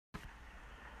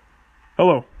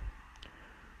Hello.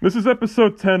 This is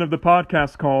episode 10 of the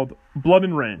podcast called Blood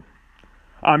and Rain.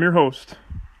 I'm your host,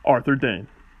 Arthur Dane.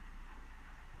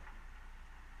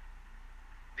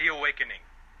 The Awakening.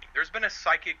 There's been a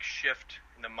psychic shift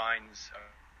in the minds of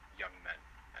young men.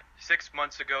 6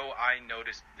 months ago, I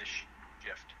noticed this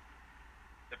shift.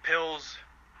 The pills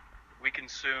we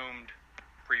consumed,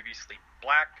 previously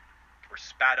black, were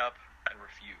spat up and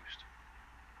refused.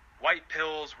 White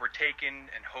pills were taken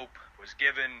and hope was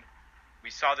given. We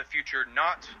saw the future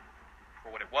not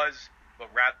for what it was, but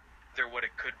rather what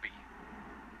it could be.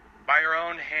 By our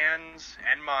own hands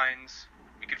and minds,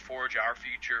 we could forge our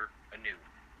future anew.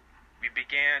 We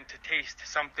began to taste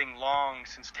something long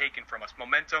since taken from us.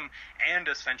 Momentum and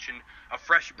ascension. A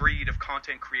fresh breed of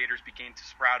content creators began to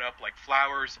sprout up like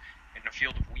flowers in a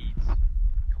field of weeds.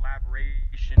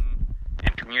 Collaboration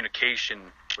and communication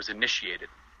was initiated.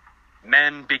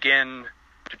 Men began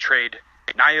to trade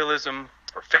nihilism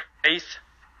for faith,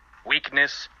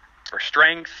 weakness for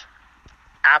strength,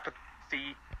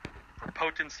 apathy for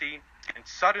potency, and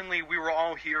suddenly we were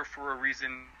all here for a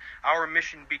reason. Our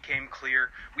mission became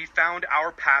clear. We found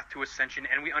our path to ascension,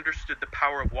 and we understood the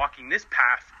power of walking this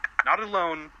path, not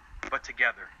alone, but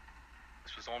together.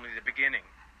 This was only the beginning.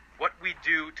 What we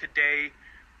do today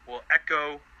will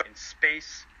echo in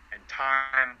space and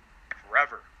time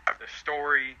forever. The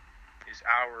story is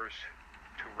ours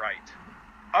to write.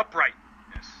 Uprightness.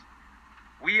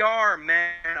 We are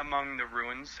men among the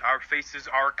ruins. Our faces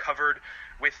are covered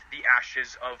with the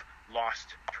ashes of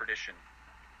lost tradition.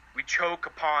 We choke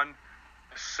upon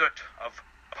the soot of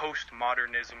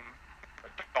postmodernism.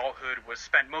 Adulthood was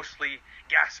spent mostly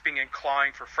gasping and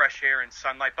clawing for fresh air and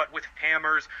sunlight, but with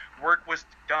hammers, work was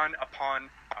done upon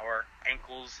our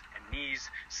ankles and knees.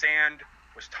 Sand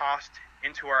was tossed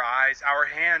into our eyes. Our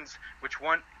hands, which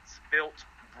once built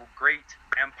great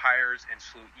empires and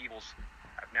slew evils,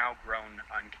 have now grown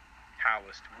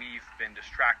uncalloused. We've been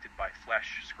distracted by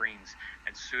flesh screens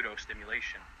and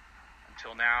pseudo-stimulation.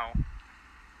 Until now,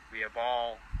 we have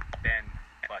all been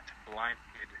but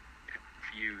blinded,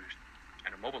 confused,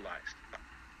 and immobilized.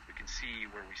 We can see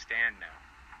where we stand now.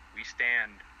 We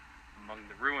stand among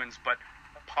the ruins, but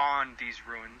upon these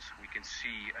ruins, we can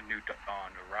see a new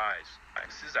dawn arise.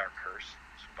 This is our curse,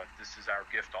 but this is our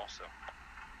gift also.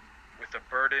 With a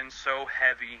burden so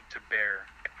heavy to bear,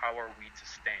 how are we to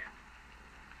stand?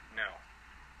 No.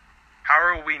 How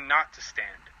are we not to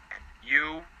stand?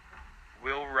 You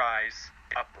will rise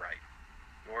upright.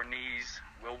 Your knees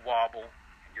will wobble,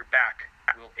 and your back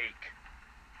will ache.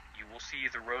 You will see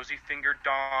the rosy-fingered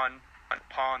dawn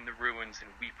upon the ruins and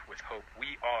weep with hope.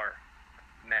 We are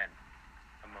men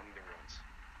among the ruins.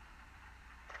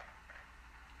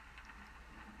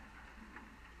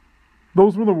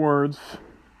 Those were the words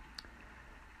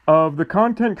of the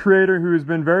content creator who has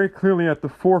been very clearly at the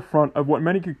forefront of what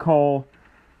many could call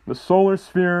the solar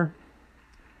sphere,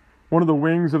 one of the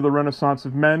wings of the Renaissance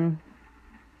of men,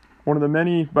 one of the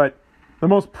many, but the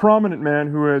most prominent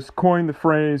man who has coined the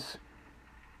phrase,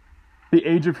 the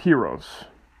Age of Heroes,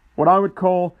 what I would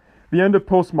call the end of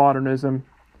postmodernism.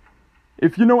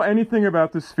 If you know anything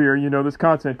about this sphere, you know this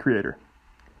content creator.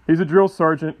 He's a drill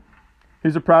sergeant,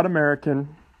 he's a proud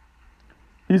American,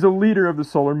 he's a leader of the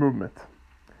solar movement.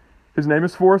 His name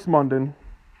is Forrest Munden,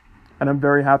 and I'm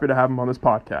very happy to have him on this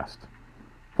podcast.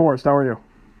 Forrest, how are you?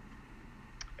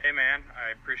 Hey man,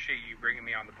 I appreciate you bringing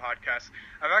me on the podcast.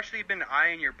 I've actually been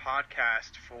eyeing your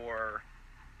podcast for,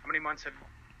 how many months have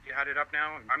you had it up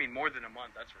now? I mean, more than a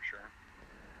month, that's for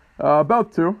sure.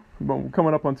 About 2, but we're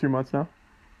coming up on 2 months now.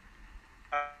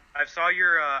 I saw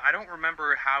your, I don't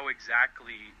remember how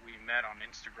exactly we met on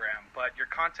Instagram, but your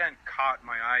content caught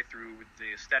my eye through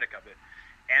the aesthetic of it.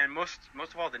 And most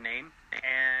of all, the name.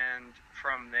 And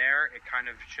from there, it kind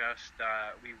of just,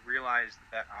 we realized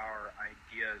that our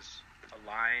ideas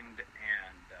aligned.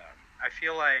 And I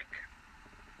feel like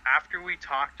after we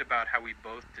talked about how we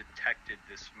both detected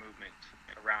this movement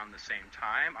around the same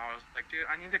time, I was like,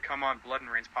 dude, I need to come on Blood and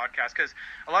Rain's podcast. Because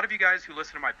a lot of you guys who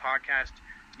listen to my podcast,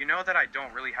 you know that I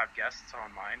don't really have guests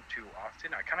on mine too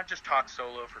often. I kind of just talk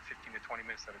solo for 15 to 20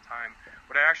 minutes at a time.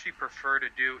 What I actually prefer to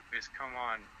do is come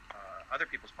on other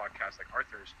people's podcasts like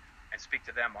Arthur's and speak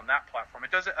to them on that platform.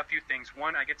 It does a few things.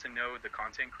 One, I get to know the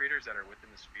content creators that are within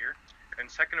the sphere.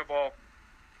 And second of all,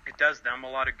 it does them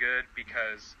a lot of good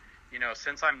because, you know,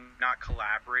 since I'm not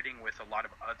collaborating with a lot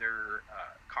of other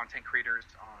content creators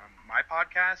on my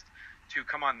podcast, to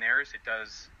come on theirs, it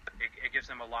gives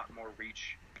them a lot more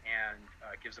reach and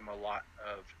gives them a lot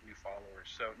of new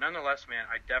followers. So nonetheless, man,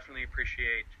 I definitely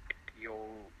appreciate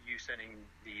you sending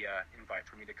the invite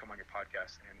for me to come on your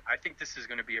podcast, and I think this is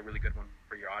going to be a really good one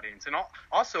for your audience. And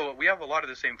also, we have a lot of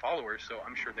the same followers, so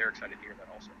I'm sure they're excited to hear that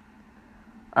also.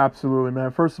 Absolutely,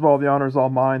 man. First of all, the honor is all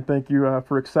mine. Thank you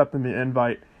for accepting the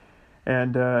invite.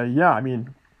 And yeah, I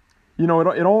mean, you know,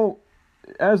 it all,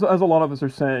 as a lot of us are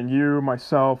saying, you,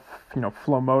 myself, you know,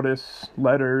 Flomotus,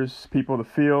 Letters, People of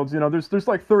the Fields, you know, there's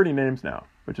like 30 names now,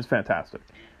 which is fantastic.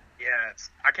 Yeah,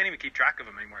 I can't even keep track of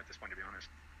them anymore at this point, to be honest.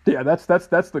 Yeah,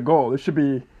 that's the goal. There should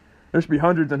be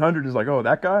hundreds and hundreds. Like, oh,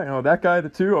 that guy, the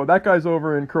two, oh, that guy's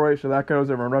over in Croatia, that guy's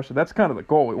over in Russia. That's kind of the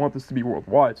goal. We want this to be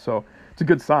worldwide, so it's a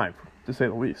good sign, to say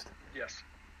the least. Yes.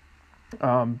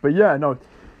 But yeah, no,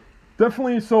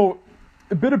 definitely. So,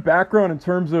 a bit of background in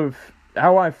terms of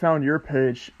how I found your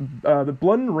page. The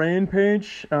Blood and Rain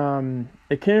page,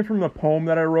 it came from the poem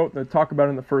that I wrote that I talked about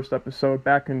in the first episode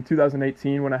back in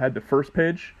 2018 when I had the first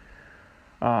page.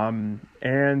 And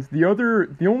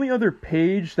the only other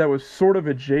page that was sort of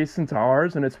adjacent to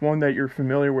ours, and it's one that you're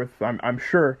familiar with, I'm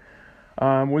sure,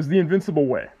 was The Invincible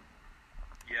Way.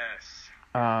 Yes.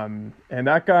 And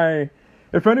that guy,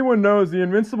 if anyone knows, The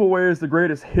Invincible Way is the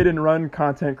greatest hit and run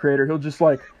content creator. He'll just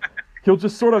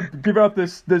sort of give out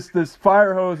this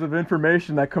fire hose of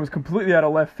information that comes completely out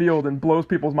of left field and blows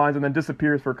people's minds and then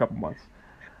disappears for a couple months.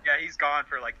 Yeah, he's gone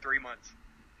for like 3 months.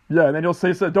 Yeah, and then he'll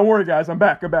say, "Don't worry, guys, I'm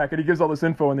back," and he gives all this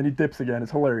info, and then he dips again.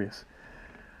 It's hilarious.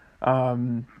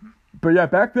 But yeah,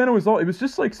 back then it was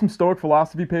just like some Stoic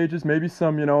philosophy pages, maybe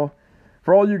some, you know,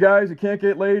 for all you guys who can't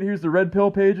get laid, here's the red pill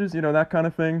pages, you know, that kind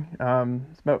of thing.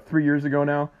 It's about 3 years ago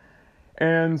now,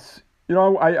 and you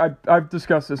know, I've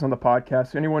discussed this on the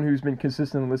podcast. Anyone who's been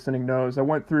consistent listening knows I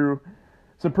went through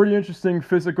some pretty interesting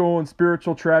physical and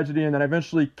spiritual tragedy, and then I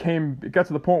eventually it got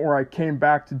to the point where I came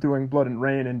back to doing Blood and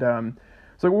Rain, and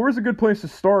so where's a good place to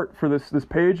start for this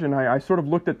page? And I sort of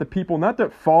looked at the people, not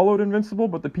that followed Invincible,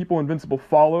 but the people Invincible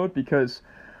followed, because,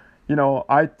 you know,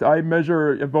 I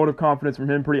measure a vote of confidence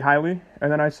from him pretty highly.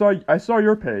 And then I saw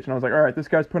your page, and I was like, all right, this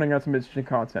guy's putting out some interesting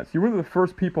content. So you were one of the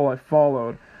first people I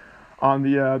followed on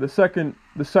the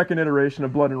second iteration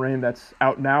of Blood and Rain that's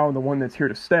out now, and the one that's here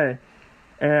to stay.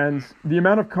 And the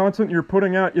amount of content you're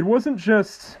putting out, it wasn't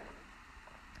just,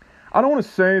 I don't want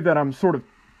to say that I'm sort of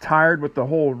tired with the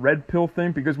whole red pill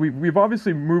thing, because we've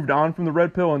obviously moved on from the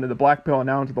red pill into the black pill and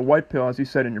now into the white pill, as you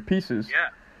said in your pieces. Yeah.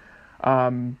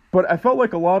 But I felt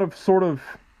like a lot of sort of,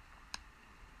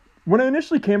 when I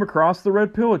initially came across the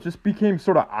red pill, it just became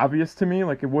sort of obvious to me.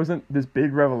 Like, it wasn't this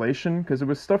big revelation, because it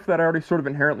was stuff that I already sort of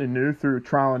inherently knew through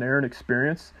trial and error and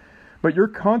experience. But your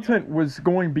content was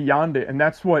going beyond it, and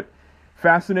that's what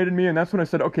fascinated me. And that's when I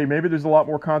said, okay, maybe there's a lot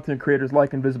more content creators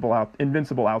like Invincible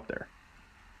out there.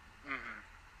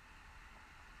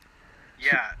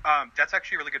 Yeah, that's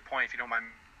actually a really good point, if you don't mind me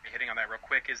hitting on that real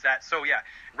quick, is that, so yeah,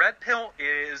 red pill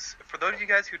is, for those of you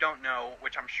guys who don't know,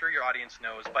 which I'm sure your audience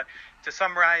knows, but to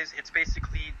summarize, it's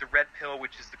basically the red pill,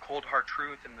 which is the cold hard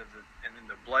truth, and then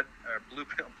the blue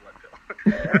pill,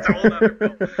 that's a whole other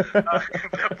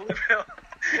pill.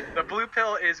 The blue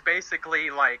pill is basically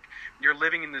like, you're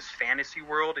living in this fantasy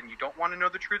world, and you don't want to know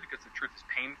the truth, because the truth is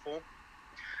painful.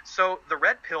 So the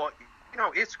red pill, you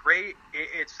know, it's great,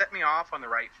 it set me off on the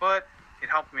right foot. It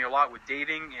helped me a lot with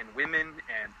dating and women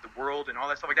and the world and all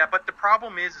that stuff like that. But the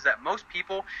problem is that most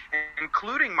people,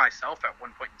 including myself at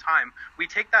one point in time, we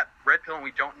take that red pill and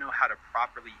we don't know how to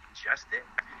properly ingest it.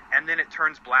 And then it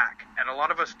turns black. And a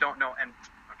lot of us don't know. And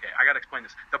okay, I got to explain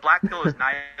this. The black pill is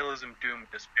nihilism, doom,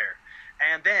 despair.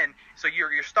 And then, so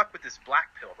you're stuck with this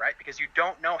black pill, right? Because you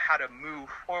don't know how to move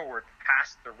forward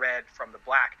past the red from the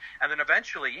black. And then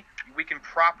eventually, we can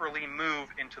properly move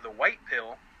into the white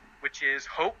pill, which is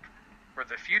hope for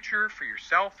the future, for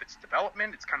yourself, it's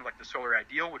development. It's kind of like the solar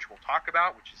ideal, which we'll talk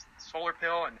about, which is the solar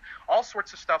pill, and all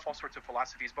sorts of stuff, all sorts of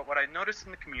philosophies. But what I noticed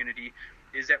in the community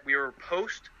is that we were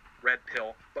post-red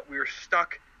pill, but we were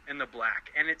stuck in the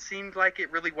black, and it seemed like it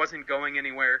really wasn't going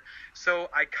anywhere. So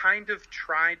I kind of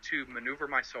tried to maneuver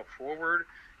myself forward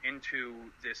into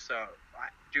this.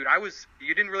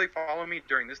 You didn't really follow me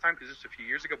during this time, because this was a few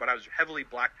years ago, but I was heavily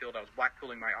black-pilled. I was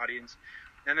black-pilling my audience.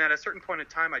 And then at a certain point in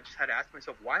time, I just had to ask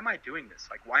myself, why am I doing this?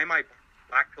 Like, why am I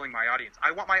black-pilling my audience? I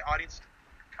want my audience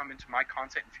to come into my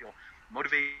content and feel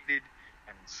motivated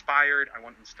and inspired. I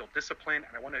want to instill discipline,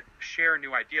 and I want to share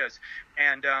new ideas.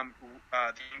 And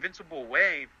the Invincible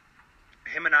Way,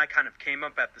 him and I kind of came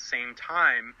up at the same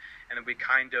time, and then we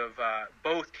kind of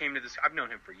both came to this. I've known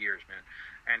him for years, man.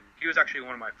 And he was actually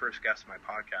one of my first guests on my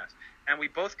podcast. And we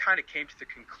both kind of came to the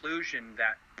conclusion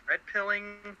that red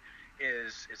pilling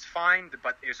is fine,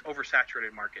 but it's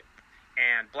oversaturated market.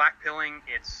 And black pilling,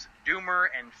 it's doomer,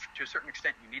 and to a certain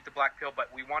extent you need the black pill, but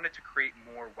we wanted to create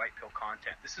more white pill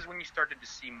content. This is when you started to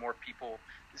see more people,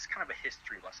 this is kind of a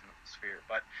history lesson of the sphere,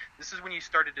 but this is when you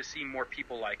started to see more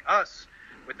people like us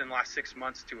within the last 6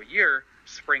 months to a year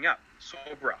spring up.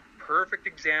 Sobra, perfect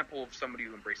example of somebody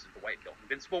who embraces the white pill.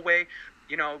 Invincible Way,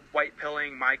 white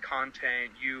pilling, my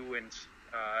content, you and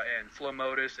Flo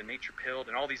Modus and Nature Pilled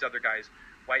and all these other guys,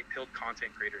 white pilled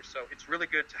content creators. So it's really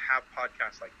good to have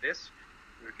podcasts like this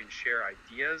where we can share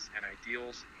ideas and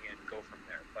ideals and go from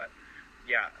there. But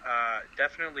yeah,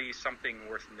 definitely something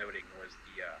worth noting was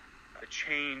the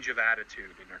change of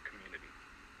attitude in our community.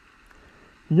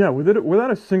 Yeah,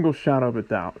 without a single shadow of a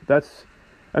doubt.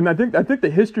 And I think the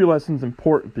history lesson's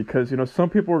important because some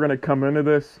people are going to come into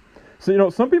this. So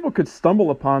some people could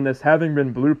stumble upon this having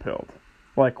been blue pilled.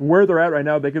 Like where they're at right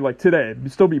now, they could today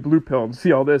still be blue pilled and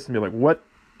see all this and be like, what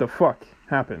the fuck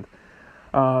happened?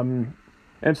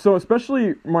 And so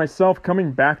especially myself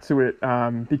coming back to it,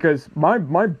 because my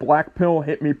black pill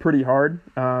hit me pretty hard,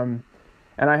 and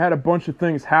I had a bunch of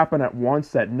things happen at once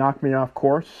that knocked me off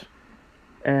course,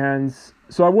 and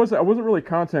so I wasn't really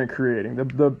content creating.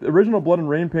 The original Blood and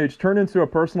Rain page turned into a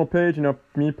personal page,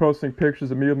 me posting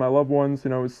pictures of me with my loved ones.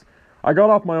 I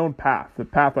got off my own path, the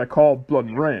path I called Blood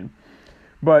and Rain,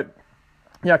 but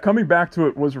yeah, coming back to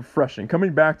it was refreshing.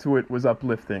 Coming back to it was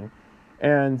uplifting,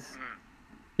 and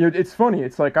it's funny.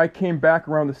 It's like I came back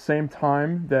around the same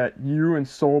time that you and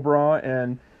Sobra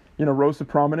and rose to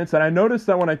prominence, and I noticed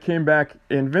that when I came back,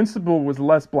 Invincible was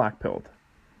less black pilled.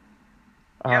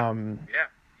 Yeah,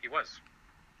 he was.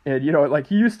 And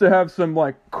he used to have some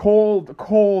cold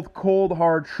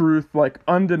hard truth,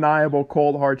 undeniable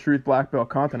cold hard truth black pill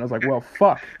content. I was like, well,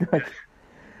 fuck.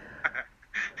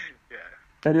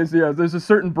 It is, yeah. There's a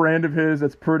certain brand of his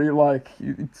that's pretty I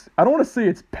don't want to say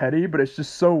it's petty, but it's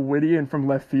just so witty and from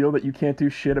left field that you can't do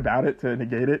shit about it to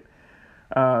negate it,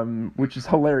 which is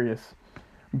hilarious.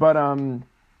 But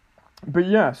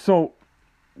yeah. So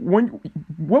what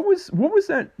was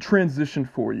that transition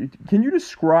for you? Can you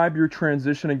describe your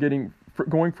transition and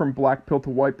going from black pill to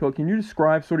white pill? Can you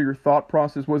describe sort of your thought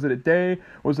process? Was it a day?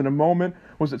 Was it a moment?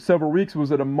 Was it several weeks?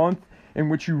 Was it a month? In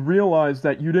which you realized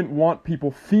that you didn't want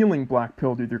people feeling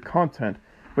black-pilled with your content,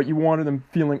 but you wanted them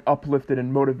feeling uplifted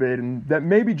and motivated, and that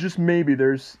maybe, just maybe,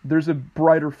 there's a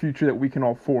brighter future that we can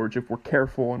all forge if we're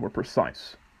careful and we're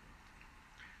precise.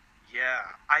 Yeah,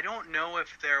 I don't know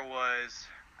if there was...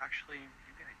 Actually,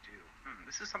 maybe I do.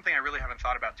 This is something I really haven't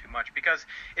thought about too much, because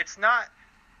it's not...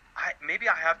 maybe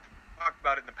I have talked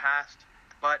about it in the past,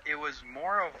 but it was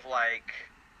more of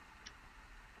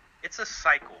it's a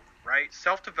cycle. Right?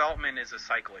 Self-development is a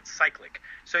cycle. It's cyclic.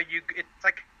 So it's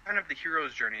like kind of the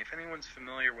hero's journey. If anyone's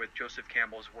familiar with Joseph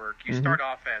Campbell's work, you start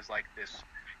off as this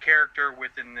character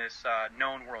within this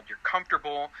known world. You're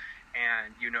comfortable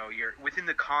and, you're within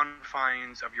the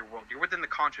confines of your world. You're within the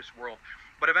conscious world.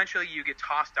 But eventually you get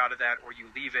tossed out of that, or you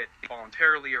leave it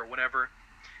voluntarily or whatever.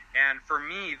 And for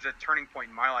me, the turning point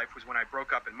in my life was when I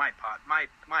broke up in my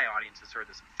audience has heard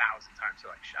this 1,000 times. They're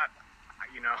like, shut up.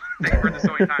 They've heard this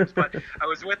so many times, but I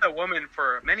was with a woman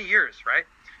for many years, right?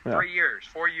 Yeah. 3 years,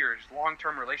 4 years,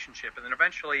 long-term relationship. And then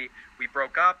eventually we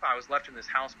broke up. I was left in this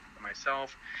house by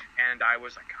myself, and I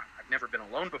was like, God, I've never been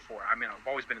alone before. I mean, I've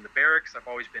always been in the barracks. I've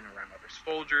always been around other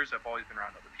soldiers. I've always been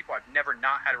around other people. I've never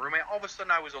not had a roommate. All of a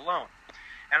sudden I was alone.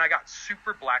 And I got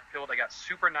super black-pilled. I got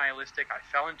super nihilistic. I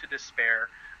fell into despair.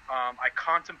 I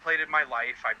contemplated my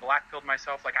life. I black-pilled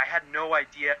myself. I had no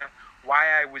idea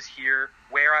why I was here,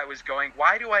 where I was going.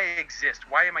 Why do I exist?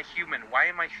 Why am I human? Why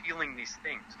am I feeling these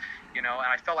things? And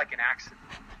I felt like an accident.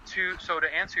 So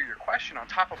to answer your question, on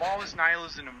top of all this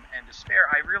nihilism and despair,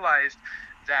 I realized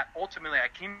that ultimately I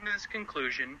came to this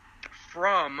conclusion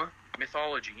from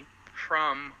mythology,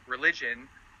 from religion,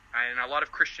 and a lot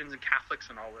of Christians and Catholics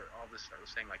and all this. I was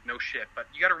saying no shit, but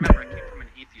you got to remember I came from an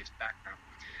atheist background.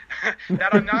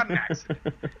 That I'm not an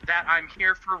accident, that I'm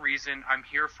here for a reason, I'm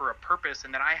here for a purpose,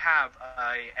 and that I have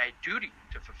a duty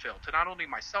to fulfill to not only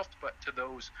myself but to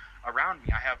those around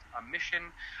me. I have a mission.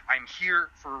 I'm here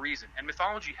for a reason, and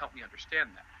mythology helped me understand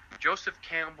that. Joseph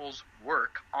Campbell's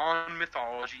work on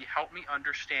mythology helped me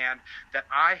understand that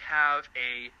I have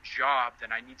a job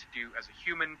that I need to do as a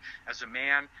human, as a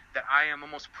man, that I am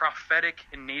almost prophetic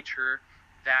in nature,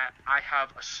 that I have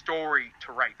a story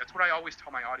to write. That's what I always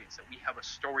tell my audience, that we have a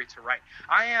story to write.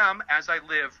 I am, as I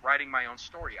live, writing my own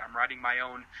story. I'm writing my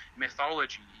own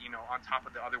mythology, on top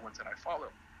of the other ones that I follow.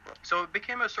 So it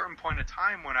became a certain point in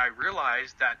time when I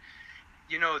realized that,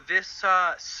 this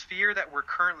sphere that we're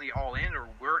currently all in, or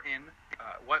we're in,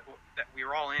 that we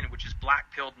were all in, which is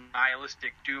black-pilled,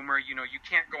 nihilistic doomer. You know, you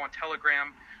can't go on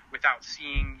Telegram without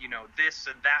seeing, you know, this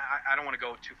and that. I don't want to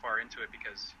go too far into it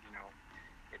because, you know,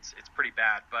 it's pretty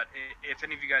bad. But if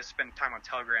any of you guys spend time on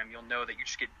Telegram, you'll know that you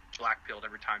just get black-pilled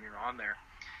every time you're on there.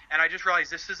 And I just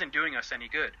realized this isn't doing us any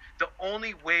good. The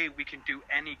only way we can do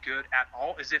any good at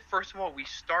all is if, first of all, we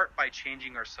start by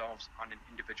changing ourselves on an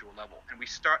individual level, and we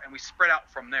spread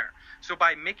out from there. So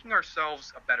by making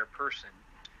ourselves a better person,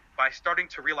 by starting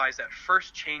to realize that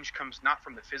first change comes not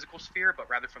from the physical sphere, but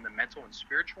rather from the mental and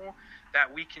spiritual,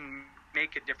 that we can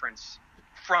make a difference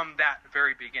from that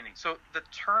very beginning. So the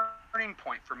turning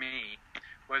point for me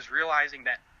was realizing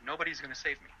that nobody's going to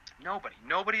save me.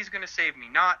 Nobody's going to save me.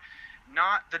 Not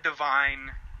the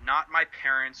divine, not my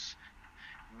parents,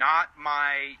 not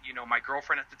my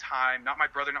girlfriend at the time, not my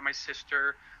brother, not my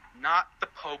sister, not the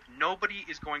Pope. Nobody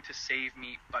is going to save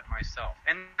me but myself.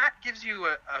 And that gives you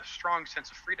a strong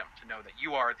sense of freedom to know that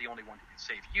you are the only one who can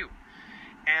save you.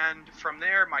 And from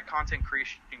there, my content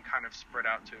creation kind of spread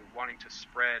out to wanting to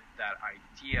spread that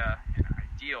idea and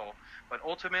ideal. But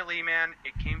ultimately, man,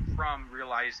 it came from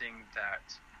realizing that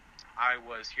I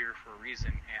was here for a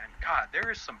reason. And God, there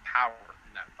is some power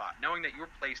in that thought, knowing that you were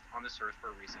placed on this earth for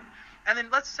a reason. And then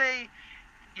let's say,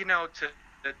 you know, to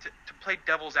play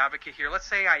devil's advocate here, let's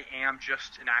say I am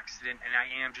just an accident and I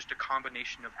am just a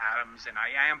combination of atoms and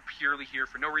I am purely here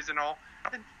for no reason at all,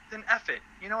 then F it.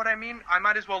 You know what I mean? I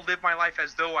might as well live my life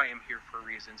as though I am here for a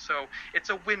reason. So it's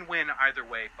a win-win either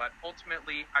way, but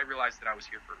ultimately I realized that I was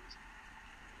here for a reason.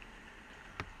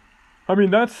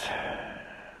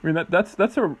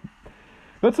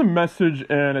 That's a message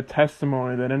and a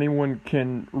testimony that anyone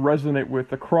can resonate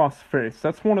with across faiths.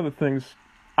 That's one of the things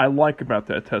I like about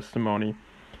that testimony.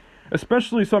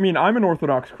 Especially, so I mean, I'm an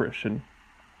Orthodox Christian.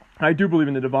 I do believe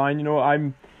in the divine. You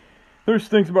know, there's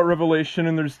things about Revelation,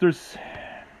 and there's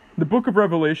the book of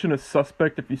Revelation is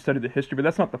suspect if you study the history, but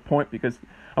that's not the point, because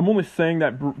I'm only saying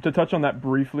that to touch on that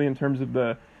briefly in terms of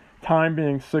the time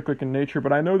being cyclic in nature.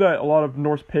 But I know that a lot of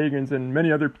Norse pagans and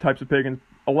many other types of pagans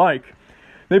alike,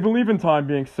 they believe in time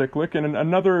being cyclic, and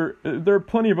there are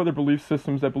plenty of other belief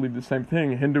systems that believe the same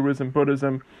thing, Hinduism,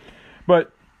 Buddhism.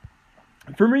 But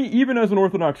for me, even as an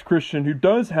Orthodox Christian who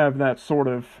does have that sort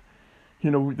of, you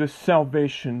know, this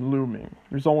salvation looming,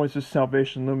 there's always this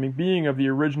salvation looming, being of the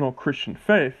original Christian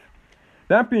faith.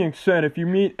 That being said, if you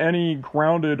meet any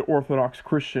grounded Orthodox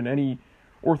Christian, any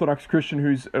Orthodox Christian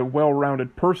who's a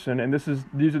well-rounded person, and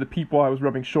these are the people I was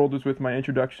rubbing shoulders with my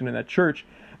introduction in that church,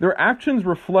 their actions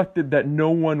reflected that no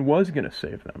one was going to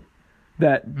save them,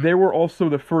 that they were also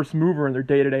the first mover in their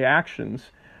day-to-day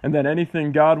actions, and that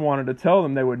anything God wanted to tell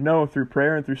them, they would know through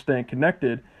prayer and through staying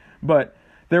connected. But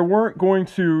they weren't going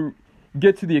to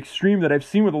get to the extreme that I've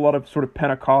seen with a lot of sort of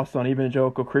Pentecostal and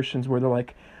evangelical Christians, where they're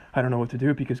like, I don't know what to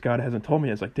do because God hasn't told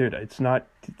me. It's like, dude, you're not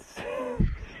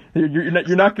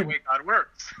the way God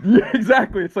works. Yeah,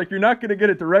 exactly. It's like you're not going to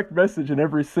get a direct message in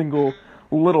every single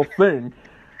little thing.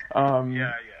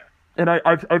 Yeah. And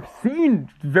I've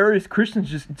seen various Christians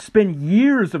just spend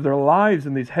years of their lives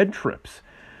in these head trips.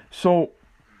 So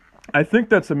I think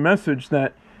that's a message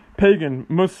that pagan,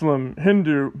 Muslim,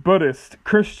 Hindu, Buddhist,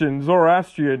 Christian,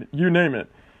 Zoroastrian, you name it,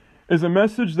 is a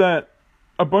message that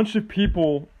a bunch of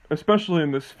people, especially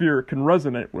in this sphere, can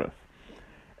resonate with.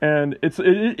 And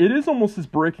it is almost this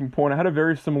breaking point. I had a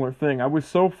very similar thing. I was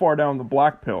so far down the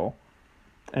black pill,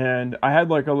 and I had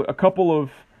like a couple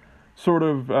of sort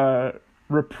of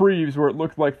reprieves where it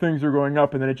looked like things were going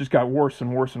up, and then it just got worse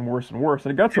and worse and worse and worse.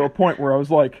 And it got to a point where I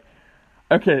was like,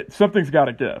 okay, something's got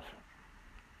to give.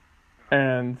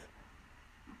 And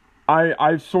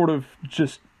I sort of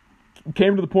just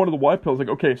came to the point of the white pill. I was like,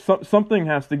 okay, something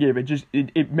has to give.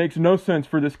 It makes no sense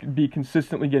for this to be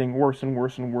consistently getting worse and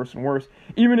worse and worse and worse,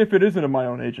 even if it isn't of my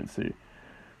own agency.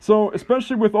 So,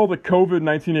 especially with all the COVID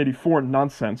 1984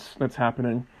 nonsense that's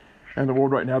happening in the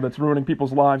world right now, that's ruining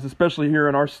people's lives, especially here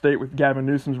in our state with Gavin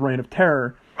Newsom's reign of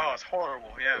terror. Oh, it's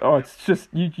horrible, yeah. Oh, it's just,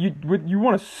 you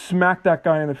want to smack that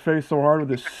guy in the face so hard with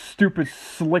his stupid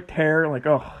slicked hair, like,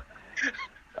 ugh.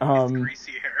 His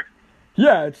greasy hair.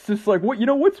 Yeah, it's just like,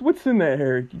 what's in that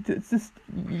hair? It's just,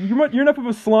 you're enough of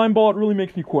a slime ball, it really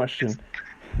makes me question.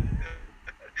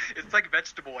 It's like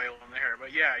vegetable oil in the hair,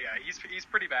 but yeah, he's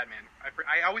pretty bad, man.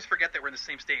 I always forget that we're in the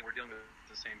same state and we're dealing with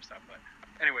the same stuff, but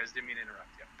anyways, didn't mean to interrupt.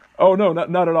 Yeah. Oh, no,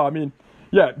 not at all. I mean,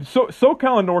 yeah,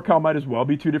 SoCal and NorCal might as well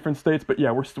be two different states, but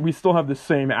yeah, we still have the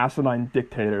same asinine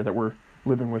dictator that we're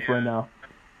living with right now.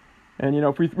 And,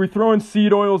 if we throw in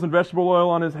seed oils and vegetable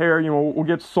oil on his hair, we'll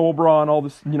get Solbra and all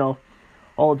this,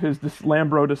 all of his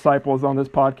Lambro disciples on this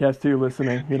podcast too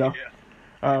listening, we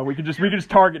could just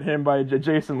target him by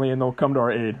adjacently and they'll come to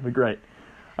our aid. It'd be great.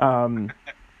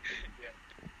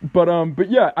 But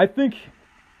yeah, I think,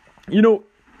 you know,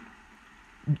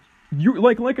 you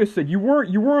like I said, you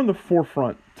were on the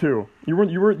forefront too. You're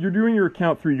doing your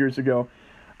account 3 years ago,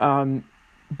 um,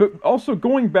 but also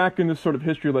going back in this sort of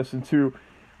history lesson too.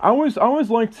 I always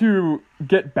like to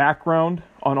get background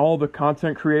on all the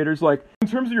content creators. Like in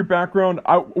terms of your background,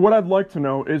 what I'd like to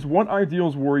know is what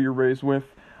ideals were you raised with.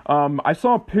 I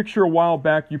saw a picture a while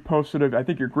back you posted of, I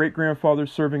think, your great grandfather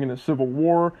serving in the Civil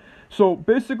War. So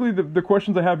basically, the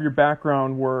questions I have of your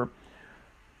background were,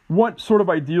 what sort of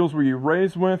ideals were you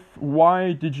raised with?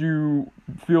 Why did you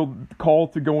feel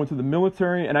called to go into the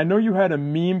military? And I know you had a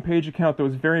meme page account that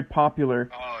was very popular.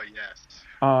 Oh yes.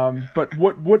 But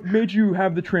what made you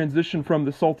have the transition from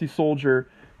the Salty Soldier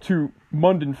to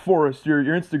Munden Forest, your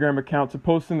Instagram account, to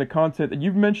posting the content that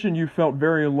you've mentioned you felt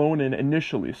very alone in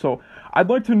initially? So I'd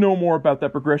like to know more about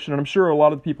that progression, and I'm sure a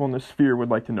lot of the people in the sphere would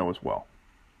like to know as well.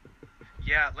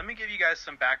 Yeah, let me give you guys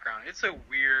some background. It's a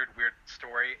weird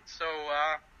story. So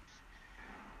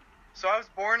I was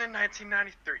born in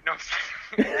 1993. No,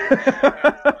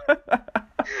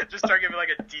 just start giving like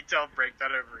a detailed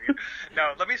breakdown of it.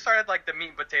 No, let me start at like the meat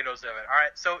and potatoes of it. All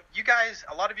right, so you guys,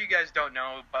 a lot of you guys don't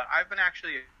know, but I've been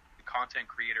actually a content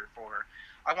creator for,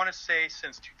 I want to say,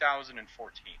 since 2014.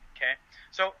 Okay,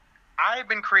 so I've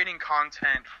been creating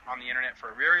content on the internet for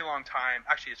a very long time.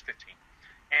 Actually, it's 15.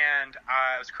 And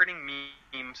I was creating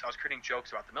memes. I was creating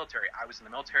jokes about the military. I was in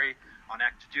the military on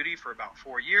active duty for about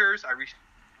 4 years. I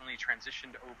recently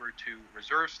transitioned over to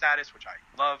reserve status, which I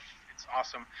love. It's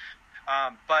awesome.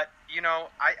 But, you know,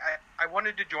 I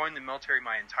wanted to join the military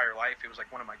my entire life. It was like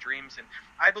one of my dreams. And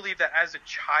I believe that as a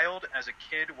child, as a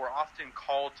kid, we're often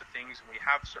called to things, and we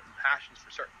have certain passions for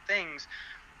certain things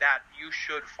that you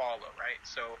should follow, right?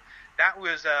 So that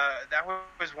was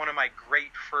one of my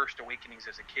great first awakenings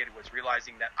as a kid, was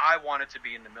realizing that I wanted to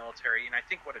be in the military. And I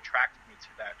think what attracted me to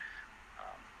that,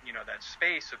 that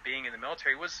space of being in the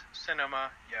military was cinema.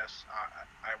 Yes,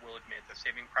 I will admit that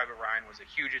Saving Private Ryan was a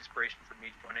huge inspiration for me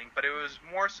joining, but it was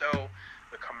more so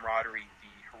the camaraderie,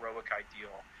 the heroic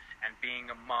ideal, and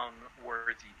being among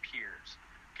worthy peers.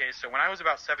 Okay, so when I was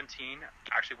about 17,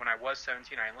 actually when I was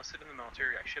 17, I enlisted in the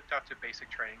military. I shipped out to basic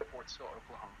training, Fort Sill,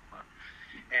 Oklahoma.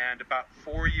 And about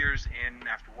 4 years in,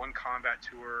 after one combat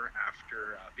tour,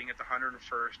 after being at the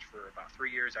 101st for about 3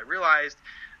 years, I realized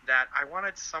that I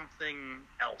wanted something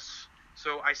else.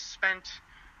 So I spent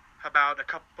about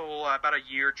a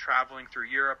year traveling through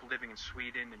Europe, living in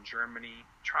Sweden and Germany,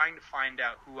 trying to find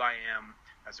out who I am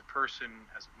as a person,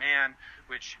 as a man,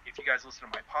 which if you guys listen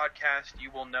to my podcast,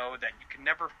 you will know that you can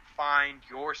never find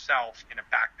yourself in a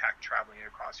backpack traveling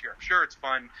across Europe. Sure, it's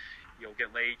fun. You'll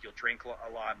get laid, you'll drink a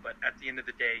lot, but at the end of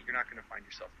the day, you're not going to find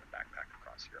yourself in a backpack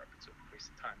across Europe. It's a waste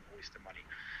of time, a waste of money.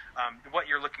 What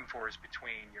you're looking for is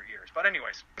between your ears. But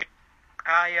anyways,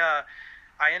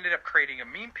 I ended up creating a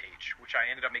meme page, which I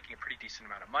ended up making a pretty decent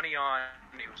amount of money on.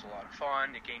 It was a lot of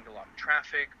fun. It gained a lot of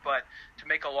traffic. But to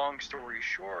make a long story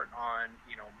short, on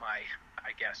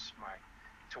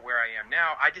to where I am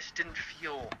now, I just didn't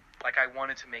feel like I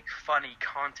wanted to make funny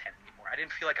content anymore. I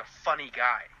didn't feel like a funny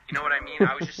guy. You know what I mean?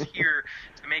 I was just here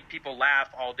to make people laugh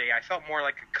all day. I felt more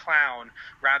like a clown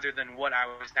rather than what I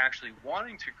was actually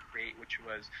wanting to create, which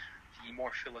was the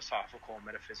more philosophical,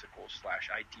 metaphysical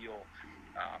 / ideal,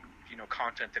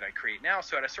 content that I create now.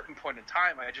 So at a certain point in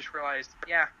time, I just realized,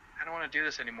 I don't want to do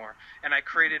this anymore. And I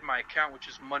created my account, which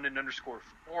is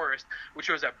Munden_Forest, which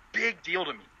was a big deal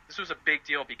to me. This was a big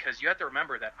deal because you have to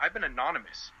remember that I've been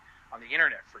anonymous on the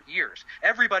internet for years.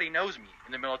 Everybody knows me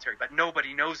in the military, but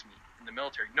nobody knows me in the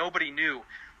military. Nobody knew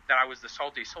that I was the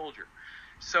Salty Soldier.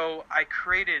 So I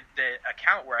created the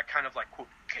account where I kind of quote,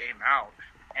 came out.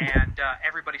 And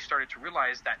everybody started to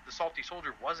realize that the Salty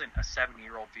Soldier wasn't a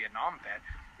 70-year-old Vietnam vet.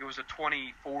 It was a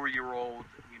 24-year-old,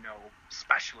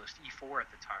 specialist, E4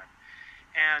 at the time.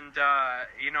 And,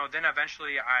 then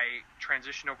eventually I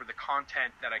transitioned over the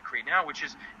content that I create now, which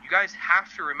is, you guys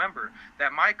have to remember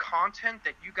that my content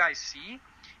that you guys see,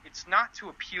 it's not to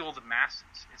appeal the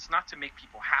masses. It's not to make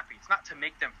people happy. It's not to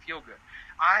make them feel good.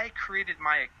 I created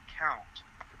my account.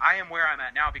 I am where I'm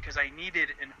at now because I needed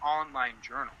an online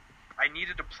journal. I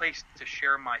needed a place to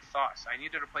share my thoughts. I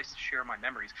needed a place to share my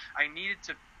memories. I needed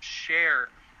to share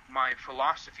my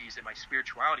philosophies and my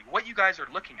spirituality. What you guys are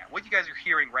looking at, what you guys are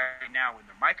hearing right now in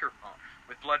the microphone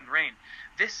with Blood and Rain,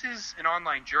 this is an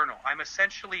online journal. I'm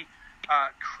essentially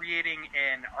creating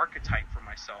an archetype for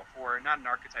myself, or not an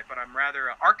archetype, but I'm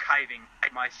rather archiving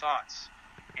my thoughts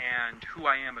and who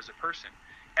I am as a person.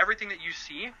 Everything that you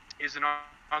see is an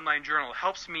online journal. It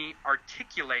helps me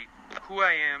articulate who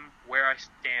I am, where I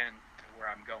stand, and where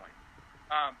I'm going.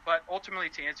 But ultimately,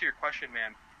 to answer your question,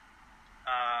 man,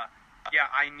 yeah,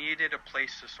 I needed a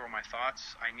place to store my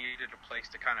thoughts. I needed a place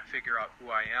to kind of figure out who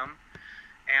I am.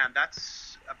 And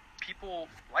that's, people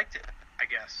liked it, I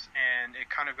guess. And it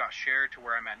kind of got shared to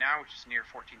where I'm at now, which is near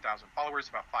 14,000 followers,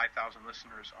 about 5,000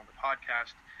 listeners on the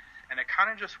podcast. And it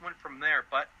kind of just went from there.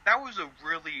 But that was a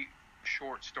really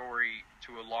short story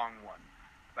to a long one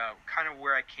about kind of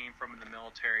where I came from in the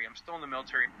military. I'm still in the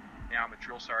military now. I'm a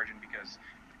drill sergeant because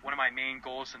one of my main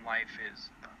goals in life is,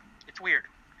 it's weird.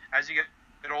 As you get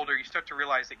older, you start to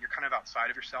realize that you're kind of outside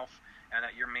of yourself and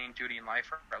that your main duty in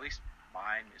life, or at least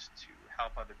mine, is to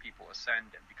help other people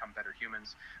ascend and become better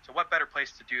humans. So what better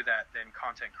place to do that than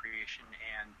content creation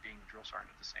and being a drill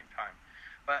sergeant at the same time?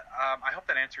 But I hope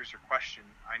that answers your question.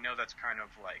 I know that's kind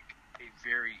of like a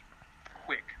very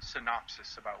quick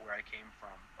synopsis about where I came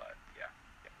from, but yeah.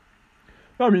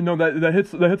 I mean, no, that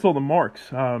hits all the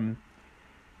marks.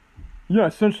 Yeah,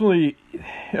 essentially,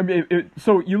 I mean,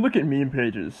 so you look at meme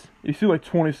pages, you see like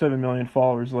 27 million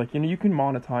followers, like, you can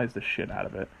monetize the shit out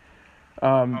of it.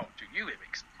 Oh, dude, you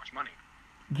make so much money.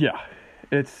 Yeah,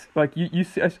 it's like you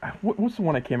see, what's the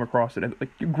one I came across? It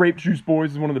like Grape Juice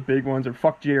Boys is one of the big ones, or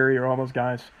Fuck Jerry, or all those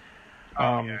guys.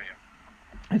 Yeah.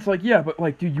 It's like, yeah, but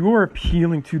like, dude, you are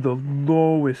appealing to the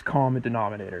lowest common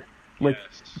denominator. Like,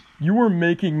 yes. You were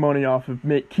making money off of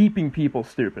keeping people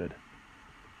stupid.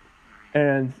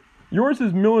 And yours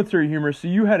is military humor, so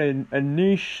you had a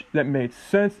niche that made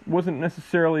sense. It wasn't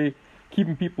necessarily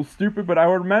keeping people stupid, but I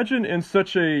would imagine in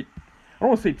such a, I don't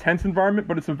want to say tense environment,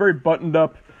 but it's a very buttoned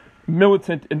up,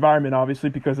 militant environment, obviously,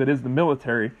 because it is the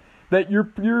military, that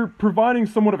you're providing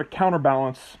somewhat of a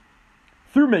counterbalance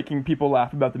through making people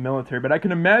laugh about the military. But I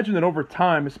can imagine that over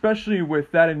time, especially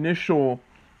with that initial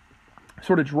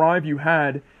sort of drive you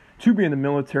had to be in the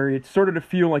military, it started to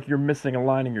feel like you're missing a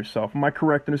line in yourself. Am I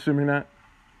correct in assuming that?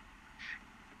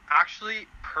 Actually,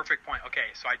 perfect point.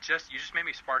 Okay, so you just made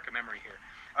me spark a memory here.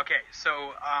 Okay,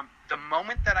 so the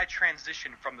moment that I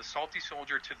transitioned from the Salty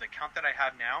Soldier to the account that I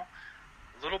have now,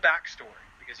 little backstory,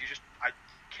 because I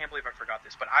can't believe I forgot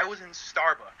this, but I was in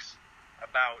Starbucks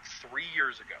about 3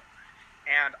 years ago.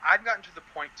 And I've gotten to the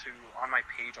point on my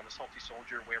page on the Salty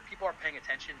Soldier where people are paying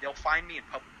attention. They'll find me in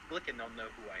public and they'll know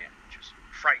who I am, which is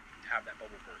frightening to have that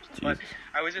bubble burst. But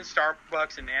I was in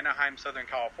Starbucks in Anaheim, Southern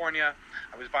California.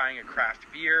 I was buying a craft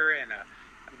beer, and I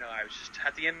was just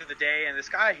at the end of the day, and this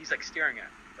guy, he's like staring at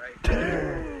me, right?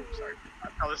 Sorry, I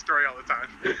tell this story all the time,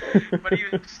 but he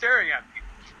was staring at me,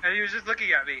 and he was just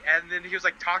looking at me, and then he was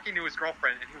like talking to his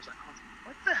girlfriend, and he was like,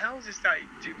 what the hell is this guy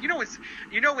do?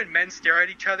 When men stare at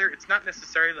each other, it's not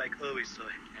necessarily like, oh, he's so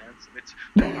handsome. It's,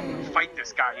 I'm gonna fight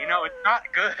this guy. It's not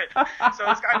good. So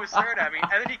this guy was staring at me,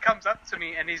 and then he comes up to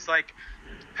me and he's like,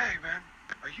 hey man,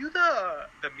 are you the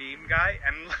meme guy?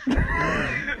 And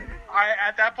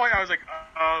at that point I was like,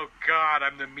 oh god,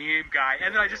 I'm the meme guy.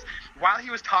 And then while he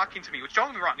was talking to me, which don't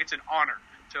get me wrong, it's an honor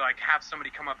to like have somebody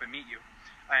come up and meet you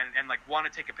and like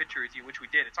want to take a picture with you, which we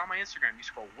did. It's on my Instagram. You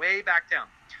scroll way back down.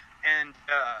 And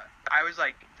I was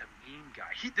like, the meme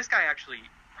guy. This guy actually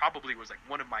probably was like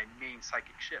one of my main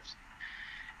psychic shifts.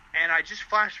 And I just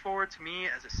flashed forward to me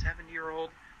as a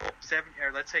 70-year-old,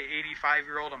 or let's say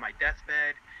 85-year-old on my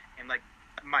deathbed, and like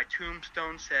my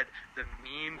tombstone said, the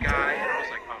meme guy. And I was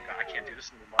like, oh god, I can't do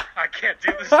this anymore. I can't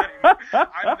do this anymore.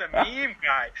 I'm the meme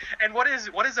guy. And what is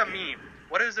a meme?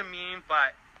 What is a meme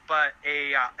but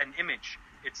an image?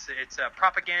 It's a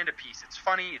propaganda piece. It's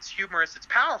funny. It's humorous. It's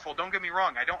powerful. Don't get me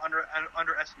wrong. I don't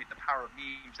underestimate the power of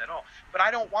memes at all. But I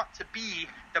don't want to be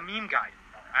the meme guy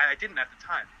anymore. I didn't at the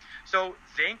time. So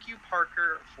thank you,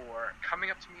 Parker, for coming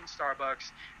up to me in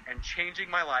Starbucks and changing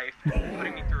my life and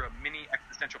putting me through a mini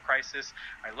existential crisis.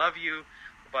 I love you.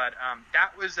 But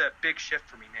that was a big shift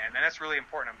for me, man. And that's really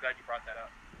important. I'm glad you brought that up.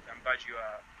 I'm glad you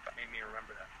made me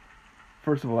remember that.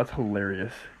 First of all, that's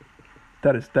hilarious.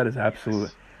 That is absolutely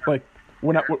like.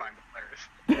 When I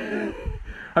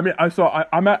mean,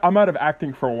 I'm out of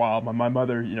acting for a while. My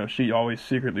mother, she always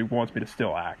secretly wants me to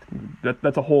still act.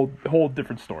 That's a whole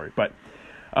different story. But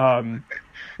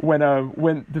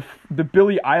when the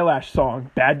Billie Eilish song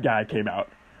 "Bad Guy" came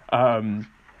out,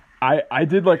 I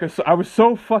did I was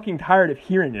so fucking tired of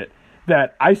hearing it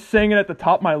that I sang it at the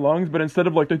top of my lungs, but instead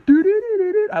of like the doo doo doo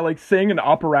doo doo, I like sang an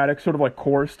operatic sort of like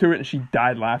chorus to it, and she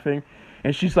died laughing.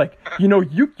 And she's like,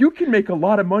 you can make a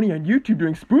lot of money on YouTube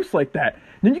doing spoofs like that.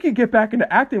 And then you can get back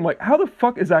into acting. I'm like, how the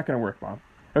fuck is that going to work, Mom?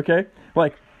 Okay?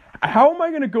 Like, how am I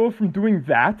going to go from doing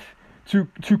that to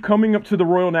coming up to the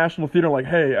Royal National Theater like,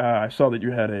 hey, I saw that you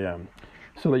had an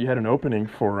opening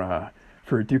for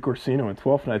Duke Orsino in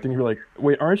 12th Night. And you're like,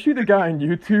 wait, aren't you the guy on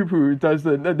YouTube who does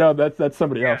no, that's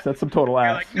somebody else. That's some total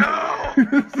ass. You're like,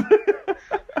 no!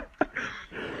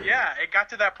 Yeah, it got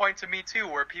to that point to me too,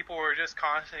 where people were just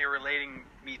constantly relating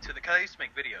me to because I used to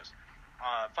make videos,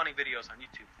 funny videos on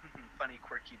YouTube, funny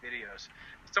quirky videos.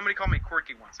 Somebody called me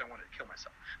quirky once. I wanted to kill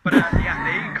myself. But yeah,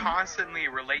 they constantly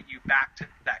relate you back to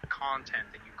that content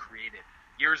that you created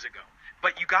years ago.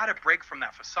 But you got to break from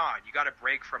that facade. You got to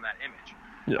break from that image.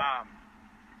 Yeah.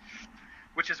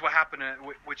 Which is what happened.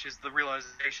 Which is the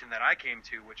realization that I came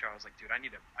to. Which I was like, dude, I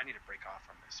need to break off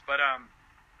from this. But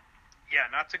yeah,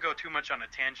 not to go too much on a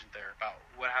tangent there about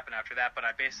what happened after that. But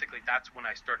that's when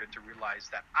I started to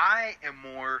realize that I am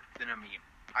more than a meme.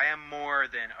 I am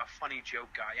more than a funny joke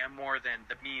guy. I am more than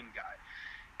the meme guy.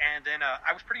 And then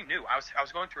I was pretty new. I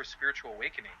was going through a spiritual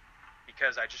awakening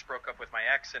because I just broke up with my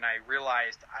ex, and I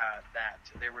realized that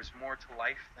there was more to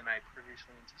life than I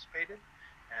previously anticipated.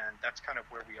 And that's kind of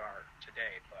where we are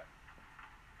today. But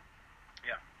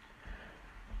yeah.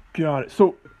 Got it.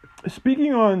 So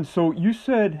speaking on, so you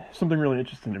said something really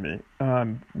interesting to me.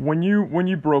 When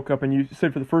you broke up and you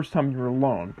said for the first time you were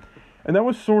alone, and that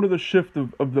was sort of the shift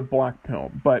of the black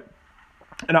pill. But,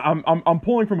 and I'm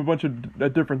pulling from a bunch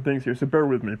of different things here, so bear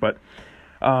with me. But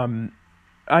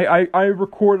I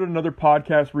recorded another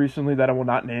podcast recently that I will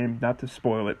not name, not to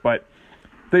spoil it, but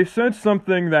they said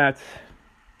something that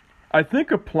I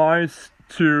think applies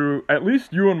to at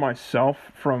least you and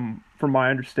myself from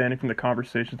my understanding from the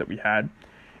conversations that we had,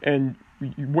 and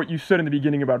what you said in the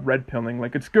beginning about red pilling.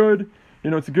 Like, it's good,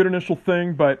 it's a good initial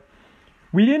thing, but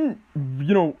we didn't,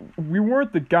 we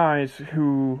weren't the guys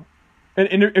who,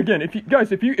 and again,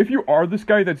 if you are this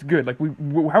guy, that's good. Like,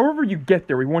 however you get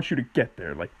there, we want you to get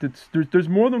there. Like, there's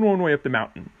more than one way up the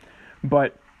mountain,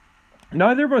 but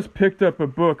neither of us picked up a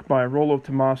book by Rollo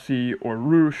Tomassi or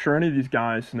Roosh or any of these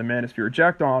guys in the Manosphere, or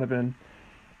Jack Donovan.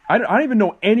 I don't even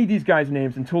know any of these guys'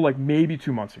 names until like maybe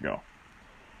 2 months ago,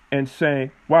 and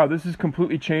say, wow, this has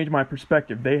completely changed my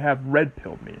perspective. They have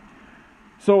red-pilled me.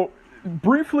 So,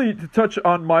 briefly, to touch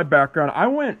on my background, I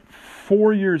went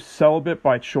 4 years celibate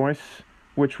by choice,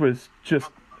 which was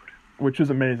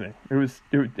amazing. It was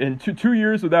in 2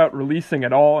 years without releasing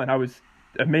at all, and I was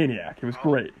a maniac. It was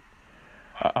great.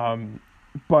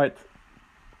 But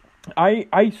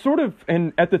I sort of,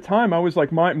 and at the time I was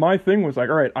like, my thing was like,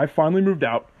 all right, I finally moved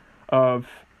out of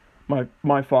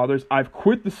my father's. I've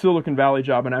quit the Silicon Valley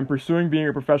job, and I'm pursuing being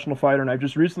a professional fighter, and I've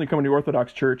just recently come to the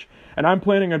Orthodox Church, and I'm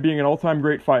planning on being an all-time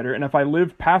great fighter, and if I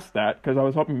live past that, because I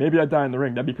was hoping maybe I'd die in the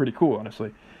ring, that'd be pretty cool,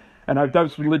 honestly. And that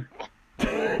was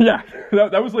yeah,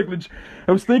 that was like,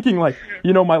 I was thinking like,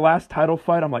 my last title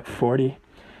fight, I'm like 40,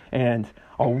 and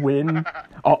I'll win,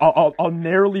 I'll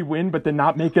narrowly win, but then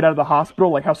not make it out of the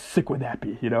hospital. Like, how sick would that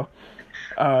be, oh my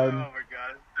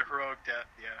god, the heroic death,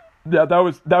 yeah. Yeah, that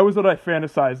was what I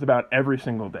fantasized about every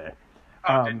single day.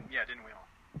 Didn't we all?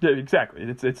 Yeah, exactly.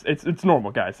 It's normal,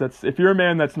 guys. That's, if you're a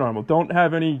man, that's normal. Don't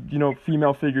have any,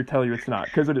 female figure tell you it's not,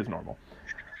 because it is normal.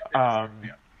 Yeah.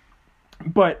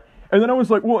 But, and then I was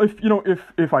like, well,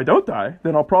 if I don't die,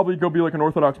 then I'll probably go be like an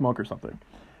Orthodox monk or something.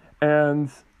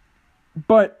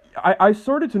 But I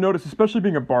started to notice, especially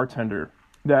being a bartender,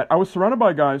 that I was surrounded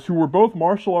by guys who were both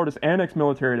martial artists and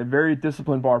ex-military at a very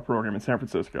disciplined bar program in San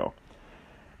Francisco.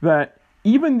 That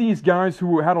even these guys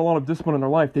who had a lot of discipline in their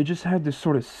life, they just had this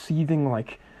sort of seething,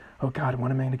 like, oh God, when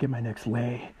am I going to get my next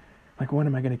lay? Like, when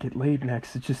am I going to get laid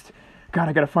next? It's just, God,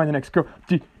 I got to find the next girl.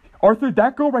 Arthur,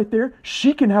 that girl right there,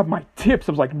 she can have my tips.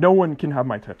 I was like, no one can have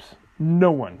my tips. No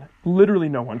one. Literally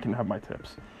no one can have my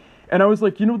tips. And I was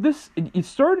like, it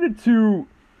started to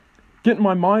get in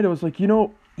my mind. I was like,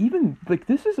 even, like,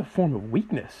 this is a form of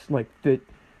weakness. Like, the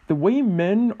way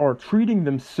men are treating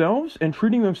themselves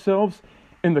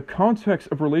in the context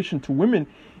of relation to women,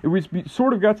 we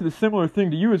sort of got to the similar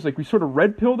thing to you, is like we sort of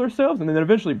red-pilled ourselves and then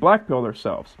eventually black-pilled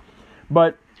ourselves.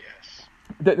 But yes.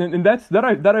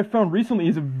 that I found recently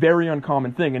is a very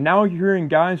uncommon thing. And now you're hearing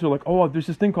guys who are like, oh, there's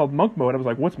this thing called monk mode. I was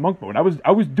like, what's monk mode? I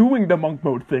was doing the monk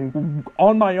mode thing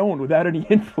on my own without any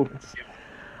influence.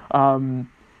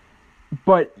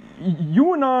 But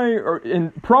you and I are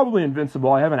probably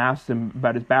Invincible. I haven't asked him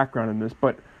about his background in this,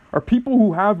 but are people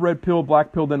who have red pill,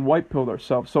 black pill, then white pilled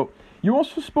ourselves. So you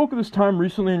also spoke of this time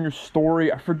recently in your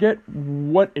story. I forget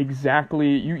what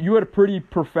exactly. You had a pretty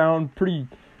profound,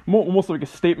 almost like a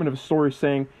statement of a story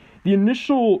saying the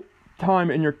initial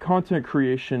time in your content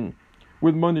creation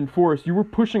with Munden Forest, you were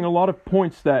pushing a lot of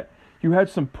points that you had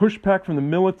some pushback from the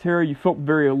military. You felt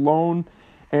very alone.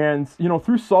 And,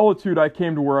 through solitude, I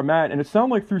came to where I'm at. And it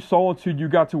sounded like through solitude, you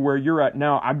got to where you're at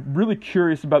now. I'm really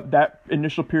curious about that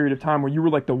initial period of time where you were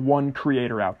like the one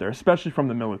creator out there, especially from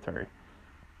the military.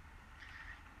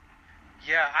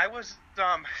 Yeah, I was,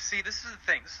 see, this is the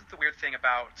thing. This is the weird thing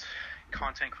about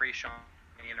content creation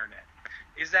the internet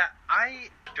is that I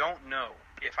don't know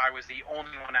if I was the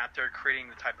only one out there creating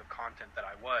the type of content that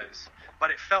I was,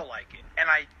 but it felt like it. And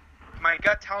my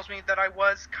gut tells me that I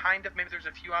was kind of, maybe there's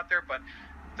a few out there, but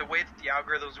the way that the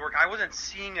algorithms work, I wasn't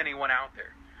seeing anyone out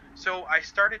there. So I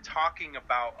started talking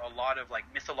about a lot of like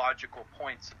mythological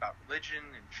points about religion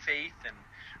and faith, and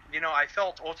I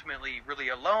felt ultimately really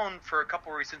alone for a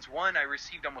couple of reasons. One, I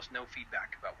received almost no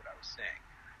feedback about what I was saying.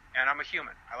 And I'm a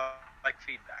human. I like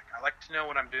feedback. I like to know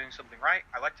when I'm doing something right.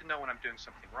 I like to know when I'm doing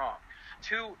something wrong.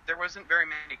 Two, there wasn't very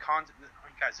many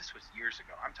guys, this was years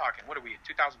ago. I'm talking, what are we,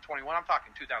 2021? I'm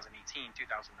talking 2018,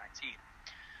 2019.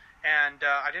 And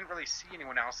I didn't really see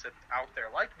anyone else out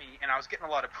there like me. And I was getting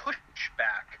a lot of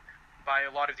pushback by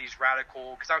a lot of these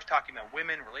radical, because I was talking about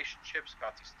women, relationships,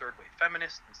 about these third wave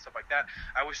feminists and stuff like that.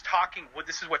 I was talking,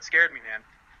 this is what scared me, man.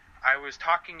 I was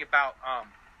talking about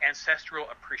ancestral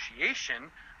appreciation.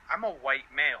 I'm a white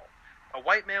male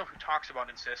who talks about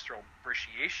ancestral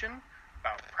appreciation,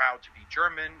 about proud to be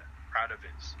German, proud of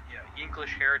his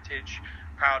English heritage,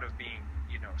 proud of being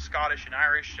Scottish and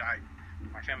Irish.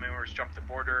 My family members jumped the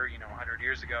border 100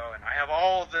 years ago, and I have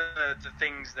all the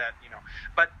things that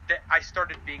but I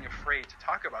started being afraid to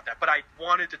talk about that, but I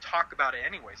wanted to talk about it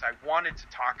anyways. I wanted to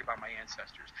talk about my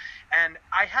ancestors, and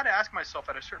I had to ask myself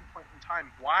at a certain point in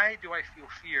time, why do I feel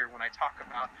fear when I talk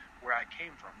about where I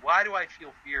came from? Why do I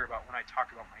feel fear about when I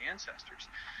talk about my ancestors?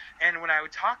 And when I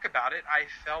would talk about it, I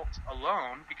felt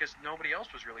alone because nobody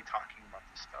else was really talking about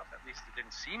this stuff. At least it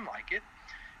didn't seem like it.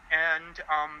 And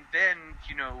then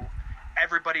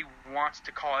everybody wants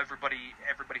to call everybody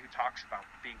who talks about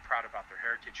being proud about their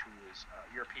heritage who is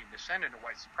European descendant a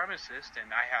white supremacist,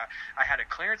 and I had a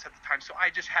clearance at the time, so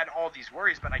I just had all these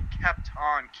worries, but I kept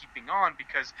on keeping on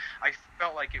because I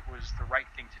felt like it was the right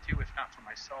thing to do, if not for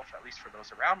myself, at least for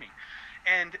those around me.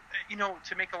 And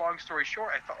to make a long story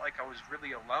short, I felt like I was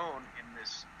really alone in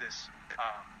this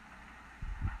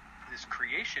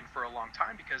creation for a long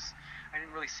time because I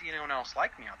didn't really see anyone else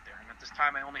like me out there. And at this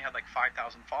time, I only had like 5,000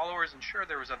 followers, and sure,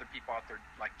 there was other people out there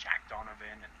like Jack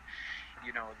Donovan and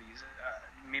these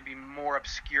maybe more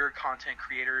obscure content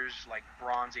creators like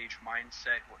Bronze Age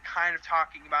Mindset were kind of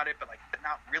talking about it, but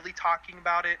not really talking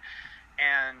about it,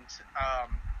 and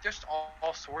just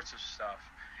all sorts of stuff.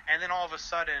 And then all of a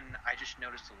sudden, I just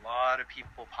noticed a lot of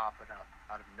people popping up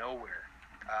out of nowhere.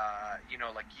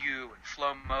 Like you and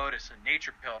Flo Modus and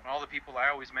Nature Pill and all the people I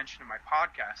always mention in my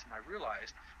podcast, and I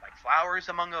realized, like flowers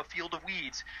among a field of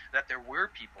weeds, that there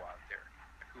were people out there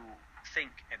who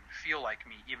think and feel like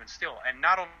me even still. And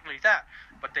not only that,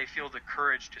 but they feel the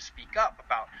courage to speak up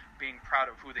about being proud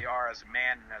of who they are as a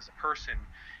man and as a person.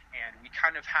 And we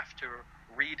kind of have to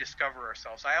rediscover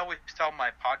ourselves. I always tell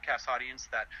my podcast audience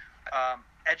that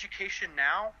education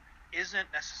now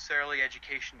isn't necessarily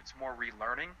education, it's more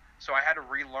relearning. So I had to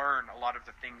relearn a lot of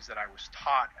the things that I was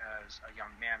taught as a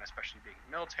young man, especially being in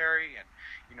the military and,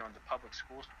 in the public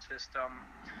school system.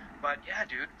 But yeah,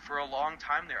 dude, for a long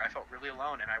time there, I felt really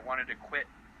alone, and I wanted to quit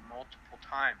multiple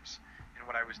times in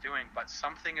what I was doing. But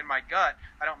something in my gut,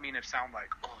 I don't mean to sound like,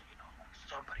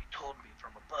 somebody told me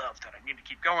from above that I need to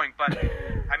keep going, but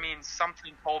I mean,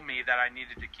 something told me that I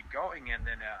needed to keep going, and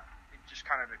then it just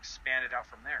kind of expanded out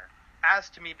from there. As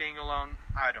to me being alone,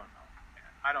 I don't know.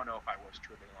 I don't know if I was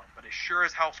truly alone, but it sure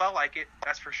as hell felt like it,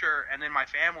 that's for sure. And then my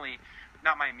family,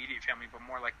 not my immediate family, but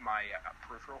more like my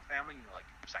peripheral family, like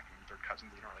second and third cousins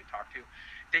you don't really talk to,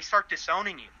 they start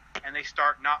disowning you, and they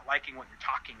start not liking what you're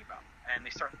talking about, and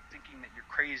they start thinking that you're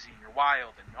crazy and you're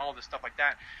wild and all this stuff like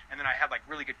that. And then I had like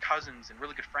really good cousins and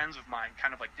really good friends of mine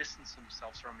kind of like distance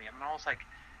themselves from me, and then I was like,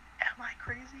 am I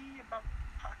crazy about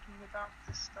talking about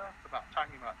this stuff, about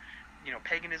talking about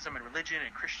paganism and religion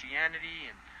and Christianity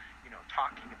and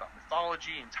talking about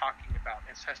mythology and talking about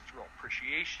ancestral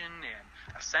appreciation and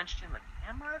ascension? Like,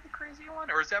 am I the crazy one,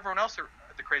 or is everyone else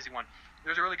the crazy one?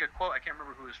 There's a really good quote, I can't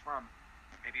remember who it was from,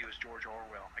 maybe it was George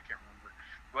Orwell, I can't remember,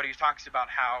 but he talks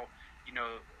about how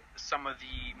some of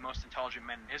the most intelligent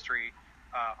men in history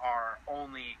are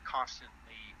only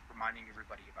constantly reminding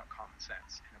everybody about common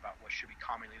sense and about what should be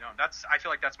commonly known. I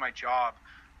feel like that's my job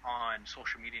on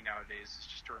social media nowadays, is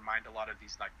just to remind a lot of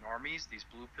these like normies, these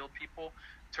blue-pilled people,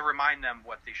 to remind them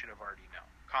what they should have already known.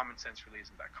 Common sense really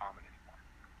isn't that common anymore.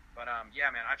 But yeah,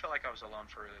 man, I felt like I was alone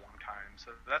for a really long time.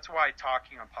 So that's why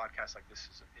talking on podcasts like this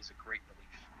is a great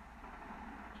relief.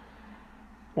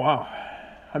 Wow.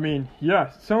 I mean,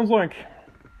 yeah, it sounds like,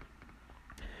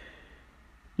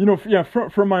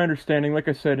 from my understanding, like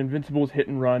I said, Invincible's hit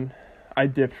and run. I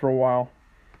dipped for a while,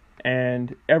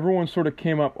 and everyone sort of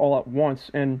came up all at once.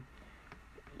 And,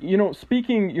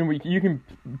 speaking, you can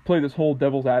play this whole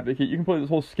devil's advocate. You can play this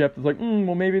whole skeptic. Like,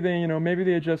 well, maybe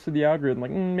they adjusted the algorithm.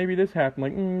 Like, maybe this happened.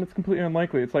 Like, that's completely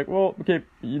unlikely. It's like, well, okay,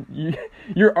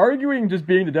 you're arguing just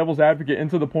being the devil's advocate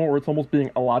into the point where it's almost being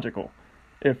illogical,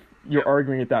 if you're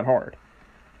arguing it that hard.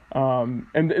 And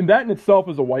that in itself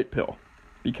is a white pill,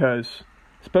 because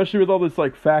especially with all this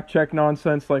like fact check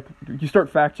nonsense, like you start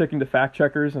fact checking the fact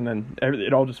checkers, and then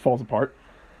it all just falls apart.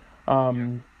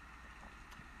 I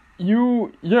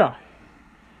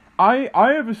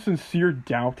have a sincere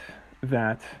doubt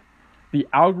that the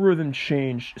algorithm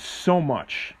changed so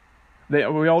much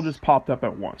that we all just popped up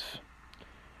at once.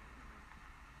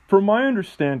 From my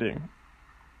understanding,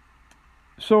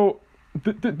 so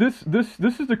this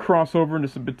is the crossover into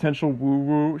some potential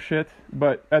woo-woo shit,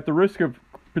 but at the risk of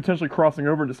potentially crossing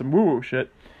over into some woo-woo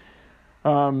shit,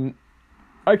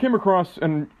 I came across,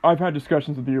 and I've had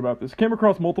discussions with you about this, came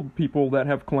across multiple people that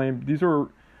have claimed, these are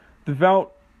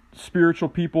devout spiritual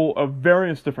people of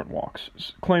various different walks,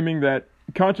 claiming that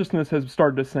consciousness has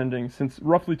started ascending since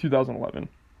roughly 2011,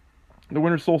 the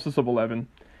winter solstice of 11,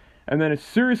 and then it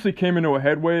seriously came into a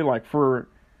headway like for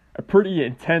a pretty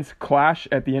intense clash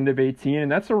at the end of 18,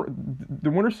 and the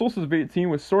winter solstice of 18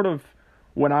 was sort of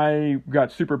when I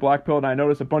got super blackpilled, and I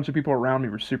noticed a bunch of people around me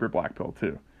were super blackpilled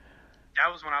too. That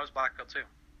was when I was blackpilled too.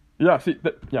 Yeah, see,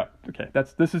 okay,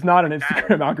 this is not an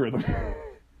Instagram algorithm.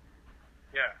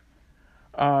 Yeah.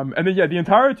 And then the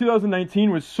entire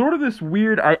 2019 was sort of this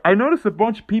weird. I noticed a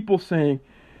bunch of people saying,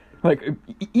 like,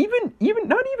 even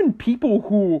not even people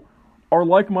who are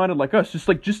like-minded like us, just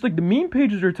like the meme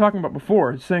pages we were talking about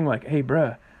before, saying like, hey,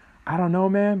 bruh, I don't know,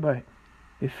 man, but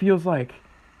it feels like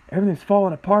everything's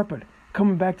falling apart, but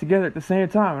coming back together at the same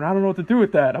time, and I don't know what to do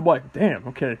with that. I'm like, damn,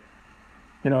 okay.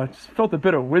 I just felt a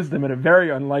bit of wisdom in a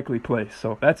very unlikely place,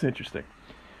 so that's interesting.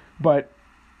 But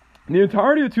the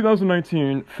entirety of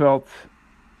 2019 felt,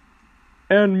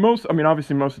 and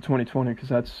obviously most of 2020, because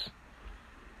that's,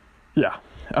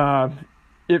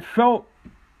 it felt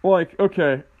like,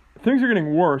 okay, things are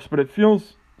getting worse, but it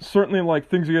feels certainly like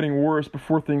things are getting worse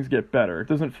before things get better. It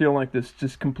doesn't feel like this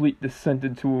just complete descent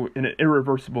into an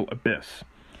irreversible abyss.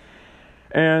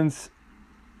 And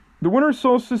the winter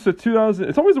solstice of 2000,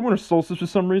 it's always a winter solstice for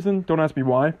some reason, don't ask me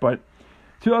why, but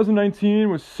 2019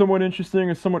 was somewhat interesting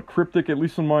and somewhat cryptic, at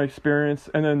least in my experience,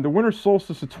 and then the winter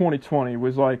solstice of 2020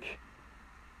 was like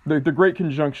the Great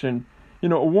Conjunction, a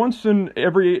once in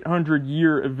every 800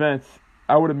 year event,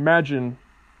 I would imagine,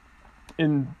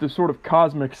 in the sort of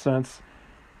cosmic sense,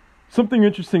 something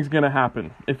interesting is going to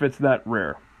happen if it's that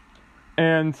rare.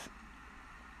 And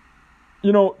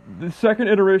the second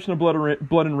iteration of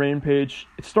Blood and Rain page,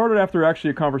 it started after actually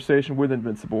a conversation with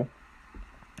Invincible.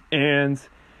 And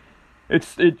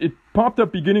it popped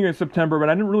up beginning of September, but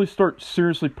I didn't really start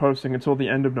seriously posting until the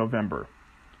end of November.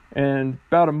 And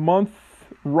about a month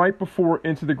right before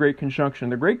into the Great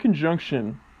Conjunction. The Great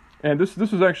Conjunction, and this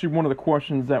was actually one of the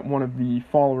questions that one of the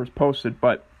followers posted,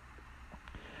 but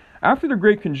after the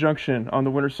Great Conjunction on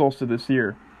the winter solstice this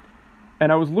year,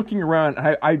 and I was looking around,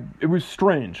 it was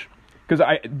strange.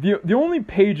 Because the only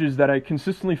pages that I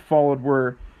consistently followed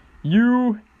were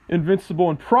you, Invincible,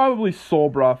 and probably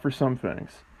Soulbra for some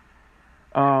things.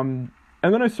 And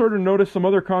then I started to notice some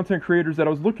other content creators that I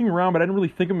was looking around, but I didn't really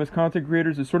think of them as content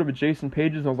creators, as sort of adjacent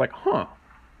pages. And I was like,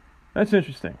 that's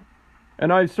interesting.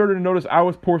 And I started to notice I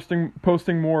was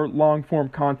posting more long-form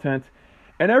content.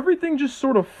 And everything just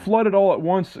sort of flooded all at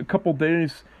once a couple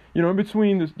days, in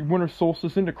between the winter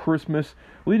solstice into Christmas,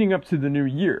 leading up to the new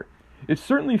year. It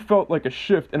certainly felt like a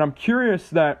shift, and I'm curious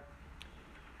to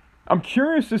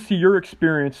see your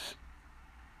experience,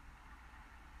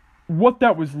 what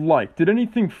that was like. Did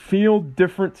anything feel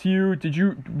different to you?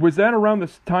 Was that around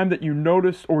this time that you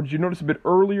noticed, or did you notice a bit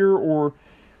earlier, or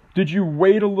did you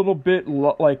wait a little bit,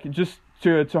 like just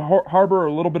to harbor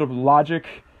a little bit of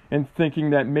logic and thinking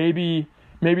that maybe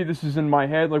this is in my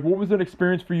head? Like, what was that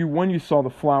experience for you when you saw the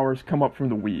flowers come up from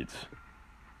the weeds?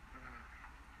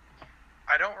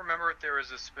 I don't remember if there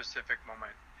was a specific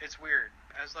moment. It's weird.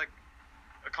 As like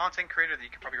a content creator, that you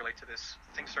could probably relate to this,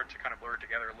 things start to kind of blur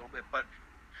together a little bit. But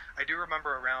I do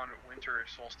remember around winter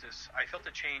solstice, I felt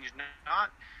a change,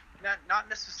 not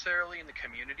necessarily in the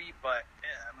community, but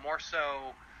more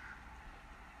so.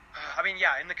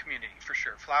 In the community for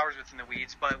sure. Flowers within the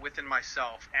weeds, but within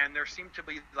myself. And there seemed to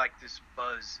be like this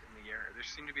buzz in the air. There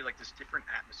seemed to be like this different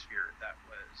atmosphere that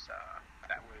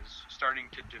was starting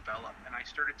to develop. And I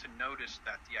started to notice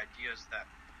that the ideas that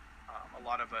a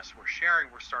lot of us were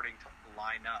sharing were starting to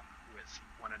line up with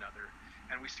one another.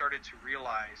 And we started to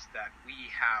realize that we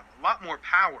have a lot more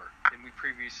power than we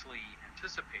previously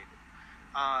anticipated.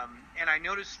 And I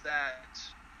noticed that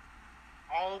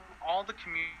all the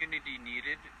community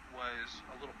needed was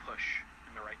a little push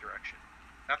in the right direction.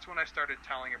 That's when I started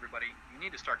telling everybody, you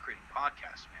need to start creating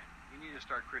podcasts, man. You need to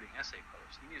start creating essay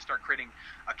posts. You need to start creating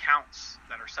accounts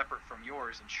that are separate from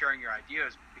yours and sharing your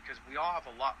ideas, because we all have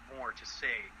a lot more to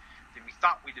say than we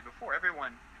thought we did before.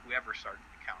 Everyone who ever started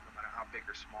an account, no matter how big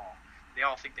or small, they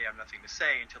all think they have nothing to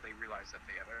say until they realize that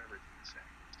they have everything to say.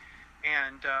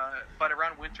 And but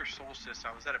around winter solstice,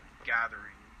 I was at a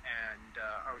gathering, and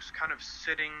I was kind of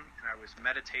sitting and I was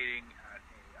meditating at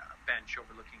a bench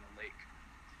overlooking a lake.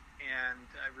 And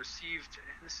I received,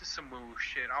 and this is some woo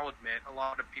shit, I'll admit, a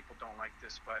lot of people don't like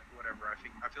this, but whatever. I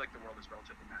feel like the world is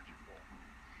relatively magical.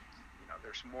 You know,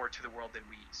 there's more to the world than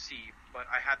we see. But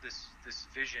I had this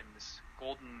vision, this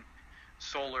golden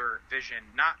solar vision.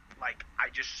 Not like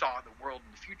I just saw the world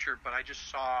in the future, but I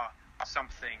just saw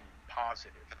something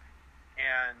positive.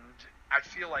 And I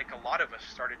feel like a lot of us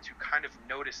started to kind of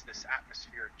notice this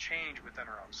atmospheric change within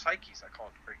our own psyches. I call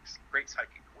it the Great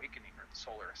Psychic Awakening, or the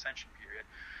Solar Ascension period,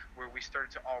 where we started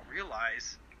to all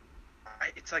realize,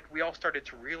 it's like we all started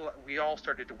to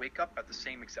wake up at the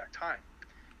same exact time,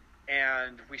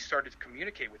 and we started to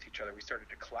communicate with each other. We started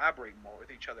to collaborate more with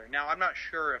each other. Now, I'm not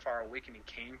sure if our awakening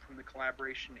came from the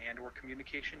collaboration and or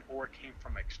communication, or it came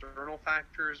from external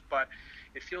factors, but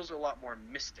it feels a lot more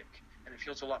mystic, and it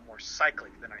feels a lot more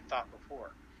cyclic than I thought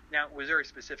before. Now, was there a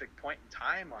specific point in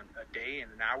time, on a day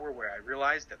and an hour, where I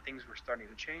realized that things were starting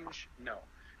to change? No.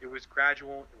 It was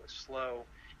gradual, it was slow,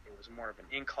 it was more of an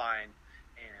incline,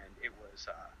 and it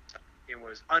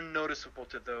was unnoticeable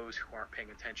to those who aren't paying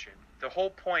attention. The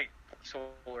whole point of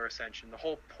solar ascension, the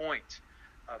whole point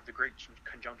of the Great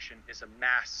Conjunction is a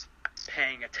mass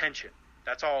paying attention.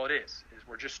 That's all it is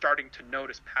we're just starting to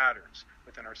notice patterns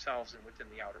within ourselves and within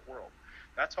the outer world.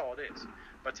 That's all it is.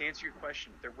 But to answer your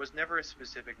question, there was never a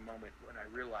specific moment when I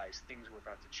realized things were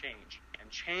about to change. And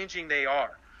changing they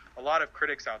are. A lot of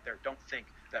critics out there don't think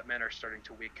that men are starting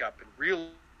to wake up and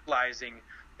realizing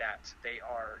that they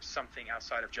are something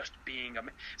outside of just being a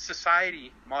man.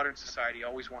 Society, modern society,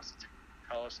 always wants to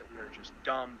tell us that we are just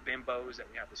dumb bimbos, that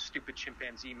we have this stupid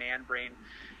chimpanzee man brain.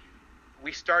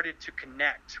 We started to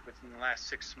connect within the last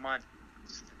 6 months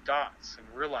the dots and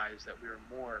realize that we are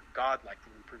more godlike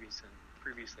than we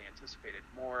previously anticipated.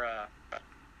 More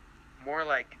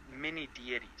like mini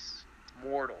deities,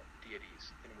 mortal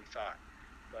deities than we thought.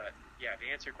 But yeah,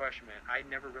 to answer your question, man, I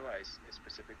never realized a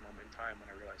specific moment in time when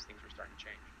I realized things were starting to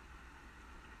change.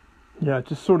 Yeah,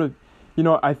 just sort of,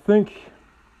 I think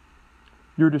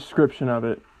your description of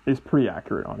it is pretty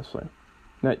accurate, honestly.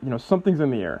 That, something's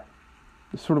in the air.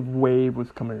 This sort of wave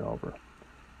was coming over.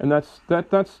 And that's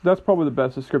probably the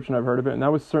best description I've heard of it, and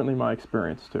that was certainly my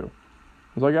experience too.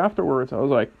 It was like afterwards, I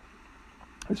was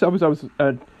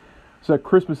at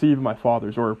Christmas Eve at my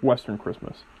father's, or Western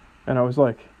Christmas, and I was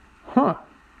like, huh.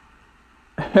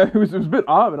 it was a bit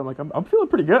odd, but I'm like, I'm feeling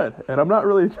pretty good, and I'm not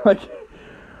really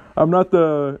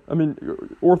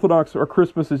Orthodox or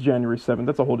Christmas is January 7th.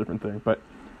 That's a whole different thing. But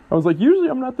I was like, usually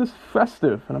I'm not this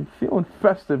festive, and I'm feeling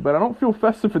festive, but I don't feel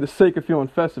festive for the sake of feeling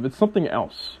festive. It's something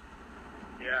else.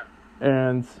 Yeah.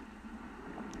 And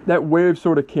that wave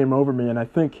sort of came over me, and I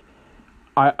think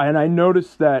I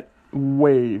noticed that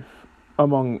wave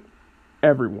among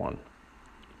everyone.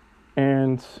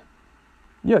 And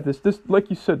yeah, this like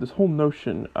you said, this whole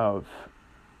notion of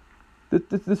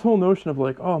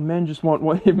like, oh, men just want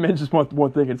one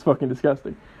thing. It's fucking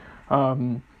disgusting.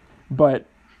 But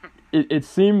it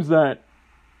seems that,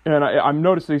 and I'm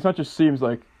noticing, it's not just seems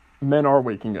like, men are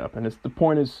waking up, and the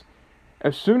point is,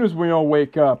 as soon as we all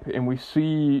wake up and we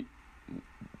see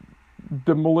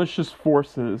the malicious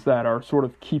forces that are sort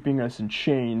of keeping us in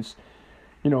chains,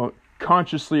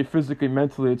 consciously, physically,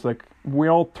 mentally, it's like we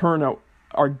all turn out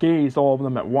our gaze, all of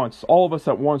us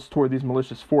at once, toward these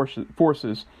malicious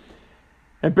forces,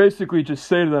 and basically just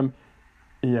say to them,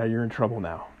 yeah, you're in trouble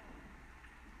now.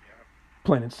 Yeah.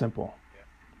 Plain and simple. Yeah.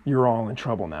 You're all in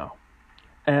trouble now.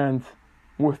 And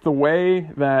with the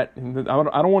way that, I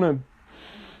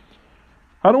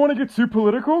don't want to get too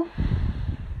political,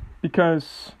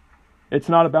 because it's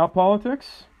not about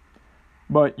politics,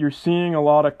 but you're seeing a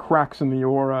lot of cracks in the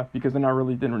aura, because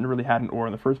didn't really had an aura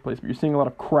in the first place, but you're seeing a lot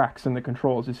of cracks in the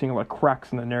controls. You're seeing a lot of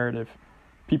cracks in the narrative.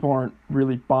 People aren't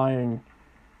really buying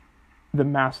the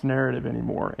mass narrative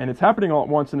anymore, and it's happening all at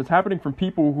once, and it's happening from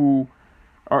people who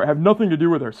have nothing to do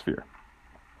with our sphere.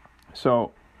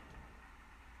 So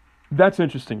that's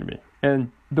interesting to me,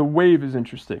 and the wave is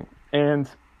interesting, and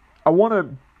I want to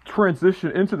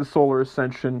transition into the solar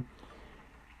ascension,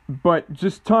 but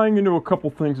just tying into a couple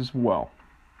things as well.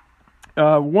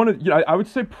 I would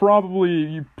say probably,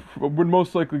 you would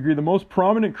most likely agree, the most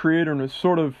prominent creator and is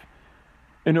sort of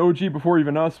an OG before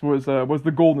even us was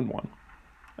the Golden One.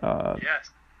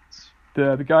 Yes.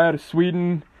 The guy out of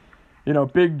Sweden,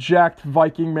 big jacked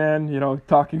Viking man,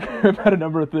 talking about a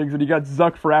number of things, and he got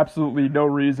zucked for absolutely no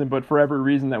reason, but for every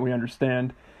reason that we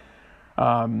understand.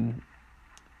 And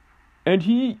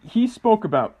he spoke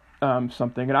about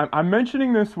something, and I'm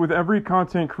mentioning this with every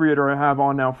content creator I have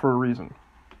on now for a reason.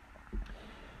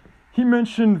 He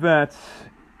mentioned that,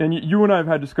 and you and I have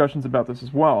had discussions about this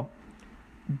as well,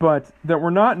 but that we're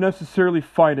not necessarily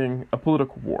fighting a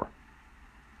political war.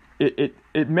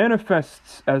 It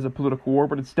manifests as a political war,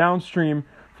 but it's downstream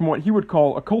from what he would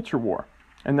call a culture war.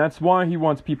 And that's why he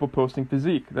wants people posting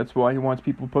physique. That's why he wants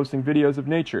people posting videos of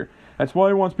nature. That's why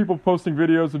he wants people posting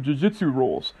videos of jiu-jitsu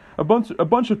rolls. A bunch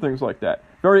of things like that.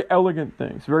 Very elegant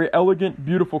things. Very elegant,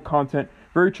 beautiful content.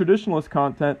 Very traditionalist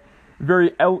content.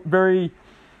 Very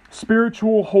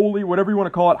spiritual, holy, whatever you want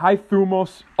to call it. High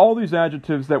thumos. All these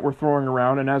adjectives that we're throwing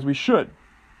around, and as we should.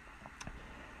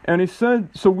 And he said,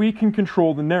 so we can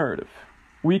control the narrative.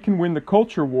 We can win the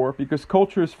culture war because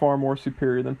culture is far more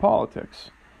superior than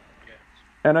politics. Yes.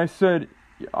 And I said,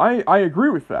 I agree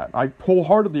with that. I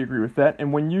wholeheartedly agree with that.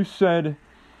 And when you said,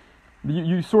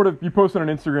 you posted on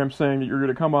Instagram saying that you're going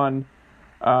to come on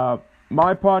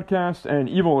my podcast and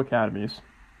Evil Academies,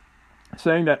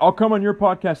 saying that I'll come on your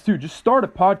podcast too. Just start a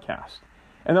podcast.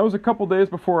 And that was a couple days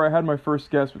before I had my first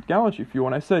guest with Galaxy Fuel.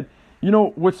 And I said,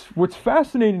 what's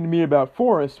fascinating to me about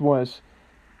Forrest was,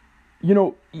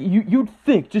 you'd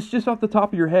think, just off the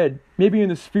top of your head, maybe in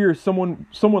the sphere, someone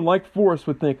like Forrest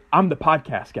would think, I'm the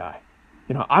podcast guy.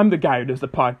 I'm the guy who does the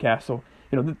podcast, so,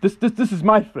 this is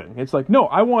my thing. It's like, no,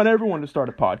 I want everyone to start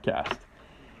a podcast.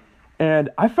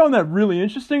 And I found that really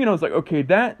interesting, and I was like, okay,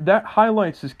 that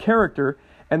highlights his character,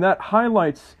 and that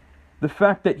highlights the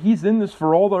fact that he's in this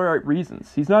for all the right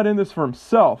reasons. He's not in this for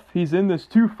himself. He's in this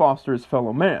to foster his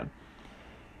fellow man.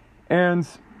 And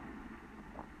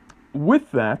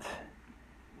with that,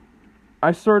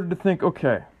 I started to think,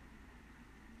 okay,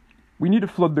 we need to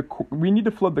flood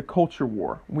the culture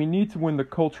war. We need to win the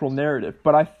cultural narrative.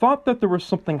 But I thought that there was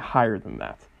something higher than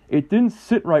that. It didn't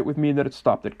sit right with me that it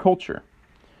stopped at culture.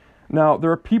 Now,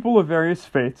 there are people of various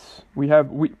faiths.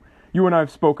 You and I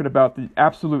have spoken about the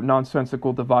absolute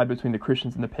nonsensical divide between the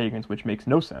Christians and the pagans, which makes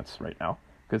no sense right now,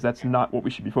 because that's not what we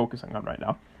should be focusing on right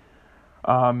now.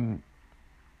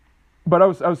 But I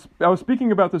was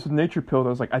speaking about this with Nature Pill. I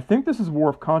was like, I think this is a war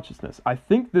of consciousness. I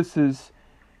think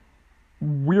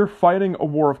we're fighting a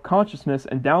war of consciousness,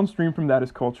 and downstream from that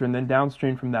is culture, and then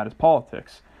downstream from that is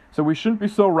politics. So we shouldn't be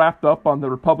so wrapped up on the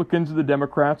Republicans or the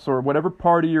Democrats or whatever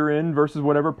party you're in versus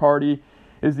whatever party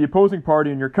is the opposing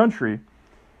party in your country.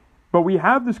 But we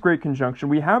have this great conjunction.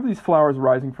 We have these flowers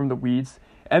rising from the weeds,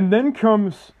 and then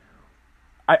comes...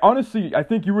 I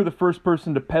think you were the first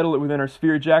person to peddle it within our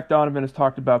sphere. Jack Donovan has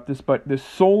talked about this, but this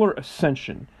solar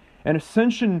ascension. And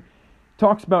ascension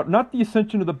talks about not the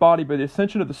ascension of the body, but the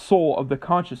ascension of the soul, of the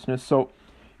consciousness. So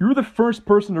you were the first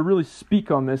person to really speak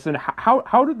on this. And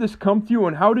how did this come to you,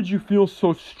 and how did you feel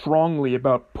so strongly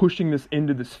about pushing this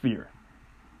into the sphere?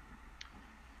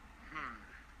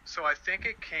 So I think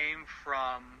it came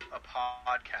from a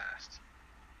podcast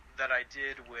that I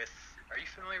did with, are you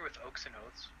familiar with Oaks and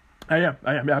Oaths? I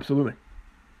am, absolutely.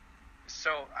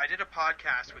 So I did a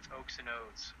podcast with Oaks and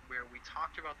Oaths where we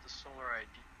talked about the solar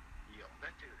ideal.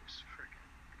 That dude is freaking,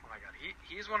 oh my god,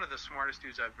 he's one of the smartest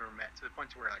dudes I've ever met, to the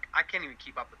point to where I can't even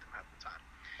keep up with him half the time.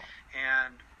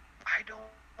 And I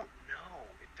don't know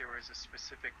if there was a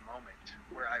specific moment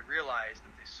where I realized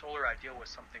that the solar ideal was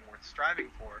something worth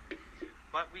striving for,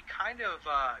 but we kind of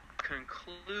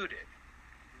concluded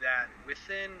that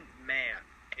within man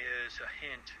is a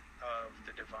hint of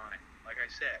the divine, like I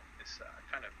said, this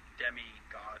kind of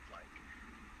demigod-like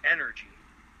energy.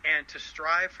 And to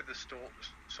strive for the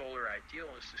solar ideal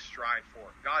is to strive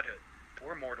for godhood.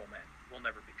 We're mortal men. We'll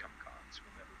never become gods.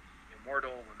 We'll never be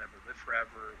immortal. We'll never live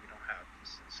forever. We don't have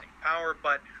the same power.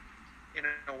 But in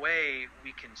a way,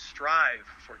 we can strive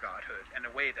for godhood in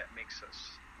a way that makes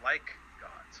us like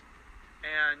gods.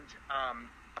 And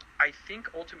I think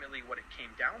ultimately what it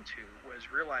came down to was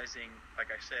realizing,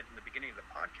 like I said in the beginning of the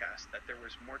podcast, that there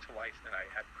was more to life than I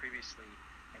had previously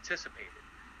anticipated,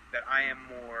 that I am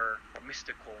more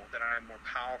mystical, that I am more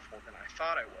powerful than I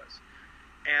thought I was.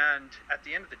 And at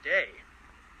the end of the day,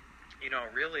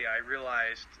 really I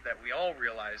realized that we all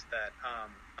realized that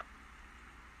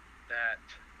that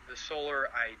the solar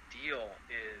ideal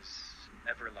is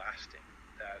everlasting,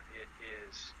 that it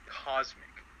is cosmic,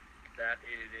 that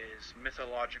it is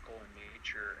mythological in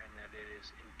nature, and that it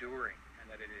is enduring,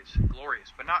 and that it is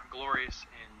glorious, but not glorious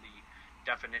in the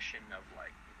definition of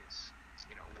like it's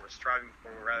we're striving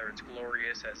for, whether it's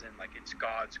glorious as in like it's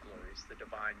God's glory, it's the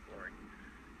divine glory.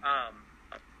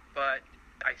 But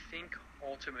I think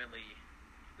ultimately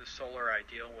the solar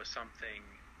ideal was something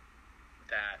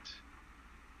that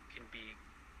can be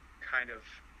kind of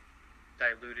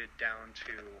diluted down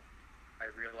to, I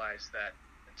realized that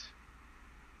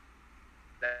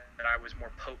I was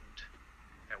more potent,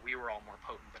 that we were all more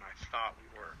potent than I thought we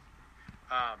were.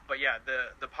 But yeah,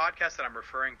 the podcast that I'm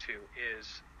referring to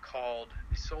is called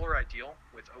The Solar Ideal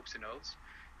with Oaks and Oaths,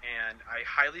 and I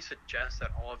highly suggest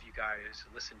that all of you guys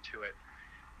listen to it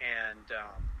and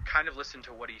kind of listen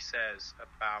to what he says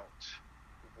about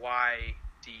why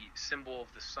the symbol of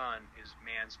the sun is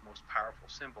man's most powerful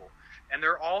symbol. And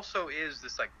there also is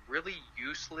this like really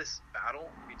useless battle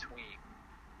between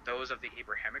those of the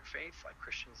Abrahamic faith, like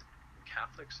Christians and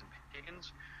Catholics and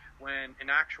pagans, when in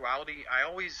actuality,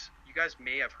 you guys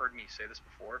may have heard me say this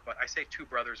before, but I say two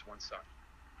brothers, one son,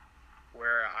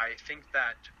 where I think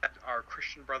that our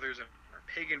Christian brothers and our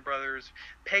pagan brothers,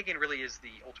 pagan really is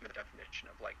the ultimate definition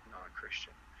of like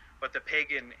non-Christian, but the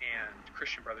pagan and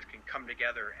Christian brothers can come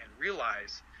together and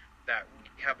realize that we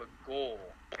have a goal,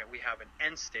 that we have an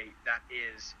end state that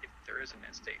is, if there is an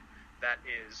end state, that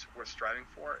is worth striving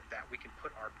for, that we can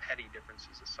put our petty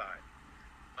differences aside.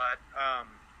 But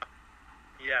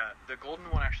yeah, the Golden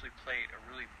One actually played a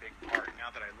really big part, now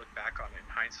that I look back on it in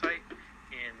hindsight,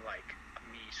 in like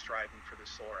me striving for the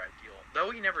solar ideal.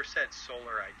 Though he never said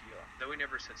solar ideal, though he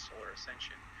never said solar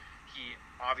ascension, he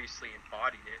obviously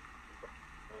embodied it,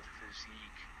 both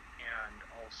physique and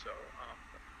also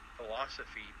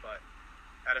philosophy. But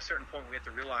at a certain point we have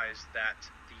to realize that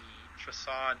the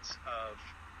facades of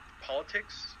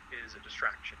politics is a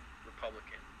distraction,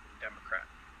 Republican, Democrat,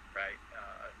 right?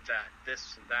 That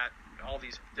this and that, all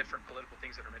these different political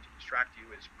things that are meant to distract you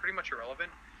is pretty much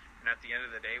irrelevant. And at the end of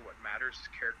the day, what matters is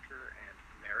character and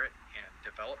merit and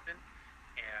development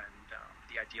and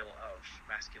the ideal of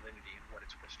masculinity and what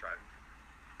it's worth striving for.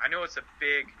 I know it's a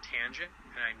big tangent,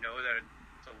 and I know that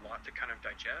it's a lot to kind of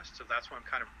digest, so that's why I'm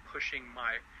kind of pushing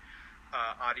my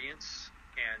audience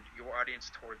and your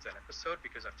audience towards that episode,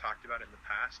 because I've talked about it in the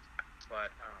past. But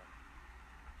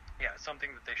yeah, it's something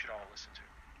that they should all listen to.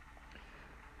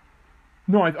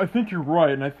 No, I think you're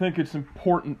right, and I think it's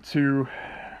important to.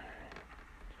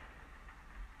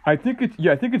 I think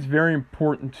it's very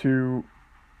important to.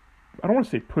 I don't want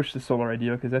to say push the solar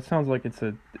idea, because that sounds like it's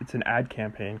an ad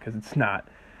campaign, because it's not.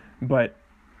 But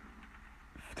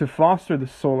to foster the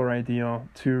solar ideal,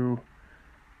 to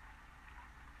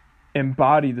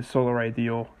embody the solar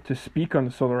ideal, to speak on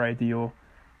the solar ideal,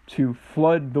 to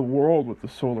flood the world with the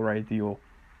solar ideal,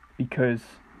 because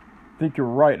I think you're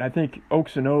right. And I think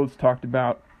Oaks and Oaths talked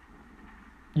about,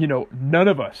 none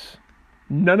of us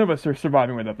are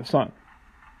surviving without the sun.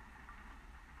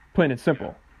 Plain and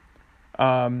simple.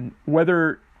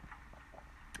 Whether,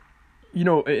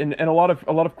 and a lot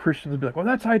of Christians would be like, well,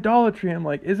 that's idolatry. I'm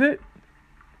like, is it?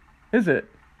 Is it?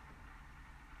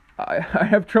 I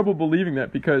have trouble believing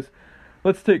that, because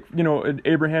let's take, an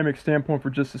Abrahamic standpoint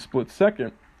for just a split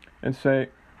second and say,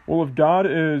 well, if God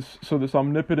is this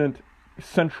omnipotent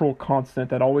central constant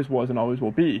that always was and always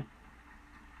will be,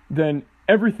 then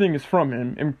everything is from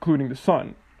him, including the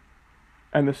sun.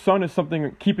 And the sun is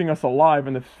something keeping us alive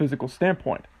in the physical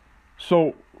standpoint.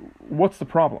 So what's the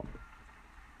problem?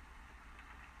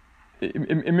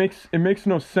 It makes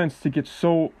no sense to get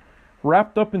so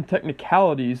wrapped up in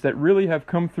technicalities that really have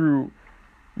come through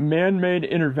man-made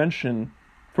intervention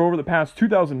for over the past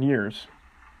 2,000 years.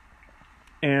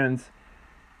 And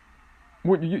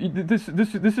this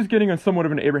is getting on somewhat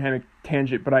of an Abrahamic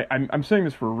tangent, but I'm saying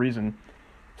this for a reason.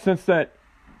 Since that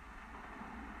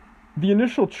the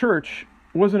initial church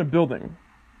wasn't a building.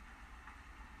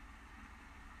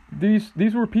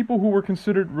 These were people who were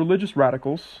considered religious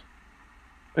radicals,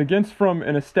 against from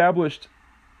an established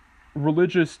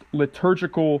religious,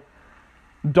 liturgical,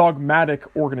 dogmatic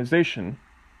organization.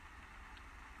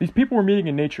 These people were meeting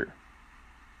in nature.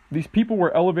 These people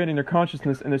were elevating their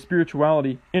consciousness and their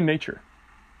spirituality in nature.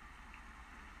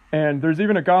 And there's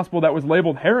even a gospel that was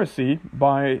labeled heresy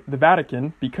by the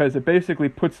Vatican, because it basically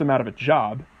puts them out of a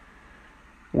job,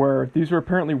 where these were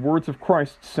apparently words of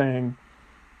Christ saying,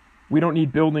 we don't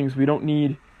need buildings, we don't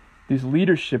need these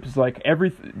leaderships, like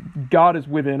God is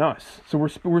within us. So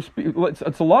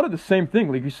it's a lot of the same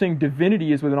thing. Like you're saying,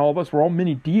 divinity is within all of us. We're all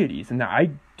mini deities, and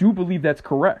I do believe that's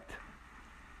correct,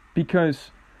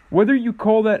 because whether you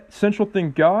call that central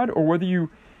thing God, or whether you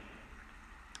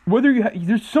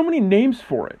there's so many names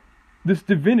for it, this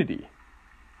divinity.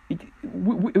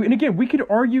 And again, we could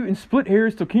argue and split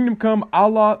hairs till kingdom come,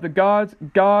 Allah, the gods,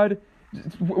 God,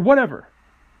 whatever.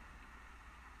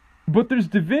 But there's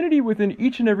divinity within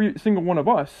each and every single one of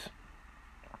us.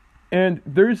 And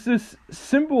there's this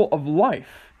symbol of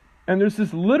life. And there's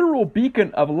this literal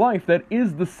beacon of life that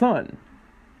is the sun,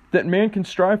 that man can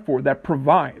strive for, that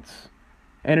provides.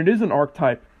 And it is an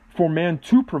archetype for man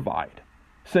to provide.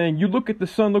 Saying, you look at the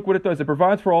sun, look what it does. It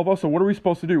provides for all of us, so what are we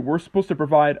supposed to do? We're supposed to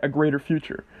provide a greater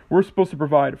future. We're supposed to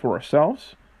provide for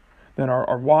ourselves, then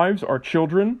our wives, our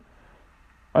children,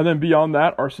 and then beyond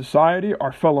that, our society,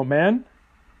 our fellow man,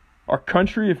 our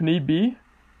country if need be,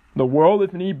 the world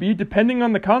if need be, depending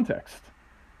on the context.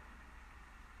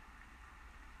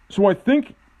 So I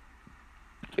think,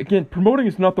 again, promoting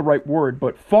is not the right word,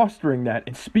 but fostering that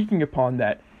and speaking upon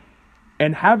that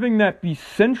and having that be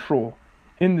central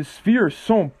in the sphere is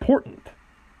so important.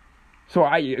 So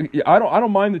I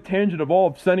don't mind the tangent of all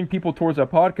of sending people towards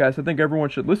that podcast. I think everyone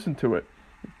should listen to it,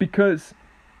 because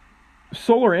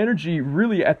solar energy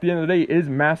really at the end of the day is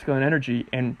masculine energy,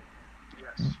 and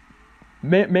Yes.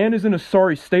 man is in a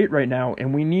sorry state right now,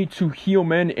 and we need to heal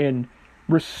men and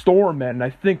restore men. And I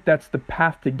think that's the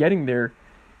path to getting there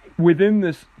within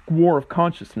this war of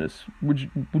consciousness. Would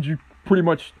you pretty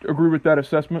much agree with that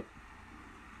assessment?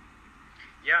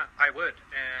 Yeah, I would.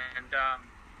 And,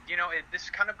 this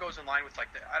kind of goes in line with,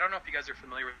 I don't know if you guys are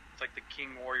familiar with, the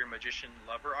king, warrior, magician,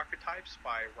 lover archetypes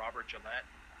by Robert Gillette.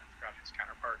 I forgot his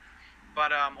counterpart.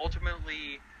 But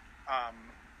ultimately,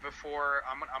 before,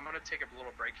 I'm going to take a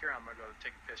little break here. I'm going to go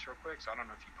take a piss real quick. So I don't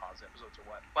know if you pause episodes or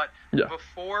what. But Yeah.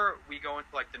 Before we go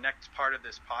into, the next part of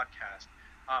this podcast,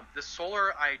 the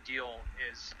solar ideal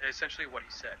is essentially what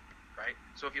he said, right?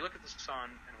 So if you look at the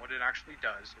sun and what it actually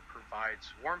does, it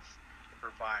provides warmth,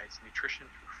 provides nutrition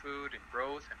through food and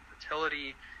growth and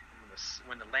fertility. And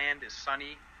when the land is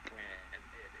sunny, when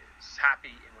it is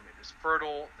happy, and when it is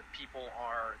fertile, the people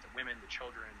are, the women, the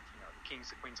children, the kings,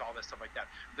 the queens, all that stuff like that.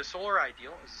 The solar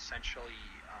ideal is essentially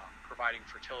providing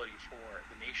fertility for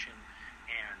the nation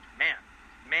and man.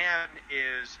 Man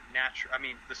is natural. I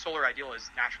mean, the solar ideal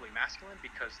is naturally masculine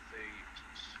because the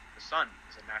sun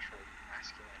is a naturally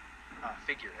masculine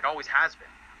figure. It always has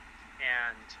been.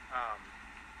 And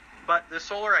but the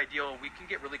solar ideal, we can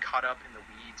get really caught up in the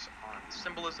weeds on the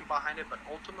symbolism behind it, but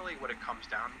ultimately what it comes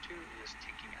down to is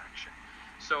taking action.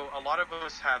 So a lot of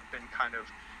us have been kind of,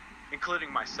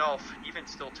 including myself, even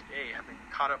still today, have been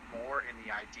caught up more in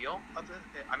the ideal of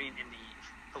in the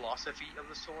philosophy of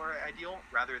the solar ideal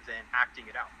rather than acting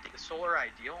it out. The solar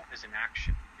ideal is an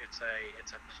action. It's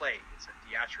a play. It's a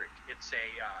theatric. It's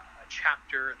a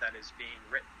chapter that is being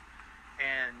written.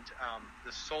 And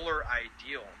the solar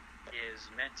ideal is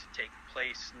meant to take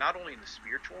place not only in the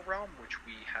spiritual realm, which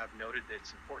we have noted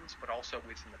its importance, but also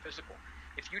within the physical.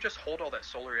 If you just hold all that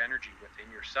solar energy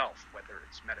within yourself, whether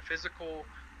it's metaphysical,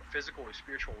 or physical, or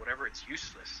spiritual, whatever, it's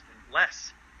useless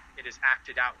unless it is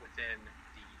acted out within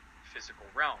the physical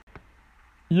realm.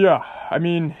 Yeah, I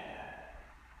mean,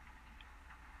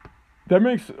 that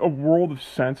makes a world of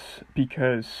sense,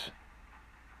 because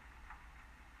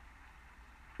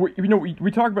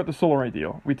we talk about the solar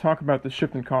ideal, we talk about the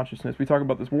shift in consciousness, we talk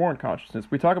about this war in consciousness,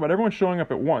 we talk about everyone showing up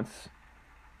at once,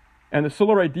 and the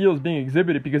solar ideal is being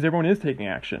exhibited because everyone is taking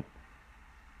action.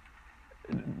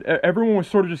 Everyone was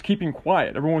sort of just keeping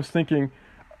quiet. Everyone was thinking,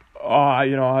 I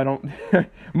don't,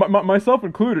 myself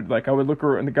included, I would look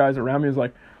around, and the guys around me was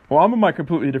like, well, I'm on my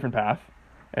completely different path,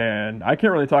 and I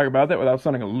can't really talk about that without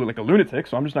sounding like a lunatic,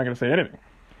 so I'm just not going to say anything.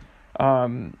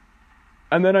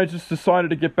 And then I just decided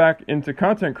to get back into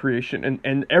content creation,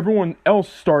 and everyone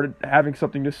else started having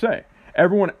something to say.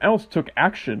 Everyone else took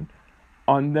action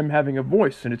on them having a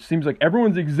voice, and it seems like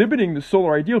everyone's exhibiting the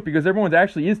solar ideal because everyone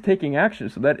actually is taking action.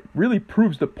 So that really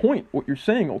proves the point, what you're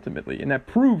saying ultimately, and that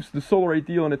proves the solar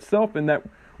ideal in itself, and that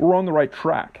we're on the right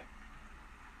track.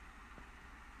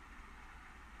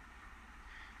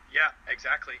 Yeah,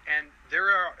 exactly. And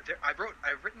I've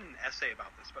written an essay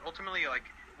about this, but ultimately,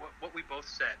 what we both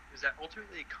said is that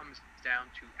ultimately it comes down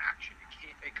to action.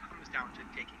 It comes down to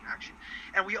taking action,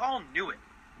 and we all knew it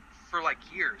for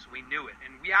years. We knew it,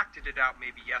 and we acted it out,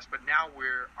 maybe yes, but now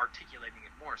we're articulating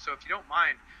it more. So if you don't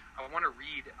mind, I want to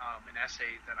read an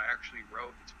essay that I actually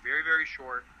wrote. It's very, very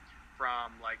short,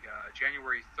 from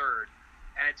January 3rd.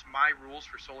 And it's my rules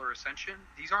for solar ascension.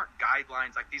 These aren't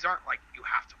guidelines. These aren't you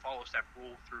have to follow step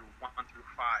rule through 1 through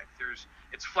 5.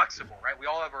 It's flexible, right? We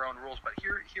all have our own rules, but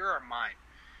here are mine.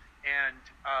 And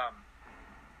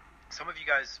some of you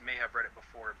guys may have read it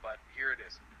before, but here it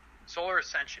is. Solar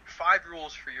ascension. 5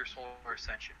 rules for your solar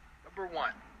ascension. Number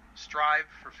 1, strive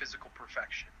for physical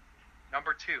perfection.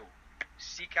 Number 2,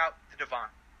 seek out the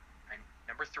divine. And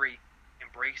number 3,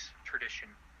 embrace tradition.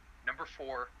 Number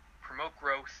 4, promote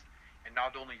growth, and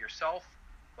not only yourself,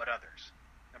 but others.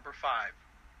 Number 5,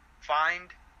 find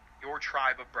your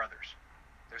tribe of brothers.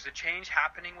 There's a change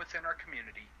happening within our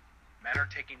community. Men are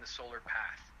taking the solar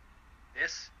path.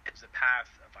 This is the path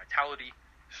of vitality,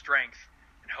 strength,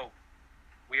 and hope.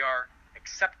 We are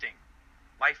accepting,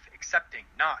 life accepting,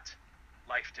 not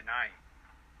life denying.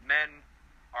 Men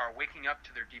are waking up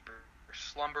to their deeper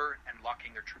slumber and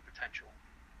unlocking their true potential.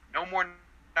 No more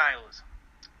nihilism.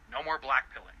 No more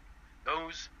blackpilling.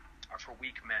 Those are for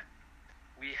weak men.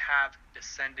 We have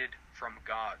descended from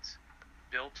gods,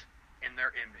 built in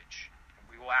their image, and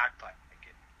we will act like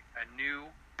it. A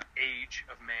new age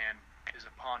of man is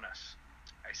upon us.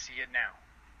 I see it now.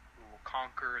 We will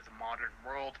conquer the modern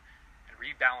world and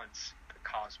rebalance the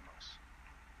cosmos.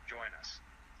 Join us.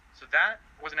 So that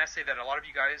was an essay that a lot of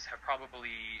you guys have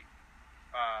probably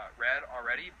read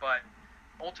already, but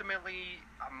ultimately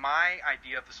my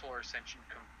idea of the solar ascension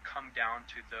come down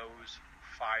to those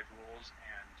 5 rules,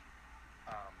 and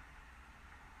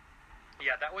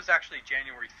that was actually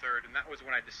January 3rd, and that was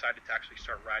when I decided to actually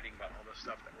start writing about all the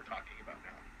stuff that we're talking about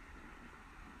now.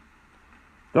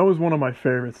 That was one of my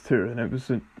favorites too, and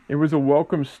it was a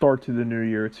welcome start to the new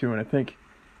year too, and I think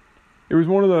it was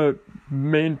one of the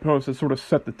main posts that sort of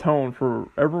set the tone for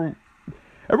everyone.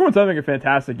 Everyone's having a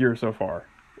fantastic year so far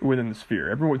within the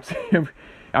sphere.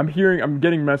 I'm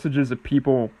getting messages of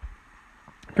people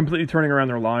completely turning around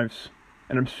their lives,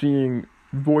 and I'm seeing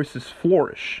voices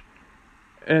flourish.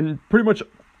 And pretty much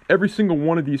every single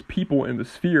one of these people in the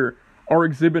sphere are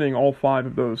exhibiting all 5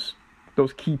 of those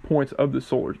key points of the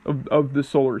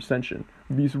solar ascension,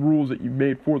 these rules that you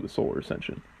made for the solar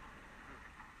ascension.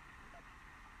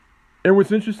 And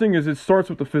what's interesting is it starts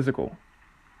with the physical.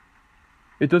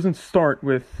 It doesn't start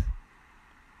with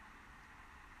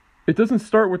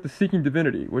the seeking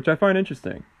divinity, which I find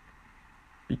interesting,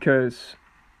 because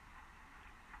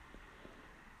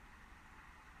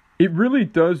it really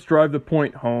does drive the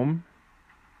point home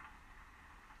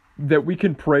that we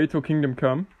can pray till kingdom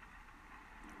come,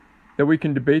 that we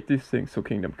can debate these things till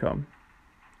kingdom come,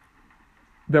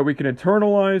 that we can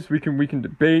internalize, we can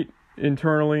debate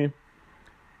internally,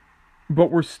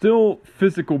 but we're still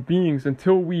physical beings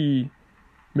until we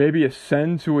maybe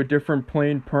ascend to a different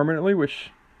plane permanently,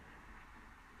 which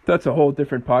that's a whole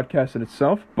different podcast in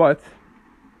itself. But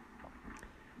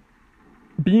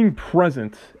being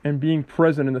present in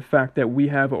the fact that we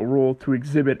have a role to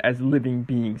exhibit as living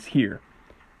beings here.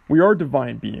 We are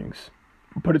divine beings,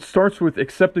 but it starts with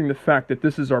accepting the fact that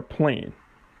this is our plane.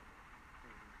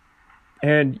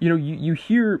 And, you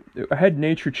hear, I had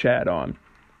Nature Chad on,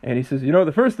 and he says,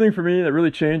 the first thing for me that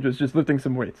really changed was just lifting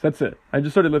some weights. That's it. I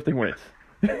just started lifting weights.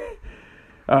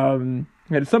 And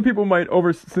some people might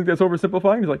think that's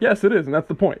oversimplifying. He's like, yes, it is, and that's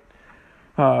the point.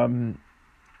 And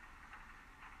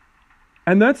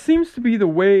that seems to be the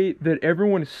way that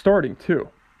everyone is starting, too.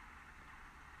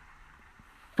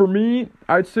 For me,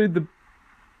 I'd say the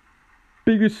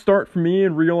biggest start for me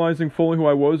in realizing fully who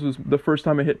I was the first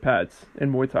time I hit pads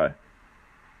in Muay Thai.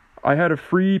 I had a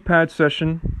free pad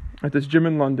session at this gym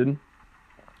in London,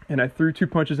 and I threw 2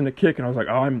 punches and a kick, and I was like,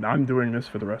 oh, I'm doing this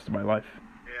for the rest of my life.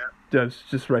 Yeah.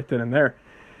 Just right then and there.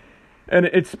 And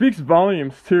it speaks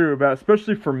volumes, too, about,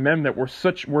 especially for men, that we're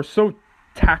so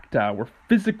tactile, we're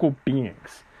physical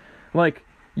beings. Like,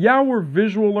 yeah, we're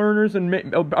visual learners,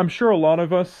 and I'm sure a lot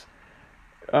of us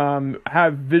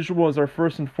have visual as our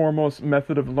first and foremost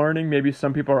method of learning. Maybe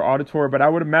some people are auditory, but I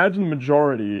would imagine the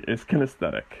majority is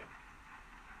kinesthetic.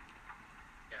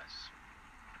 Yes.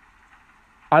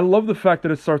 I love the fact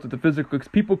that it starts with the physical, because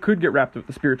people could get wrapped up with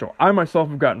the spiritual. I myself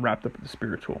have gotten wrapped up with the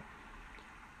spiritual.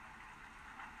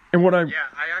 And what I... Yeah,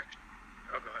 I actually...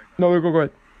 Oh, go ahead. No, go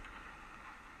ahead.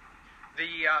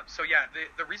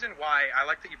 The reason why I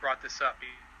like that you brought this up,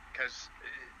 because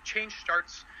change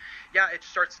starts... Yeah, it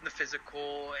starts in the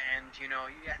physical, and, you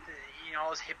have to,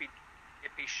 all this hippie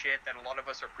shit that a lot of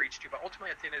us are preached to, but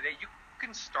ultimately, at the end of the day, you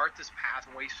can start this path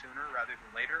way sooner rather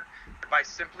than later by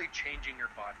simply changing your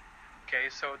body.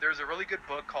 Okay, so there's a really good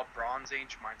book called Bronze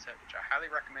Age Mindset, which I highly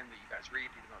recommend that you guys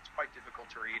read, even though it's quite difficult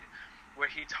to read,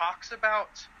 where he talks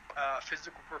about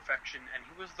physical perfection, and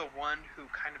he was the one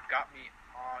who kind of got me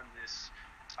on this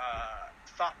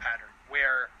thought pattern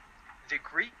where the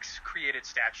Greeks created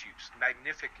statues,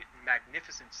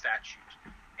 magnificent statues,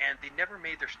 and they never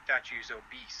made their statues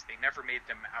obese. They never made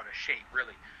them out of shape,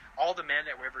 really. All the men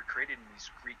that were ever created in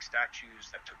these Greek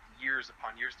statues that took years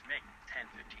upon years to make, 10,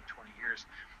 15, 20 years,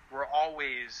 were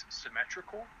always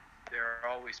symmetrical. They're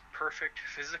always perfect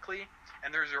physically,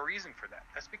 and there's a reason for that.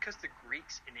 That's because the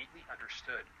Greeks innately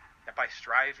understood that by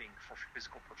striving for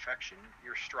physical perfection,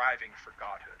 you're striving for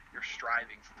godhood. You're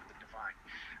striving for the divine.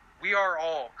 We are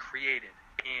all created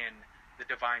in the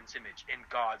divine's image, in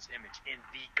God's image, in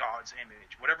the God's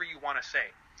image, whatever you want to say.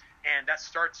 And that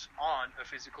starts on a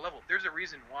physical level. There's a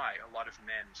reason why a lot of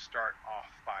men start off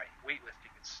by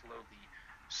weightlifting and slowly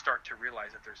start to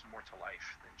realize that there's more to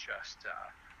life than just,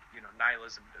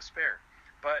 nihilism and despair.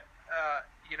 But,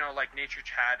 like Nature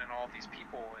Chad and all these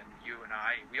people and you and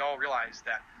I, we all realize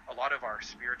that a lot of our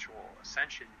spiritual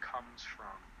ascension comes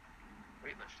from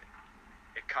weightlifting.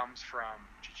 It comes from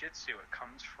jiu-jitsu. It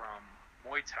comes from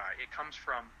Muay Thai. It comes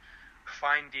from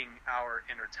finding our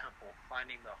inner temple,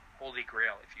 finding the holy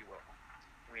grail, if you will,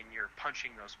 when you're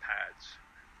punching those pads,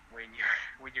 when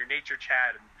you're Nature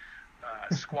Chad and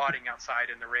squatting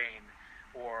outside in the rain,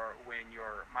 or when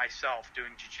you're myself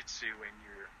doing jiu-jitsu and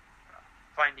you're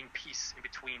finding peace in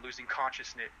between losing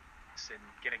consciousness and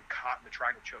getting caught in the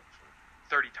triangle choke for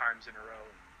 30 times in a row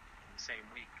in the same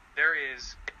week. There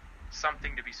is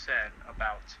something to be said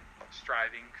about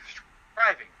striving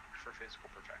for physical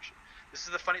perfection. This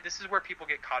is where people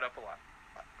get caught up a lot.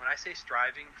 When I say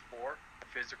striving for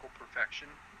physical perfection,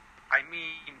 I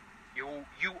mean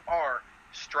you are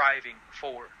striving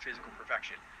for physical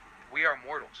perfection. We are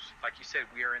mortals. Like you said,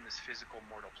 we are in this physical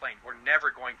mortal plane. We're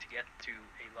never going to get to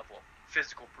a level of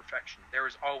physical perfection. There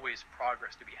is always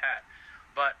progress to be had.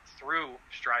 But through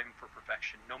striving for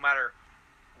perfection, no matter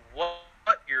what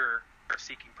you're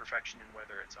seeking perfection in,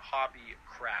 whether it's a hobby, a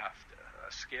craft,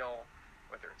 a skill,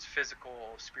 whether it's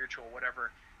physical, spiritual,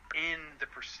 whatever, in the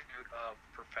pursuit of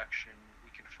perfection,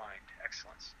 we can find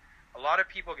excellence. A lot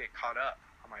of people get caught up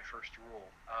on my first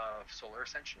rule of solar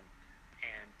ascension,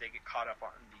 and they get caught up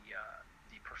on the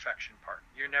perfection part.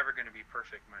 You're never going to be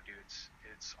perfect, my dudes.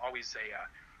 It's always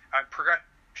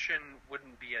progression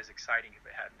wouldn't be as exciting if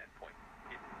it had an endpoint.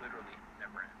 It literally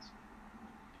never ends.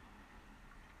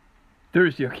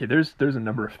 There's a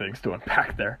number of things to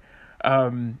unpack there.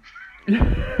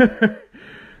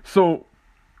 So,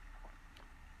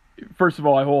 first of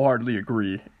all, I wholeheartedly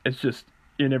agree. It's just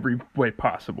in every way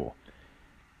possible.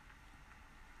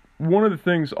 One of the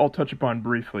things I'll touch upon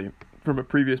briefly from a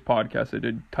previous podcast I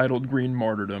did titled Green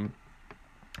Martyrdom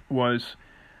was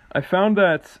I found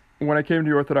that when I came to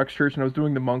the Orthodox Church and I was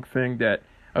doing the monk thing, that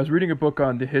I was reading a book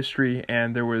on the history,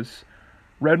 and there was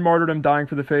red martyrdom, dying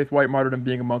for the faith, white martyrdom,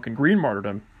 being a monk, and green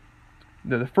martyrdom.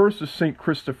 The first was St.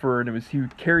 Christopher, and he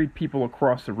carried people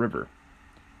across the river.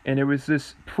 And it was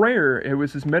this prayer, it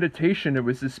was this meditation, it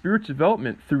was this spiritual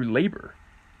development through labor,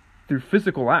 through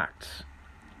physical acts.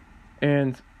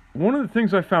 And one of the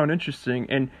things I found interesting,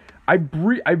 and I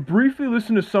briefly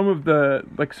listened to some of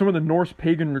the Norse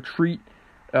pagan retreat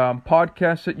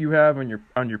podcasts that you have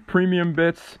on your premium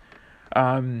bits,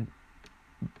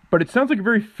 but it sounds like a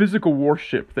very physical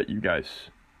worship that you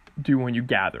guys do when you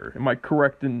gather. Am I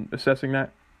correct in assessing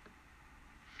that?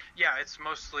 Yeah, it's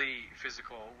mostly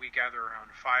physical. We gather around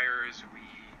fires. We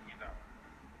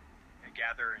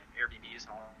gather in Airbnbs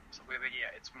and all. So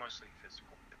yeah, it's mostly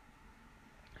physical.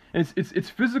 It's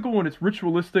physical and it's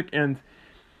ritualistic, and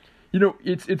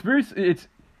it's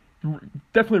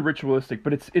definitely ritualistic,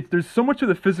 but there's so much of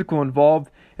the physical involved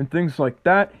and things like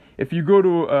that. If you go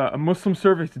to a Muslim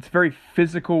service, it's very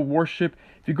physical worship.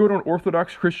 If you go to an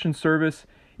Orthodox Christian service,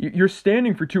 you're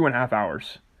standing for 2.5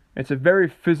 hours. It's a very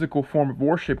physical form of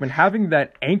worship, and having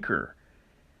that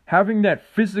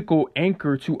physical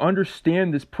anchor to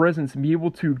understand this presence and be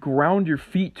able to ground your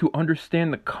feet to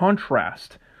understand the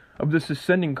contrast of this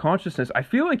ascending consciousness, I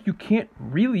feel like you can't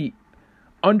really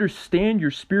understand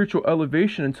your spiritual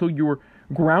elevation until you're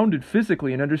grounded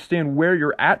physically and understand where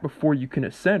you're at before you can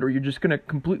ascend, or you're just going to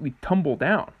completely tumble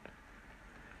down.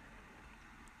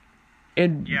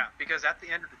 And because at the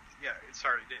end of the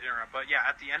sorry to interrupt, but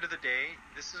at the end of the day,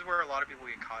 this is where a lot of people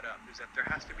get caught up, is that there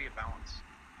has to be a balance.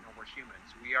 We're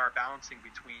humans. We are balancing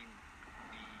between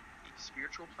the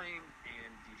spiritual plane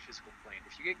and the physical plane.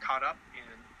 If you get caught up in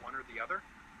one or the other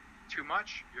too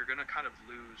much, you're going to kind of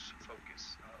lose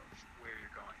focus of where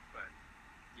you're going. But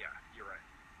yeah, you're right.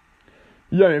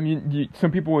 Yeah, I mean,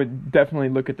 some people would definitely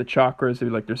look at the chakras. They'd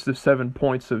be like, there's the 7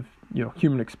 points of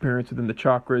human experience within the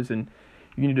chakras, and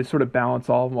you need to sort of balance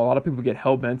all of them. A lot of people get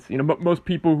hell-bent. Most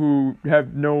people who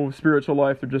have no spiritual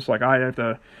life, they're just like, I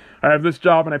have this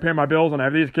job and I pay my bills and I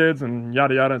have these kids and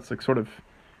yada yada. It's like sort of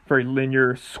very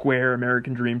linear, square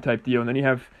American dream type deal. And then you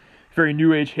have very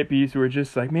new age hippies who are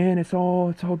just like, man, it's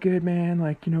all good, man.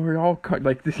 Like, we're all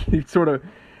like this. You sort of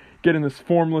get in this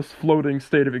formless, floating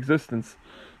state of existence.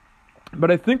 But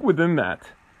I think within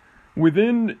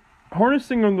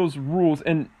harnessing on those rules,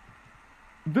 and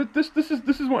this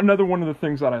is another one of the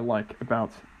things that I like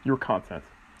about your content,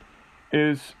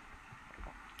 is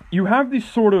you have these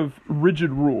sort of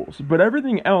rigid rules, but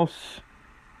everything else,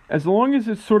 as long as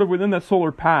it's sort of within that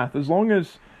solar path, as long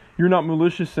as you're not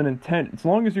malicious in intent, as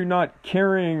long as you're not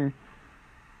carrying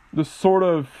the sort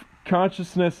of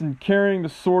consciousness and carrying the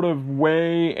sort of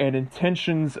way and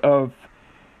intentions of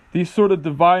these sort of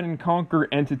divide and conquer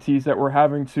entities that we're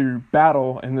having to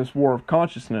battle in this war of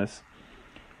consciousness,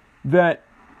 that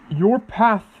your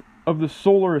path of the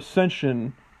solar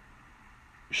ascension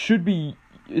should be,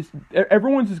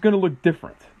 everyone's is going to look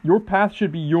different. Your path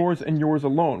should be yours and yours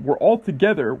alone. We're all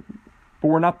together, but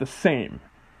we're not the same.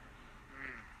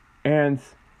 And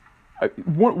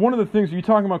one of the things, you're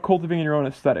talking about cultivating your own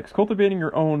aesthetics, cultivating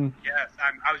your own... Yes,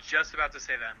 I was just about to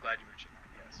say that. I'm glad you mentioned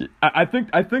that, I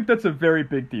yes. think that's a very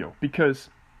big deal, because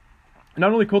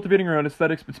not only cultivating your own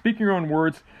aesthetics, but speaking your own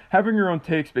words, having your own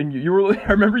takes. And you were,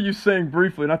 I remember you saying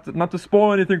briefly, not to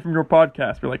spoil anything from your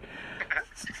podcast, you're like,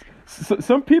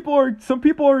 some people are,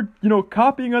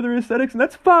 copying other aesthetics, and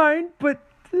that's fine, but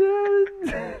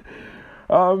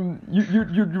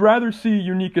you'd rather see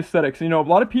unique aesthetics. A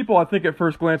lot of people, I think, at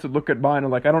first glance would look at mine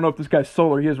and like, I don't know if this guy's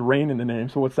solar. He has rain in the name,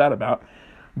 so what's that about?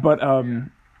 But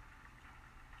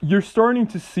you're starting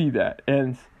to see that,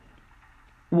 and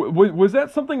was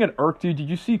that something that irked you? Did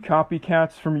you see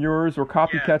copycats from yours or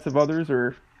copycats of others,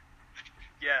 or?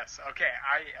 Yes. Okay.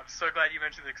 I'm so glad you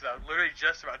mentioned it, because I was literally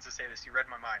just about to say this. You read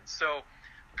my mind. So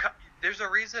there's a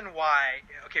reason why.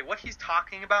 Okay, what he's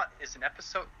talking about is an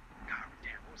episode. God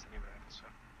damn, what was the name of that episode?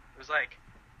 It was like,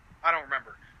 I don't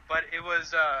remember, but it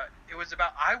was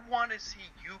about, I want to see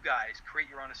you guys create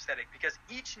your own aesthetic, because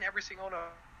each and every single one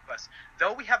of us,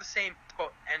 though we have the same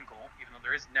quote end goal, even though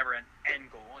there is never an end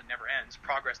goal, it never ends,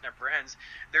 progress never ends,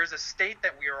 there's a state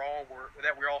that we're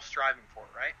all striving for,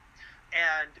 right?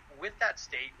 And with that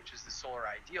state, which is the solar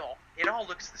ideal, it all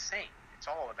looks the same. It's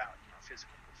all about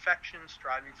physical perfection,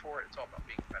 striving for it. It's all about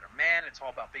being a better man. It's all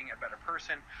about being a better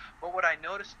person. But what I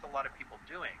noticed a lot of people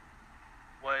doing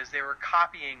was they were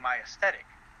copying my aesthetic.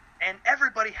 And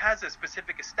everybody has a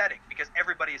specific aesthetic, because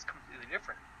everybody is completely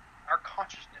different. Our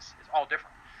consciousness is all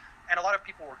different. And a lot of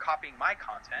people were copying my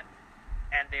content,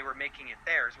 and they were making it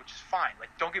theirs, which is fine. Like,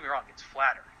 don't get me wrong, it's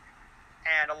flattering.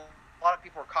 And a lot of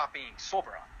people were copying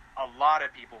Solbra. A lot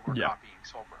of people were copying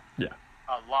Solbra. Yeah.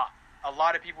 A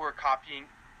lot of people were copying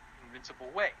Invincible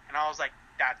Way. And I was like,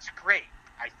 that's great.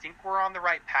 I think we're on the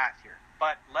right path here.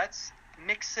 But let's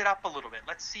mix it up a little bit.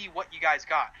 Let's see what you guys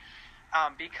got.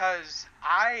 Because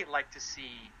I like to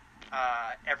see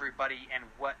everybody and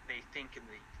what they think and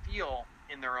they feel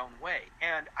in their own way.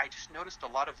 And I just noticed a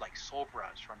lot of like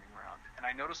Solbras running around. And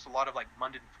I noticed a lot of like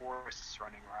Mundan Forests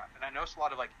running around. And I noticed a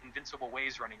lot of like Invincible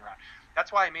Ways running around.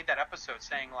 That's why I made that episode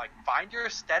saying like, find your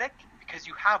aesthetic because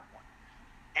you have one.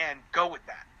 And go with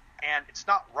that. And it's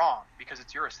not wrong because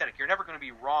it's your aesthetic. You're never going to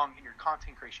be wrong in your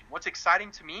content creation. What's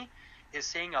exciting to me is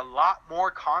seeing a lot more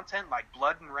content like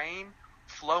Blood and Rain,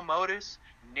 Flow Modus,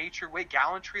 Nature Way,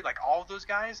 Gallantry, like all of those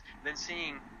guys, than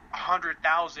seeing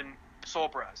 100,000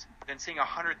 Solbras, than seeing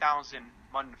 100,000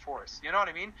 Mundan Forests. You know what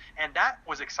I mean? And that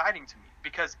was exciting to me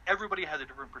because everybody has a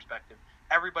different perspective.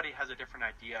 Everybody has a different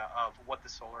idea of what the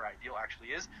solar ideal actually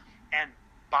is. And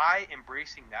by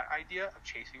embracing that idea of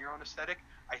chasing your own aesthetic,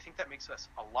 I think that makes us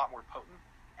a lot more potent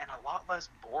and a lot less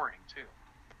boring too.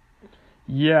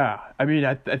 Yeah, I mean,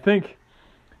 I think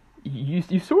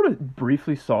you sort of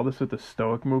briefly saw this with the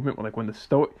Stoic movement, when the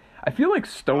Stoic. I feel like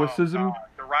Stoicism.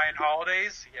 The Ryan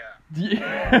Holidays, yeah.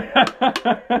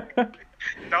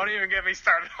 Don't even get me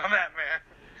started on that, man.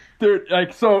 Dude,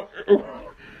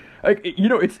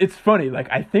 it's funny.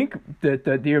 Like, I think that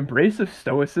the embrace of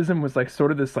Stoicism was like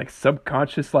sort of this like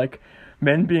subconscious like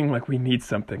men being like, we need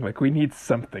something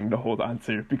to hold on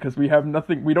to because we have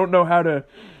nothing. We don't know how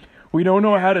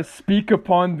to speak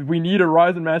upon. We need a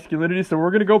rise in masculinity, so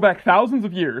we're gonna go back thousands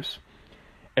of years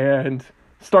and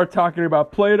start talking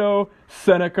about Plato,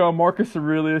 Seneca, Marcus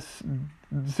Aurelius,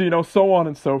 so on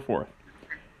and so forth.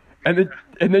 And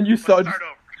then you saw.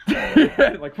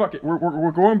 Yeah, like fuck it,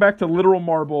 we're going back to literal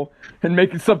marble and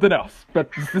making something else,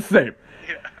 but it's the same.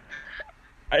 Yeah.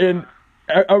 And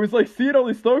I was like seeing all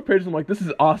these Stoic pages. I'm like, this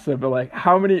is awesome, but like,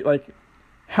 how many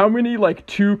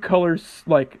two colors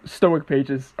like Stoic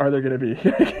pages are there gonna be?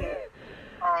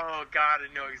 Oh God,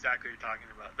 I know exactly what you're talking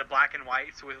about. The black and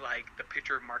whites with like the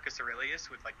picture of Marcus Aurelius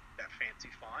with like that fancy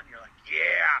font. You're like,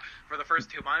 yeah, for the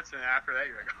first 2 months, and then after that,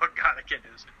 you're like, oh God, I can't do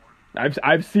this anymore.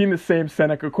 I've seen the same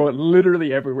Seneca quote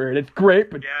literally everywhere, and it's great,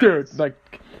 but yes. Dude,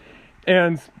 like,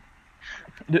 and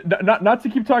not to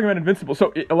keep talking about Invincible.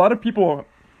 So a lot of people,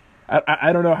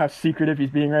 I don't know how secretive he's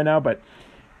being right now, but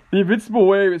the Invincible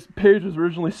Way page was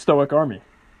originally Stoic Army,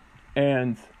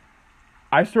 and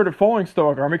I started following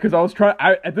Stoic Army because I was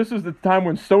this was the time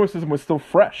when Stoicism was still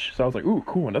fresh, so I was like, ooh,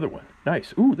 cool, another one,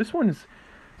 nice. Ooh, this one's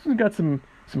got some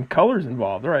colors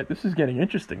involved. All right, this is getting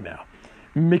interesting now,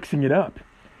 mixing it up.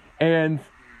 And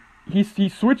he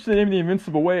switched the name of the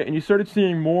Invincible way, and you started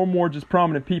seeing more and more just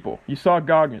prominent people. You saw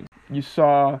Goggins. You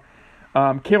saw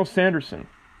Cale Sanderson.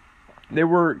 They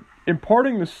were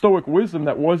imparting the stoic wisdom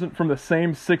that wasn't from the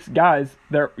same 6 guys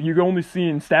that you only see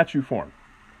in statue form.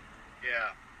 Yeah.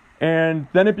 And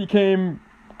then it became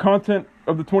content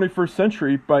of the 21st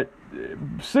century, but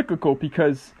cyclical,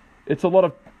 because it's a lot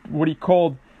of what he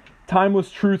called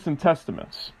timeless truths and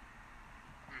testaments.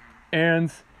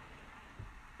 And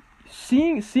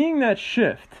seeing that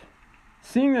shift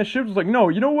was like, no,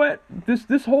 you know what?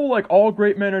 This whole like all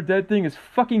great men are dead thing is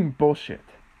fucking bullshit.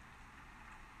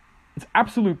 It's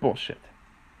absolute bullshit.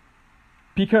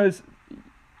 Because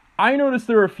I noticed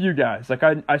there were a few guys, like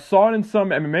I saw it in some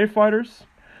MMA fighters,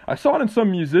 I saw it in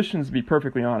some musicians, to be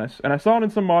perfectly honest, and I saw it in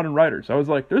some modern writers. I was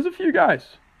like, there's a few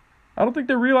guys. I don't think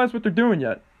they realize what they're doing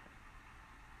yet.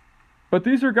 But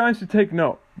these are guys who take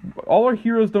note. All our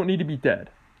heroes don't need to be dead.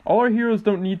 All our heroes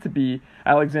don't need to be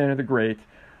Alexander the Great,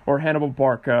 or Hannibal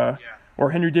Barca,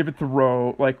 or Henry David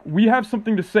Thoreau. Like, we have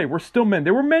something to say. We're still men.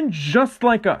 They were men just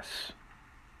like us.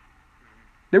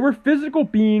 They were physical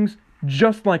beings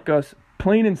just like us,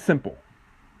 plain and simple.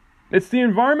 It's the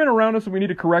environment around us that we need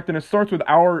to correct, and it starts with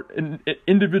our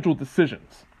individual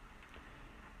decisions.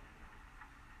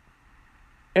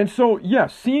 And so, yeah,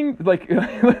 seeing, like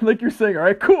you're saying, all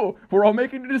right, cool, we're all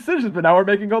making new decisions, but now we're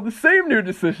making all the same new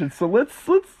decisions. So let's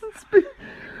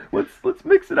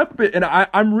mix it up a bit. And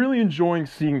I'm really enjoying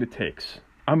seeing the takes.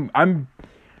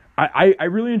 I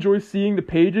really enjoy seeing the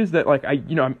pages that, like,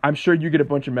 I'm sure you get a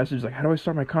bunch of messages like, how do I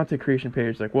start my content creation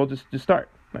page? Like, well, just start.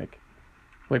 Like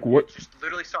what? Just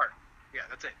literally start. Yeah,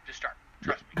 that's it. Just start.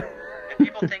 Trust me. And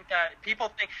people think I've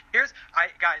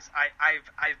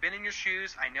been in your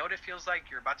shoes. I know what it feels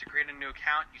like. You're about to create a new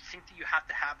account. You think that you have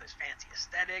to have this fancy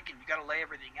aesthetic and you got to lay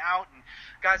everything out. And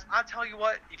guys, I'll tell you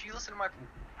what, if you listen to my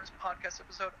first podcast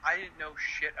episode, I didn't know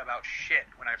shit about shit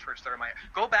when I first started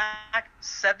go back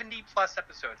 70 plus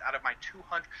episodes out of my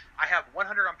 200. I have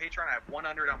 100 on Patreon. I have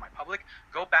 100 on my public.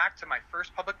 Go back to my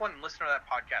first public one and listen to that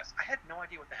podcast. I had no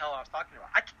idea what the hell I was talking about.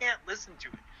 I can't listen to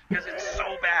it because it's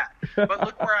so bad. But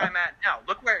look where I'm at now.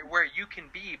 Look where you can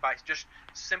be by just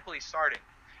simply starting.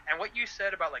 And what you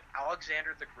said about like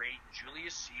Alexander the Great,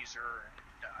 Julius Caesar,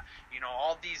 and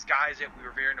all these guys that we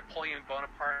revere, Napoleon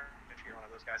Bonaparte, if you're one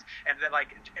of those guys, and then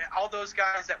like all those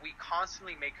guys that we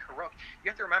constantly make heroic. You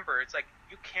have to remember, it's like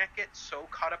you can't get so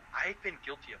caught up. I've been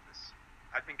guilty of this,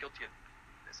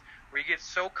 where you get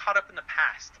so caught up in the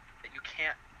past that you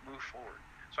can't move forward.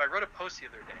 So I wrote a post the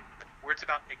other day where it's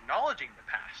about acknowledging the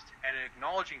past and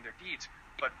acknowledging their deeds,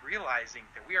 but realizing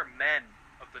that we are men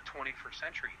of the 21st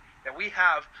century, that we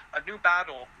have a new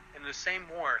battle in the same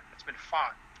war that's been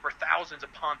fought for thousands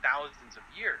upon thousands of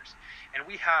years, and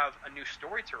we have a new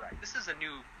story to write. This is a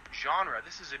new genre.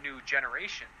 This is a new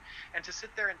generation. And to sit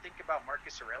there and think about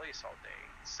Marcus Aurelius all day,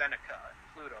 Seneca, and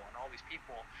Pluto, and all these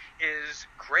people is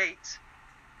great,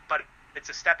 but it's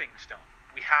a stepping stone.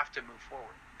 We have to move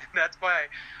forward. And that's why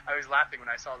I was laughing when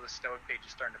I saw the Stoic pages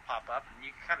starting to pop up, and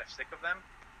you get kind of sick of them.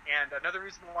 And another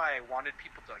reason why I wanted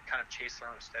people to like kind of chase their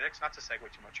own aesthetics, not to segue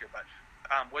too much here, but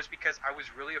was because I was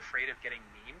really afraid of getting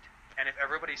memed. And if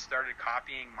everybody started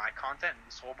copying my content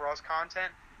and Soul Brawl's content,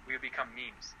 we would become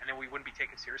memes, and then we wouldn't be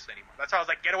taken seriously anymore. That's why I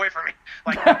was like, get away from me.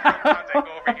 Like, content,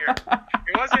 go over here.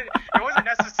 It wasn't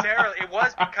necessarily, it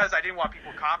was because I didn't want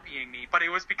people copying me, but it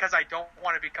was because I don't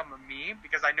want to become a meme,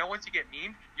 because I know once you get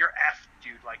memed, you're effed,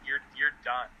 dude. Like, you're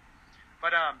done.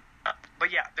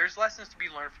 But yeah, there's lessons to be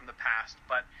learned from the past,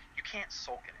 but you can't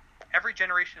sulk in it. Every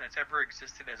generation that's ever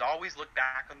existed has always looked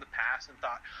back on the past and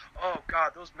thought, oh,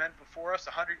 God, those men before us,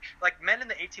 like men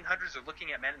in the 1800s are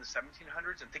looking at men in the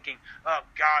 1700s and thinking, oh,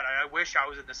 God, I wish I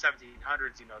was in the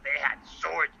 1700s. They had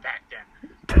swords back then.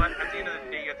 But at the end of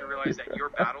the day, you have to realize that your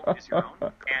battle is your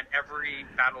own, and every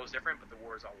battle is different, but the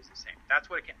war is always the same. That's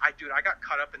what it can. I got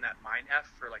caught up in that mind F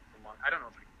for like the long. I don't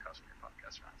know if I can cuss on your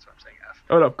podcast or not, so I'm saying F.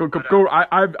 Oh no, go.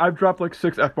 I've dropped like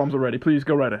 6 F-bombs already. Please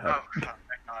go right ahead. Oh, God.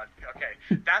 Okay,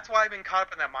 that's why I've been caught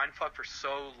up in that mindfuck for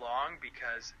so long,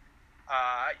 because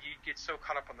you get so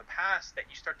caught up on the past that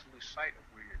you start to lose sight of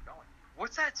where you're going.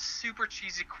 What's that super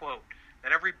cheesy quote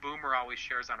that every boomer always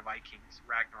shares on Vikings?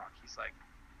 Ragnarok. He's like,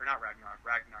 or not Ragnarok.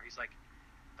 He's like,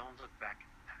 don't look back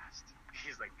in the past.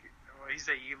 He's like,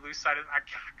 you lose sight of. I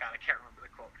can't remember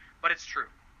the quote, but it's true.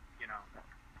 At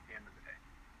the end of the day.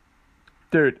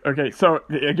 Dude, okay, so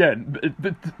again,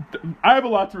 I have a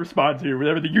lot to respond to with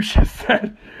everything you just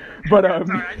said, but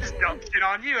Sorry, I just dumped it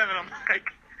on you, and then I'm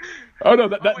like, oh no,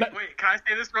 wait, can I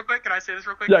say this real quick?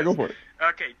 Yeah, go for it.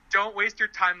 Okay, don't waste your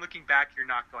time looking back. You're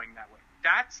not going that way.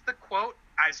 That's the quote.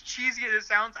 As cheesy as it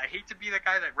sounds, I hate to be the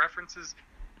guy that references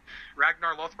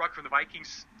Ragnar Lothbrok from the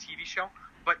Vikings TV show.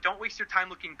 But don't waste your time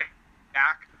looking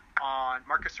back on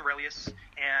Marcus Aurelius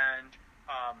and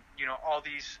all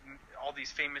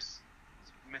these famous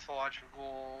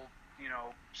mythological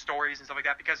stories and stuff like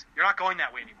that, because you're not going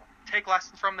that way anymore. Take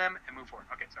lessons from them and move forward.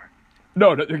 Okay, sorry.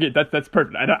 No, okay, that's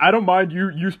perfect. I don't mind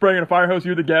you spraying in a fire hose.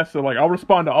 You're the guest, so like I'll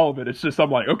respond to all of it. It's just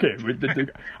I'm like, okay,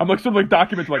 I'm like sort of like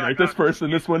documents like this person,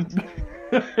 this one.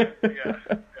 Yeah.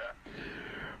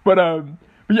 But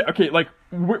yeah, okay, like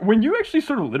when you actually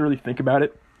sort of literally think about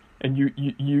it, and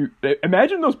you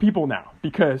imagine those people now,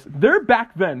 because they're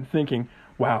back then thinking,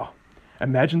 wow,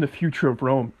 imagine the future of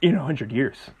Rome in 100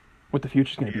 years, what the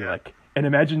future's going to be like. And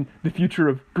imagine the future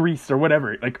of Greece or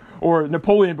whatever, like, or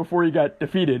Napoleon before he got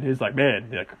defeated. He's like,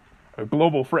 man, like a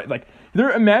global threat. Like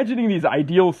they're imagining these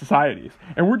ideal societies,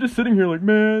 and we're just sitting here like,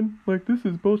 man, like this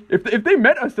is bullshit. If they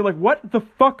met us, they're like, what the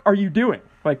fuck are you doing?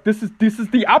 Like this is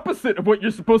the opposite of what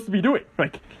you're supposed to be doing.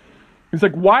 Like it's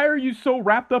like, why are you so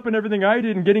wrapped up in everything I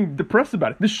did and getting depressed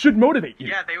about it? This should motivate you.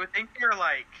 Yeah, they would think you're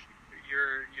like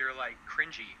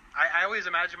cringy. I always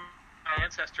imagine my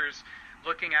ancestors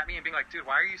looking at me and being like, dude,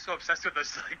 why are you so obsessed with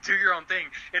this? Like, do your own thing.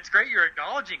 It's great you're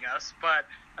acknowledging us, but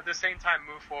at the same time,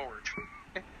 move forward.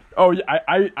 Oh yeah,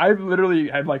 I literally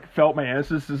have like felt my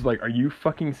ancestors like, are you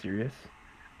fucking serious?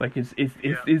 Like, is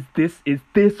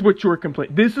this what you're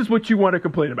complaining? This is what you want to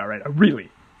complain about, right?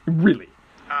 Really.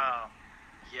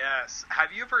 Yes.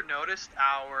 Have you ever noticed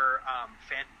our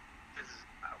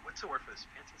what's the word for this?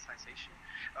 Fantasization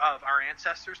of our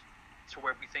ancestors, to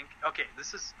where we think, okay,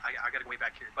 this is I gotta go way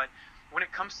back here, but when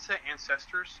it comes to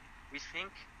ancestors, we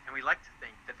think, and we like to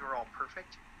think, that they were all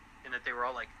perfect and that they were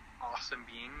all like awesome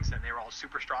beings and they were all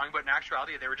super strong, but in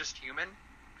actuality they were just human.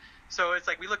 So it's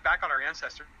like we look back on our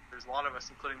ancestors, there's a lot of us,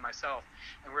 including myself,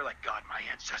 and we're like, God, my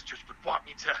ancestors would want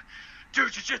me to do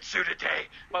jiu-jitsu today.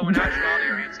 But in actuality,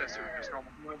 our ancestors are just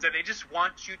normal humans, and they just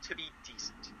want you to be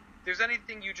decent. If there's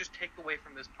anything you just take away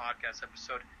from this podcast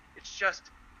episode, it's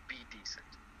just be decent.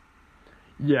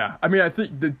 Yeah, I mean, I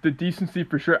think the decency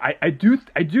for sure. I do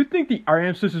think our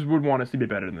ancestors would want us to be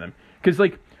better than them, because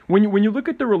like when you look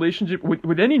at the relationship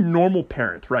with any normal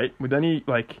parent, right? With any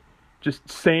like just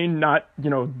sane, not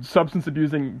substance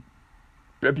abusive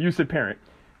parent,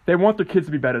 they want their kids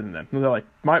to be better than them. And they're like,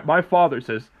 my father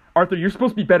says, Arthur, you're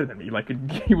supposed to be better than me. Like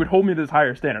he would hold me to this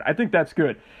higher standard. I think that's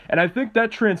good, and I think that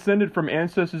transcended from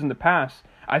ancestors in the past.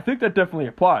 I think that definitely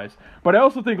applies, but I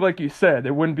also think, like you said,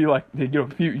 it wouldn't be like,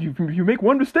 if you make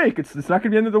one mistake, it's not gonna be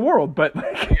the end of the world. But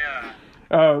like,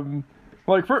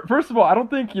 like first of all, I don't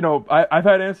think I've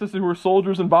had ancestors who were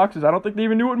soldiers and boxers. I don't think they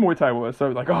even knew what Muay Thai was. So I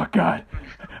was like, oh God,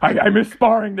 I miss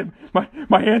sparring them.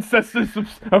 My ancestors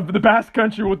of the Basque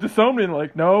Country would disown me. And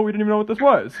like, no, we didn't even know what this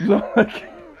was. So like,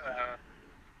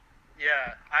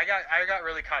 yeah, I got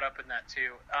really caught up in that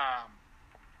too.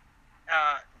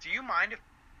 Do you mind if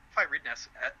I read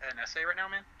an essay right now,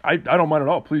 man? I don't mind at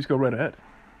all. Please go right ahead.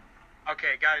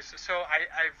 Okay, guys. So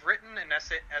I've written an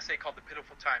essay called "The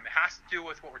Pitiful Time." It has to do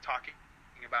with what we're talking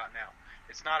about now.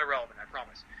 It's not irrelevant, I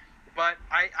promise. But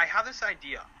I have this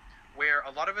idea where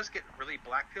a lot of us get really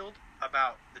black-pilled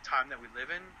about the time that we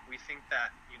live in. We think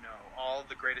that all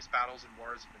the greatest battles and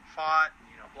wars have been fought,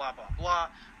 and, blah blah blah.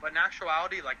 But in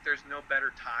actuality, like, there's no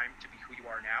better time to be who you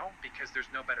are now, because there's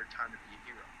no better time to be a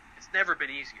hero. It's never been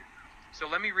easier. So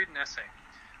let me read an essay.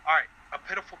 All right, a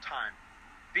pitiful time.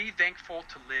 Be thankful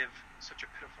to live such a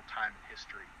pitiful time in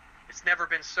history. It's never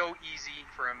been so easy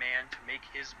for a man to make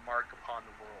his mark upon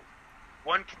the world.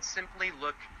 One can simply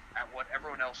look at what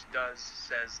everyone else does,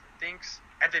 says, thinks,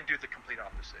 and then do the complete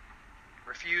opposite.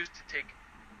 Refuse to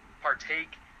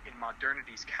partake in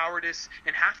modernity's cowardice,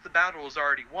 and half the battle is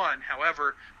already won.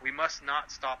 However, we must not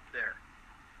stop there.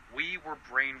 We were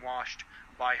brainwashed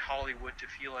by Hollywood to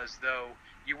feel as though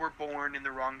you were born in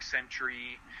the wrong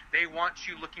century. They want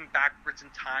you looking backwards in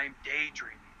time,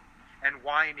 daydreaming and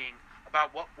whining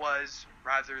about what was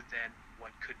rather than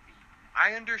what could be.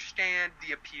 I understand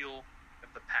the appeal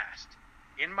of the past.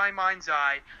 In my mind's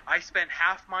eye, I spent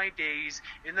half my days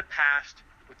in the past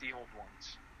with the old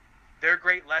ones. There are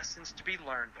great lessons to be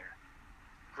learned there.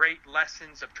 Great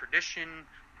lessons of tradition,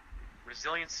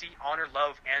 resiliency, honor,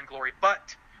 love, and glory.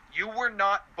 But you were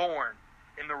not born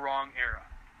in the wrong era.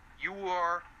 You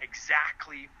are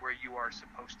exactly where you are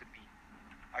supposed to be.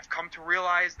 I've come to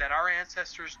realize that our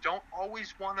ancestors don't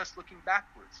always want us looking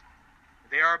backwards.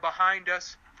 They are behind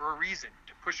us for a reason,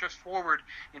 to push us forward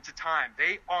into time.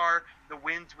 They are the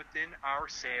winds within our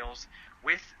sails.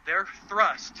 With their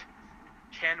thrust,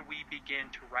 can we begin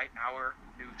to write our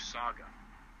new saga?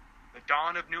 The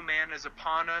dawn of new man is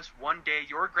upon us. One day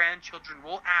your grandchildren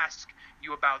will ask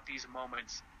you about these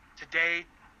moments. Today,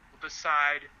 we'll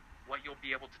decide what you'll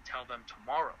be able to tell them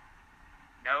tomorrow.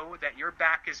 Know that your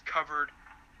back is covered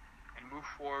and move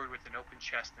forward with an open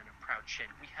chest and a proud chin.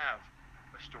 We have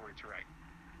a story to write.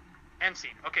 End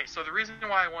scene. Okay, so the reason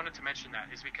why I wanted to mention that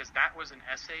is because that was an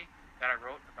essay that I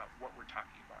wrote about what we're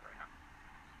talking about right now.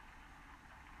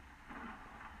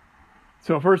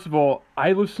 So first of all,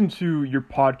 I listened to your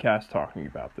podcast talking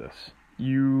about this.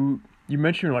 You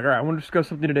mentioned you're like, all right, I want to discuss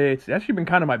something today. It's actually been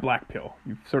kind of my black pill.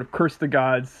 You've sort of cursed the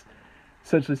gods,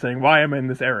 essentially saying, why am I in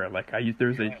this era? Like,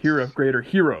 there's a hero of greater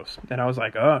heroes. And I was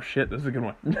like, oh shit, this is a good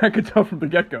one. I could tell from the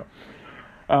get-go.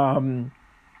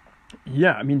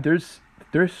 Yeah, I mean, there's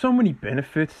so many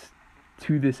benefits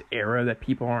to this era that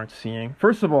people aren't seeing.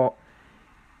 First of all,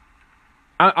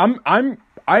 I'm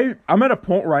at a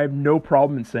point where I have no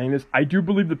problem in saying this. I do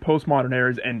believe the postmodern era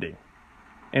is ending,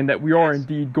 and that we are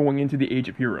indeed going into the age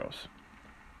of heroes.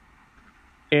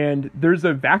 And there's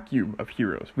a vacuum of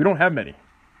heroes. We don't have many.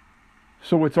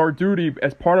 So it's our duty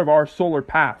as part of our solar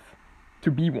path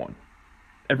to be one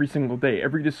every single day.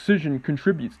 Every decision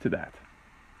contributes to that.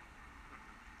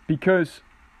 Because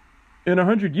in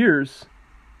 100 years,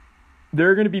 there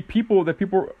are going to be people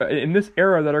in this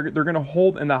era that they're going to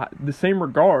hold in the same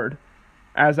regard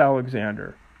as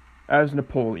Alexander, as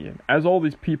Napoleon, as all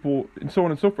these people, and so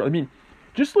on and so forth. I mean,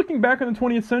 just looking back on the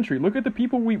 20th century, look at the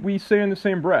people we say in the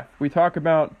same breath. We talk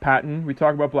about Patton, we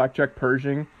talk about Blackjack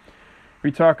Pershing,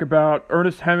 we talk about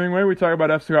Ernest Hemingway, we talk about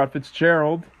F. Scott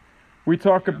Fitzgerald, we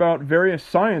talk about various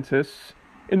scientists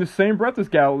in the same breath as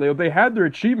Galileo. They had their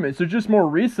achievements. They're just more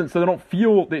recent, so they don't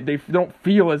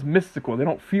feel as mystical. They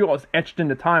don't feel as etched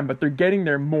into time, but they're getting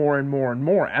there more and more and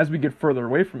more as we get further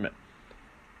away from it.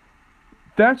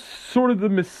 That's sort of the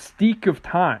mystique of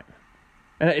time.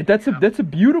 And that's a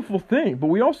beautiful thing, but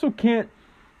we also can't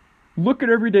look at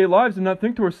everyday lives and not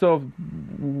think to ourselves,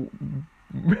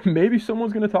 maybe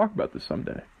someone's going to talk about this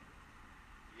someday.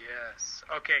 Yes.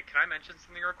 Okay, can I mention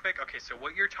something real quick? Okay, so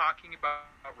what you're talking about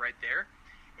right there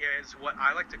is what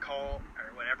I like to call,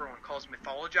 or what everyone calls,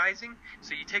 mythologizing.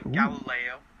 So you take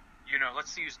Galileo,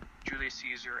 let's use Julius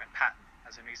Caesar and Patton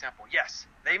as an example. Yes,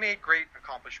 they made great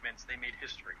accomplishments, they made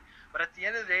history. But at the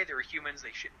end of the day, they were humans,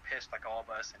 they shit and pissed like all of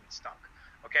us, and it stunk.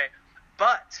 Okay?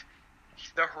 But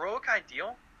the heroic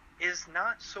ideal is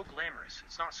not so glamorous.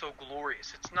 It's not so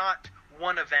glorious. It's not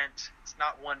one event. It's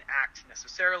not one act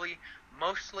necessarily.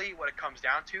 Mostly what it comes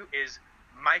down to is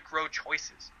micro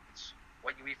choices. It's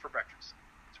what you eat for breakfast.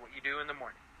 It's what you do in the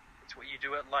morning. It's what you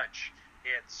do at lunch.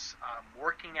 It's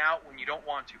working out when you don't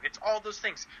want to. It's all those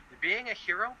things. Being a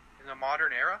hero in the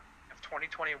modern era of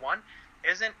 2021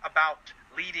 isn't about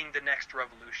leading the next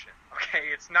revolution, okay?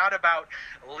 It's not about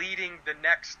leading the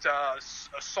next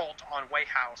assault on White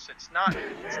House. It's not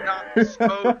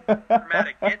so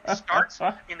dramatic. It starts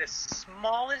in the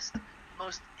smallest,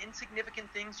 most insignificant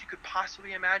things you could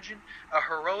possibly imagine. A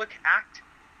heroic act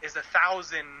is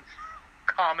 1,000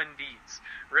 common deeds.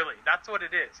 Really, that's what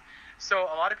it is. So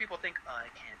a lot of people think, I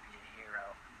can't be a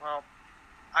hero. Well,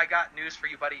 I got news for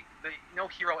you, buddy. No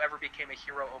hero ever became a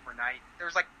hero overnight.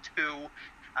 There's like 2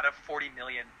 out of 40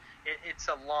 million. It's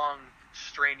a long,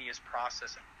 strenuous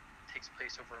process. It takes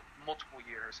place over multiple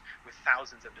years with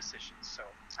thousands of decisions. So,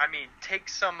 I mean, take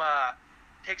some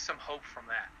hope from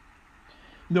that.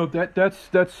 No, that's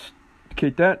okay.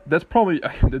 That's probably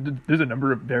there's a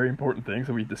number of very important things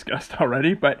that we discussed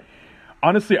already, but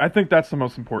honestly, I think that's the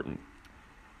most important,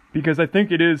 because I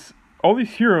think it is all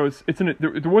these heroes.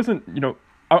 There wasn't,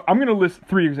 I'm going to list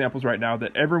 3 examples right now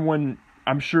that everyone,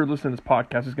 I'm sure, listening to this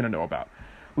podcast is going to know about.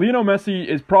 Lionel Messi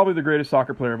is probably the greatest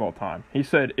soccer player of all time. He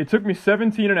said, it took me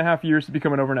 17 and a half years to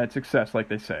become an overnight success, like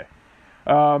they say.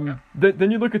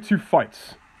 Then you look at 2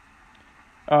 fights.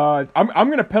 I'm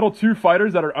going to peddle 2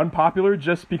 fighters that are unpopular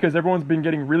just because everyone's been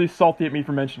getting really salty at me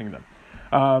for mentioning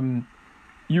them.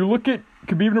 You look at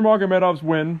Khabib Nurmagomedov's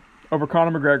win over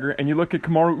Conor McGregor, and you look at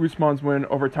Kamaru Usman's win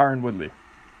over Tyron Woodley.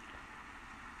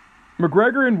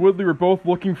 McGregor and Woodley were both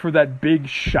looking for that big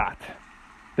shot.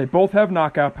 They both have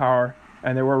knockout power,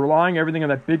 and they were relying everything on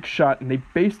that big shot, and they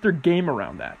based their game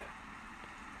around that.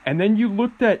 And then you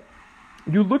looked at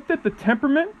the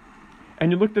temperament,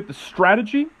 and you looked at the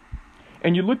strategy,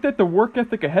 and you looked at the work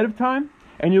ethic ahead of time,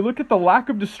 and you look at the lack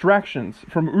of distractions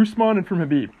from Usman and from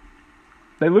Khabib.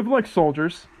 They lived like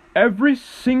soldiers. Every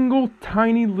single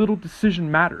tiny little decision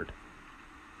mattered.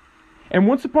 And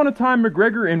once upon a time,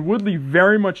 McGregor and Woodley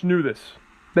very much knew this.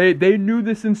 They knew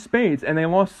this in spades, and they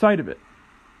lost sight of it.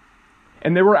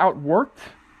 And they were outworked,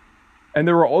 and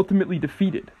they were ultimately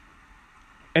defeated.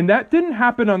 And that didn't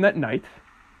happen on that night.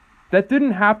 That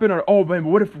didn't happen on, oh man,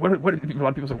 what if a lot of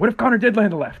people say, what if Conor did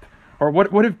land the left? Or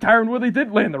what if Tyron Woodley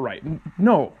did land the right?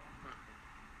 No.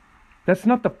 That's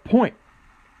not the point.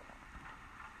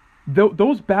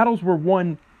 those battles were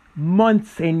won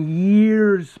months and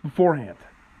years beforehand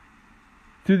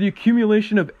through the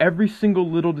accumulation of every single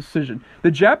little decision. The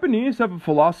Japanese have a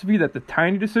philosophy that the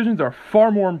tiny decisions are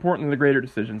far more important than the greater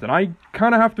decisions, and I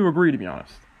kind of have to agree, to be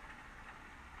honest.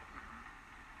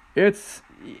 And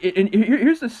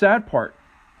here's the sad part.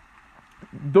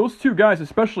 Those two guys,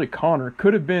 especially Conor,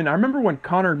 could have been... I remember when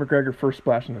Conor McGregor first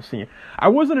splashed on the scene. I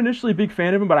wasn't initially a big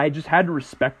fan of him, but I just had to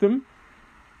respect him.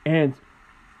 And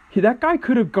that guy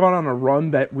could have gone on a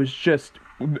run that was just,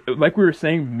 like we were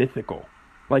saying, mythical.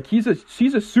 Like, he's a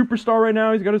superstar right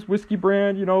now. He's got his whiskey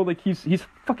brand, you know, like, he's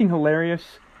fucking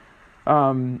hilarious.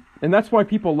 And that's why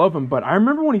people love him. But I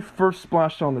remember when he first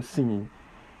splashed on the scene,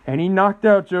 and he knocked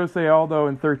out Jose Aldo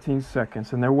in 13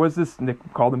 seconds. And there was this nick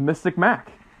called him Mystic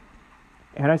Mac.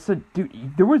 And I said,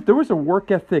 dude, there was a work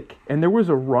ethic, and there was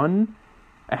a run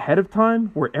ahead of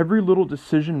time where every little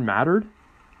decision mattered,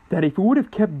 that if he would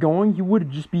have kept going, he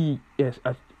would just be a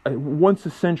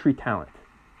once-a-century talent.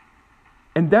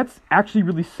 And that's actually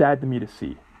really sad to me to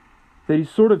see. That he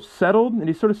sort of settled,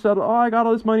 oh, I got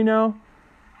all this money now.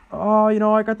 Oh, you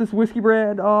know, I got this whiskey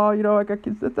brand. Oh, you know, I got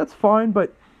kids. That's fine.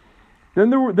 But then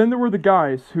there were the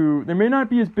guys who, they may not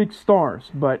be as big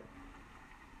stars, but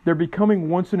they're becoming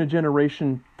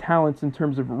once-in-a-generation talents in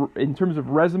terms of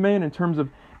resume and in terms of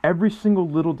every single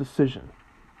little decision.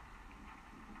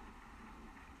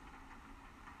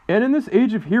 And in this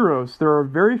age of heroes, there are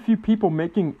very few people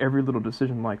making every little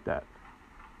decision like that.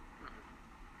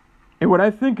 And what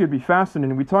I think would be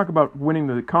fascinating, we talk about winning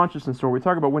the consciousness war, we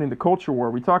talk about winning the culture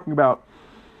war, we're talking about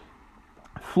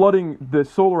flooding the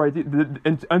solar idea.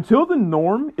 Until the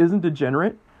norm isn't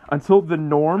degenerate, until the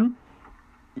norm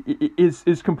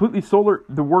is completely solar,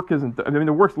 the work isn't, I mean,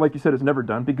 the work, like you said, is never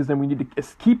done, because then we need to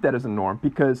keep that as a norm,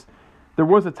 because there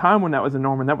was a time when that was a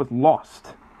norm and that was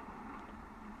lost.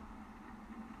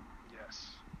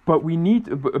 Yes. But we need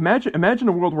to, imagine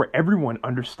a world where everyone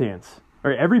understands,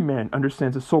 or every man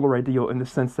understands a solar ideal in the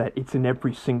sense that it's in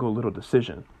every single little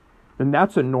decision. Then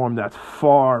that's a norm that's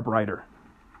far brighter.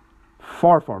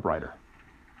 Far, far brighter.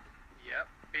 Yep,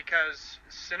 because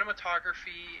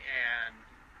cinematography and,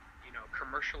 you know,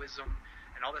 commercialism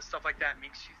and all that stuff like that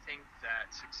makes you think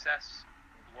that success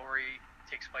and glory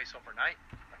takes place overnight,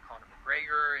 like Conor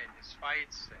McGregor and his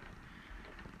fights, and,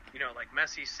 you know, like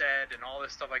Messi said, and all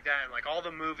this stuff like that, and like all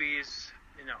the movies.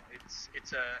 You know, it's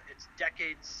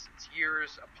decades, it's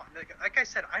years. Like I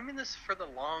said, I'm in this for the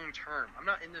long term. I'm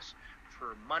not in this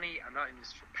for money. I'm not in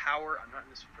this for power. I'm not in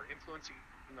this for influencing.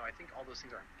 You know, I think all those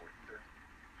things are important. They're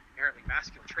inherently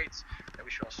masculine traits that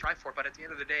we should all strive for. But at the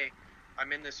end of the day,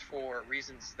 I'm in this for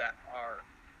reasons that are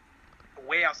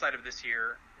way outside of this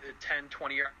year, 10,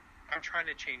 20 years. I'm trying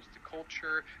to change the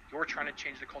culture. You're trying to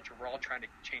change the culture. We're all trying to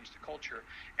change the culture.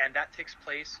 And that takes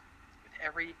place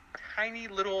every tiny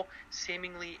little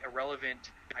seemingly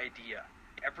irrelevant idea,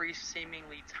 every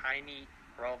seemingly tiny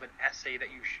relevant essay that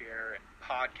you share and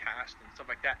podcast and stuff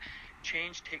like that.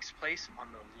 Change takes place on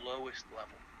the lowest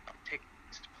level. It takes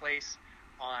place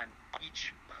on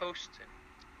each post and,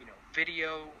 you know,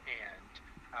 video and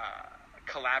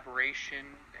collaboration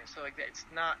and stuff like that. It's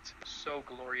not so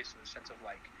glorious in the sense of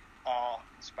like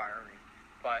awe-inspiring,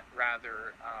 but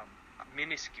rather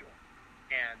minuscule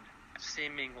and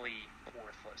seemingly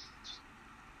worthless,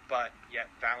 but yet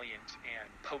valiant and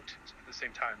potent at the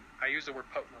same time. I use the word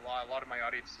potent a lot. A lot of my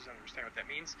audience doesn't understand what that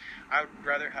means. I would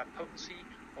rather have potency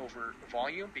over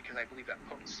volume, because I believe that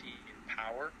potency in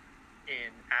power,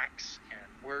 in acts and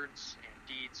words and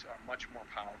deeds, are much more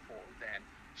powerful than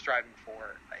striving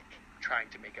for, like, trying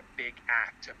to make a big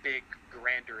act, a big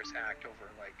grandiose act over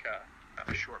like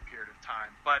a short period of time.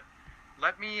 But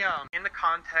let me, in the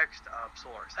context of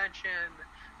solar ascension,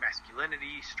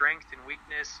 masculinity, strength, and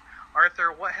weakness,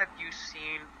 Arthur, what have you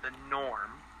seen the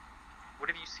norm? What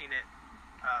have you seen it?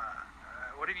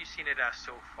 What have you seen it as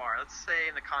so far? Let's say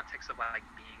in the context of like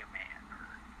being a man or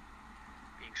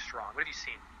being strong. What have you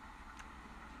seen?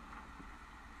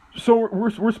 So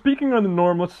we're speaking on the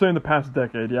norm. Let's say in the past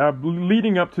decade, yeah,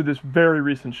 leading up to this very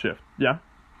recent shift, yeah.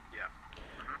 Yeah.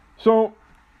 Mm-hmm. So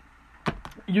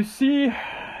you see.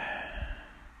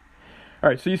 All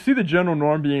right, so you see the general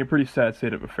norm being a pretty sad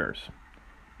state of affairs.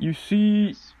 You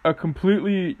see a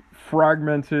completely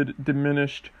fragmented,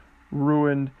 diminished,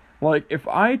 ruined. Like, if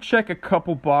I check a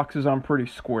couple boxes, I'm pretty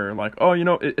square. Like, oh, you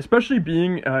know, especially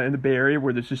being in the Bay Area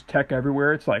where there's just tech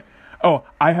everywhere, it's like, oh,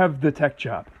 I have the tech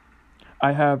job.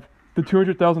 I have the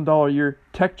 $200,000 a year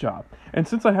tech job. And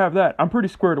since I have that, I'm pretty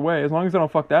squared away, as long as I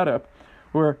don't fuck that up.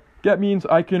 Where that means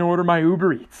I can order my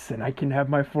Uber Eats, and I can have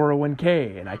my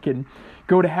 401k, and I can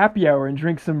go to happy hour and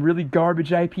drink some really garbage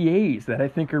IPAs that I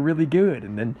think are really good.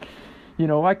 And then,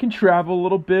 I can travel a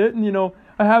little bit, and,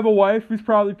 I have a wife who's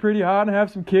probably pretty hot, and I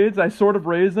have some kids. I sort of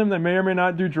raise them. They may or may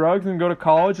not do drugs and go to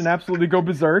college and absolutely go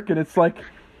berserk, and it's like,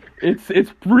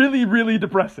 it's really, really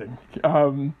depressing.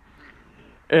 And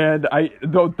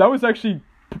that was actually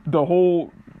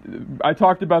I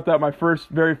talked about that my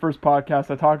very first podcast.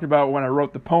 I talked about when I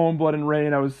wrote the poem Blood and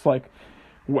Rain. I was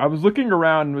looking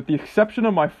around, and with the exception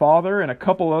of my father and a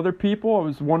couple other people, I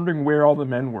was wondering where all the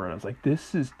men were. And I was like,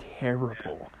 this is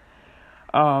terrible.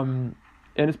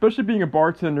 And especially being a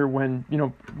bartender when,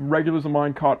 regulars of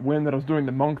mine caught wind that I was doing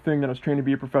the monk thing, that I was training to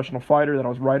be a professional fighter, that I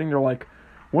was writing, they're like,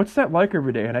 what's that like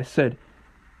every day? And I said,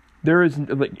 there is,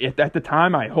 at the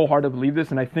time, I wholeheartedly believe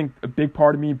this, and I think a big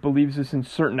part of me believes this in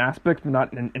certain aspects, but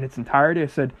not in its entirety. I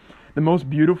said, the most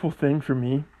beautiful thing for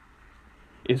me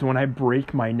is when I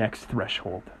break my next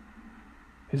threshold.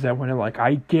 Is that when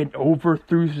I get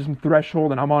through some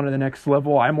threshold and I'm on to the next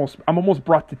level. I'm almost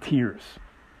brought to tears.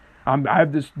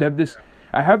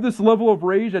 I have this level of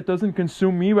rage that doesn't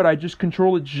consume me, but I just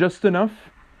control it just enough.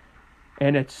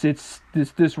 And it's this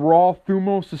raw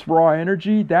thumos, this raw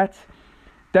energy, that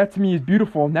to me is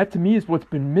beautiful, and that to me is what's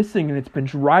been missing, and it's been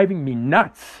driving me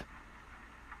nuts.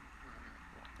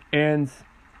 And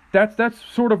that's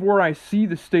sort of where I see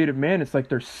the state of man. It's like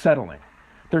they're settling.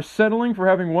 They're settling for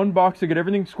having one box to get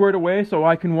everything squared away, so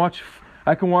I can watch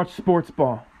sports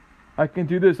ball. I can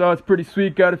do this. Oh, it's pretty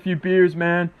sweet. Got a few beers,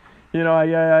 man.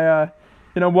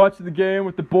 Watch the game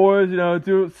with the boys.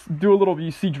 Do a little.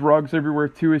 You see drugs everywhere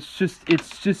too. It's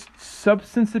just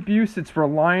substance abuse. It's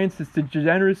reliance. It's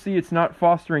degeneracy. It's not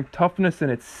fostering toughness,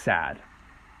 and it's sad.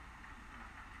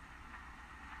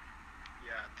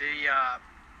 Yeah,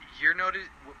 you're noticing.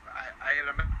 I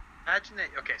imagine that.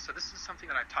 Okay, so this is something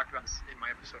that I talked about in my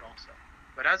episode also.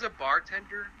 But as a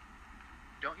bartender,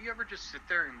 don't you ever just sit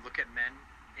there and look at men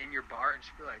in your bar and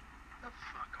just be like, "What the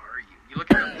fuck are you?" You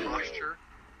look at their posture.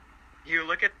 You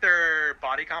look at their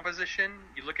body composition,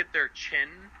 you look at their chin,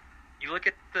 you look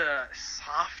at the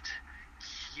soft,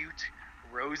 cute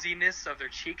rosiness of their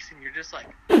cheeks, and you're just like,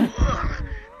 ugh.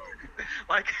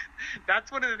 Like,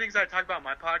 that's one of the things I talk about in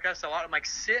my podcast a lot. I'm like,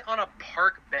 sit on a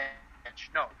park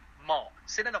bench,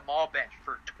 sit in a mall bench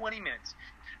for 20 minutes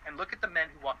and look at the men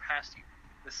who walk past you.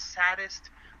 The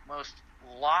saddest, most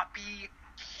loppy,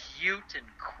 cute, and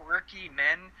quirky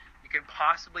men you can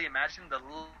possibly imagine, the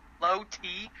low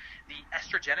T, the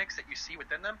estrogenics that you see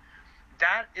within them,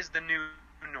 that is the new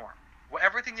norm. Well,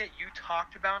 everything that you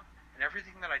talked about and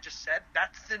everything that I just said,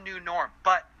 that's the new norm.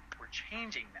 But we're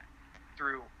changing that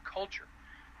through culture.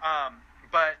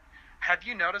 But have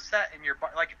you noticed that in your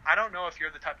bar? Like, I don't know if you're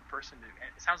the type of person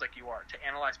it sounds like you are, to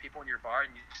analyze people in your bar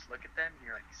and you just look at them and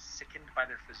you're like sickened by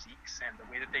their physiques and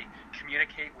the way that they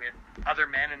communicate with other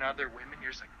men and other women.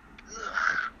 You're just like,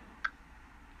 ugh.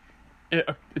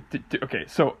 Okay,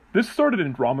 so this started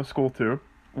in drama school too,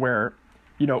 where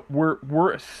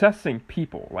we're assessing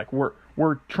people, like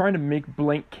we're trying to make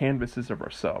blank canvases of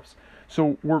ourselves.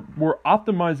 So we're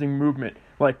optimizing movement.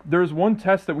 Like, there's one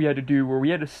test that we had to do where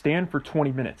we had to stand for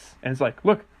 20 minutes, and it's like,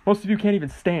 look, most of you can't even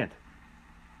stand.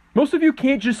 Most of you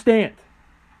can't just stand.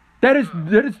 That is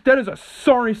a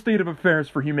sorry state of affairs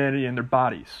for humanity and their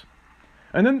bodies.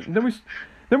 And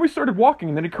then we started walking,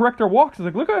 and then to correct our walks, it's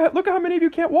like, look at how many of you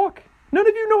can't walk. None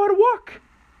of you know how to walk.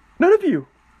 None of you.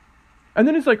 And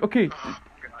then it's like, okay,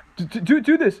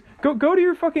 do this. Go to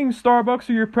your fucking Starbucks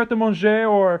or your Pret a Manger,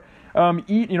 or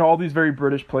eat, all these very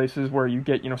British places where you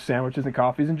get, sandwiches and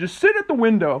coffees, and just sit at the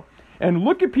window and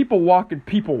look at people walk and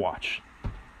people watch.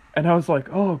 And I was like,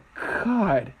 oh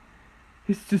God.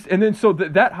 It's just, and then so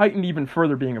that heightened even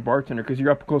further being a bartender, because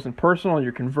you're up close and personal and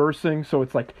you're conversing. So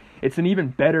it's like, it's an even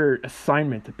better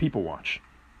assignment to people watch.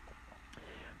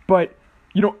 But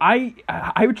I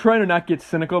would try to not get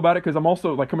cynical about it, because I'm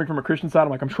also, like, coming from a Christian side,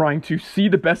 I'm trying to see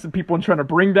the best in people and trying to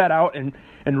bring that out and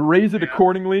raise it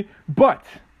accordingly. But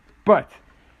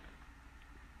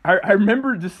I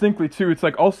remember distinctly too, it's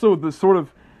like also the sort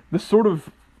of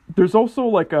there's also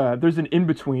like there's an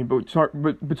in-between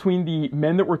between the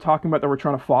men that we're talking about, that we're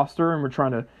trying to foster and we're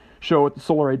trying to show at the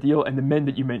solar ideal, and the men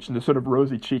that you mentioned, the sort of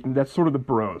rosy cheek, and that's sort of the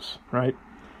bros, right?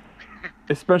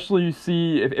 Especially you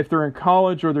see if they're in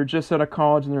college or they're just out of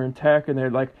college and they're in tech and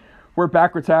they're like, wear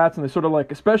backwards hats, and they sort of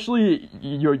like, especially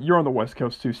you're on the West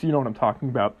Coast too, so you know what I'm talking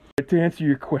about. But to answer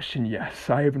your question, yes,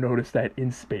 I have noticed that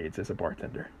in spades as a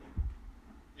bartender.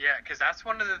 Yeah, because that's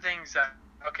one of the things that,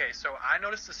 okay, so I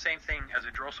noticed the same thing as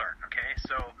a drill sergeant, okay?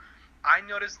 So I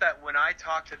noticed that when I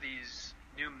talk to these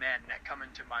new men that come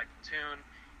into my platoon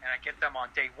and I get them on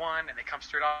day one and they come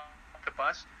straight off the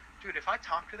bus, dude, if I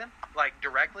talk to them, like,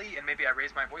 directly, and maybe I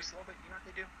raise my voice a little bit, you know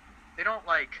what they do? They don't,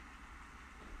 like,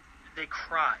 they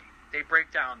cry. They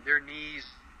break down. Their knees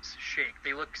shake.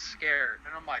 They look scared.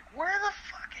 And I'm like, where the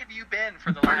fuck have you been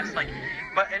for the last, like...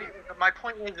 But my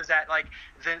point is that, like,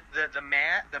 the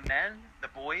men, the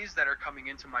boys that are coming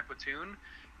into my platoon,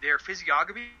 their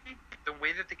physiognomy, the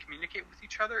way that they communicate with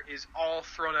each other is all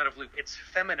thrown out of loop. It's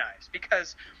feminized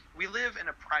because we live in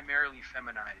a primarily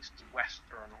feminized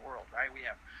Western world, right? We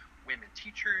have women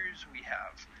teachers. We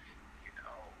have,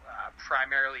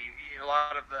 primarily a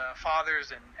lot of the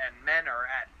fathers and men are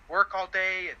at work all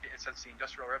day since the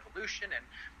Industrial Revolution, and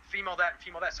female that and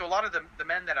female that. So a lot of the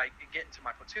men that I get into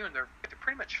my platoon, they're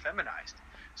pretty much feminized.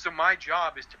 So my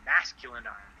job is to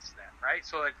masculinize them, right?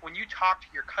 So like when you talk to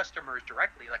your customers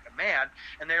directly, like a man,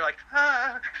 and they're like,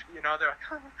 they're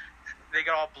like, they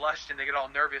get all blushed and they get all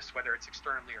nervous, whether it's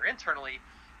externally or internally.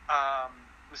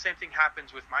 The same thing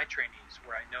happens with my trainees,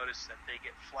 where I notice that they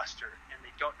get flustered and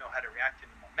they don't know how to react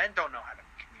anymore. Men don't know how to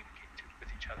communicate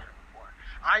with each other anymore.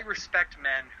 I respect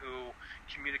men who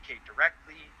communicate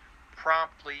directly,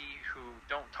 promptly, who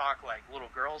don't talk like little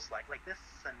girls, like this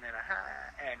and then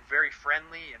and very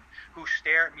friendly, and who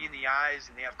stare at me in the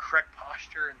eyes and they have correct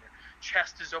posture and their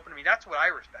chest is open to me. That's what I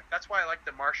respect. That's why I like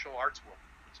the martial arts world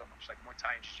so much, like Muay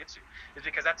Thai and Jiu-Jitsu, is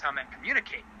because that's how men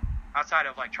communicate outside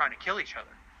of like trying to kill each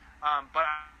other. But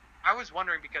I was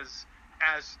wondering, because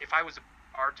if I was a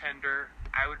bartender,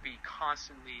 I would be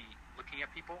constantly looking at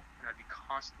people and I'd be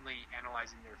constantly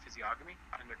analyzing their physiognomy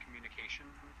and their communication,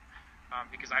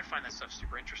 because I find that stuff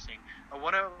super interesting.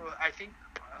 One of the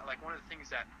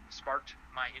things that sparked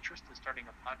my interest in starting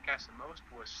a podcast the most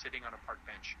was sitting on a park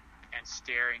bench and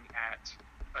staring at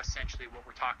essentially what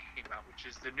we're talking about, which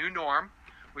is the new norm,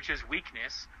 which is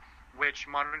weakness, which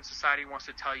modern society wants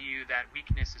to tell you that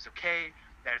weakness is okay,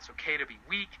 that it's okay to be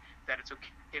weak, that it's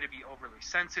okay to be overly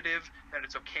sensitive, that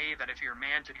it's okay that if you're a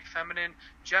man to be feminine.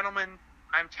 Gentlemen,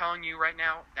 I'm telling you right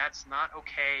now, that's not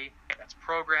okay. That's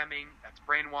programming. That's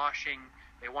brainwashing.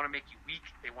 They want to make you weak.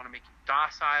 They want to make you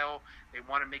docile. They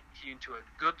want to make you into a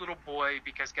good little boy,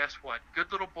 because guess what?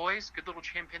 Good little boys, good little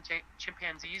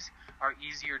chimpanzees are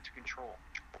easier to control.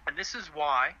 And this is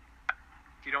why,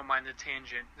 if you don't mind the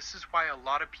tangent, this is why a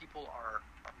lot of people are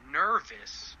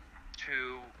nervous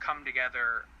to come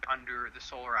together under the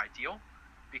solar ideal,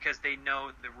 because they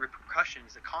know the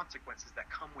repercussions, the consequences that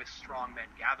come with strong men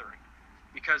gathering.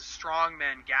 Because strong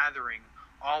men gathering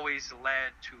always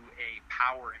led to a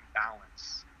power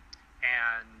imbalance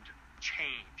and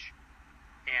change.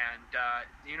 And,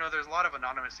 there's a lot of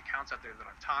anonymous accounts out there that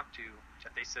I've talked to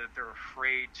that they said that they're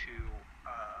afraid to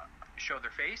show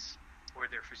their face or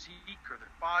their physique or their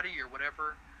body or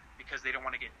whatever, because they don't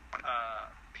want to get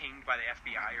pinged by the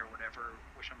FBI or whatever,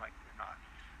 which I'm like, they're not.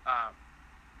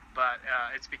 But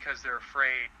it's because they're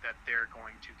afraid that they're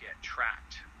going to get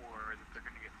tracked or that they're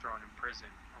going to get thrown in prison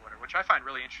or whatever, which I find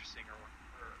really interesting or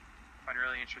find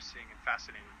really interesting and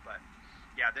fascinating. But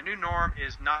yeah, the new norm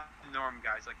is not the norm,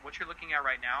 guys. Like what you're looking at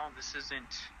right now, this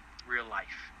isn't real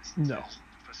life. This is just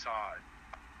facade.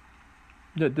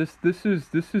 Yeah,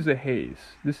 this is a haze.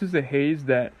 This is a haze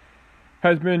that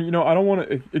has been, I don't want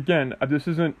to, again, this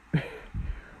isn't,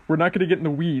 we're not going to get in the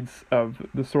weeds of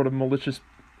the sort of malicious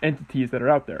entities that are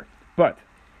out there, but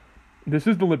this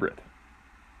is deliberate.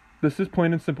 This is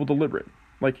plain and simple deliberate.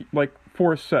 Like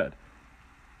Forrest said,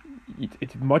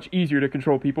 it's much easier to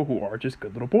control people who are just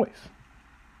good little boys.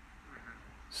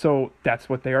 So that's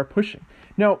what they are pushing.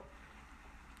 Now,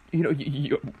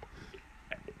 we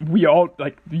all,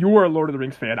 like, you are a Lord of the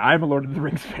Rings fan, I'm a Lord of the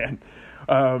Rings fan.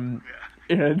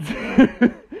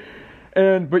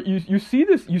 But you see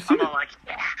this, I'm all like,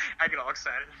 yeah, I get all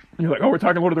excited. You're like, oh, we're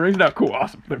talking Lord of the Rings now, cool,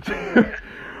 awesome. But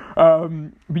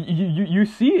you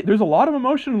see, there's a lot of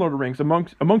emotion in Lord of the Rings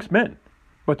amongst men,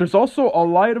 but there's also a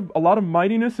lot of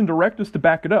mightiness and directness to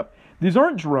back it up. These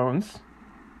aren't drones,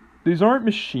 these aren't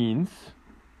machines.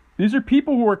 These are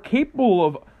people who are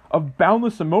capable of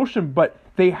boundless emotion, but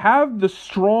they have the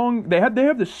strength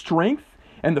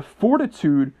and the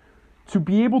fortitude to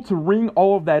be able to ring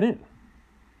all of that in.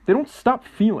 They don't stop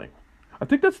feeling. I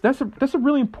think that's a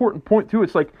really important point too.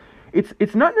 It's like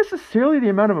it's not necessarily the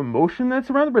amount of emotion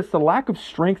that's around it, but it's the lack of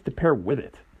strength to pair with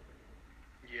it.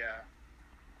 Yeah.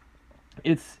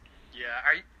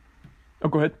 Oh,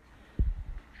 go ahead.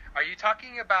 Are you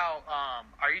talking about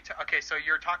okay, so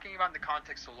you're talking about in the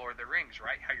context of Lord of the Rings,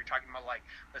 right? How you're talking about, like,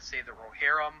 let's say the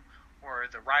Rohirrim or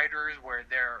the Riders, where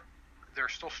they're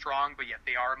still strong, but yet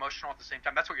they are emotional at the same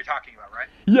time. That's what you're talking about, right?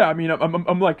 Yeah, I mean,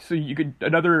 I'm like, so you could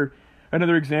another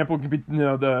example could be,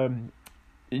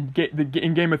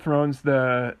 in Game of Thrones,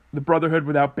 the Brotherhood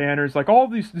without banners, like all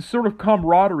this sort of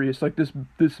camaraderie. It's like this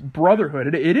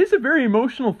brotherhood. It is a very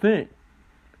emotional thing.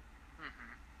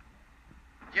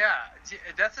 Mm-hmm. Yeah, See,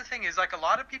 that's the thing is, like, a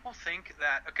lot of people think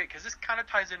that, okay, because this kind of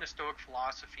ties into Stoic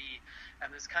philosophy,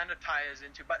 and this kind of ties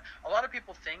into, but a lot of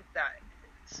people think that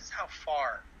this is how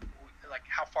far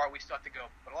we still have to go.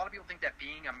 But a lot of people think that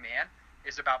being a man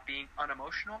is about being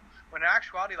unemotional, when in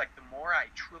actuality, like, the more I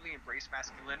truly embrace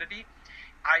masculinity,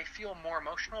 I feel more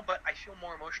emotional, but I feel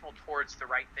more emotional towards the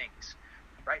right things,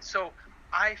 right? So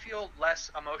I feel less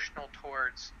emotional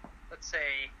towards, let's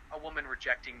say, a woman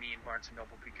rejecting me in Barnes &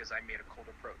 Noble because I made a cold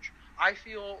approach. I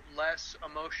feel less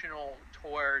emotional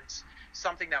towards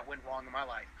something that went wrong in my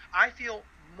life. I feel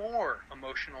more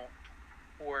emotional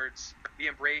towards the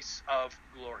embrace of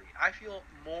glory. I feel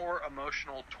more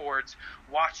emotional towards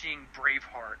watching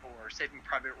Braveheart or Saving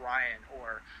Private Ryan,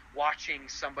 or watching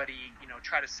somebody,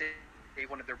 try to save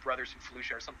one of their brothers in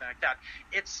Fallujah or something like that.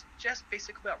 It's just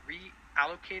basically about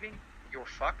reallocating your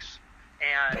fucks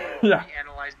and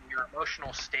reanalyzing your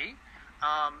emotional state.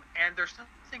 And there's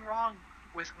nothing wrong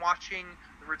with watching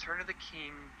The Return of the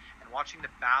King and watching the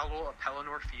Battle of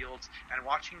Pelennor Fields and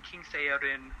watching King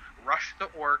Theoden rush the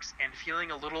orcs and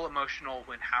feeling a little emotional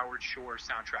when Howard Shore's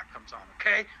soundtrack comes on,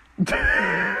 okay?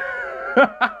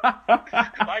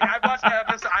 Like,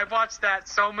 I've watched that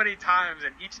so many times,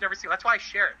 and each and every single, that's why I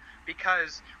share it,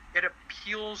 because it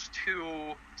appeals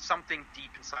to something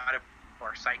deep inside of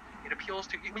our psyche. It appeals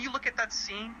to, when you look at that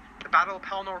scene, the Battle of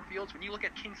Pelennor Fields, when you look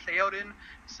at King Theoden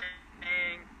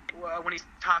saying, when he's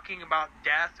talking about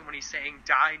death, and when he's saying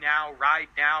die now, ride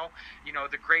now,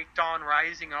 the great dawn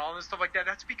rising and all this stuff like that,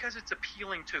 that's because it's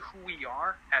appealing to who we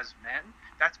are as men.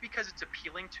 That's because it's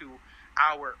appealing to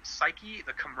our psyche,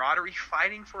 the camaraderie,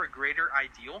 fighting for a greater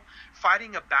ideal,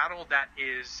 fighting a battle that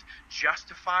is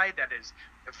justified, that is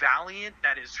valiant,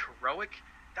 that is heroic.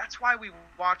 That's why we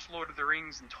watch Lord of the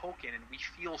Rings and Tolkien and we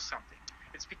feel something.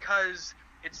 It's because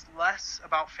it's less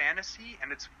about fantasy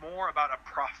and it's more about a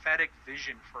prophetic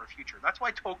vision for a future. That's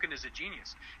why Tolkien is a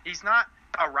genius. He's not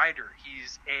a writer.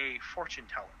 He's a fortune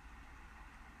teller.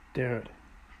 Dude.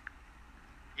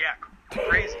 Yeah,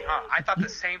 crazy, huh? I thought the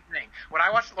same thing. When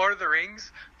I watched Lord of the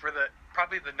Rings for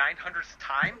probably the 900th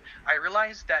time, I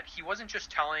realized that he wasn't just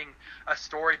telling a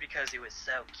story because it was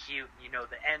so cute,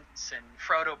 the Ents and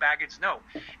Frodo Baggins. No,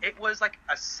 it was like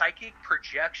a psychic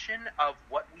projection of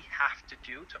what we have to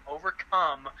do to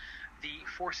overcome the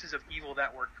forces of evil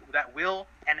that will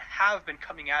and have been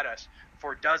coming at us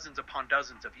for dozens upon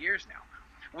dozens of years now.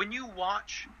 When you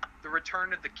watch The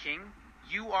Return of the King,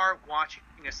 you are watching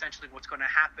essentially what's going to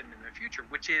happen in the future,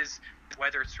 which is,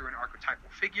 whether it's through an archetypal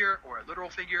figure or a literal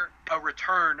figure, a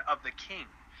return of the king.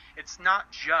 It's not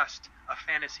just a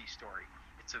fantasy story.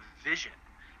 It's a vision.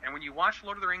 And when you watch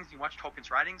Lord of the Rings, you watch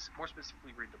Tolkien's writings, more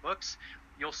specifically read the books,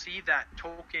 you'll see that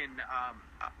Tolkien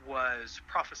was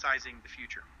prophesizing the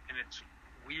future. And it's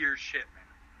weird shit, man.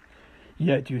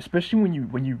 Yeah, dude, especially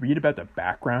when you read about the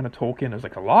background of Tolkien, there's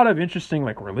like a lot of interesting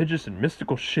like religious and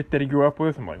mystical shit that he grew up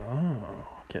with. I'm like, oh,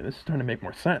 okay, this is starting to make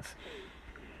more sense.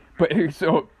 But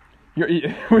so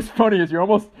it was funny is you're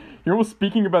almost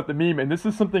speaking about the meme, and this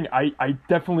is something I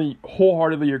definitely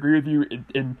wholeheartedly agree with you.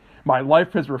 In my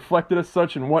life has reflected as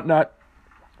such and whatnot.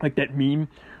 Like that meme,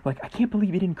 like, I can't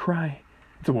believe he didn't cry.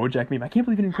 It's a Wojak meme. I can't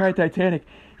believe he didn't cry at Titanic.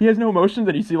 He has no emotion.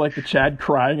 That you see like the Chad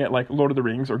crying at like Lord of the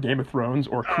Rings or Game of Thrones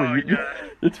or Creed. Oh,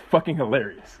 it's fucking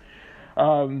hilarious.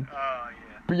 But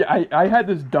yeah, I had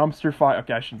this dumpster fire.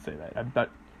 Okay, I shouldn't say that. I'm not.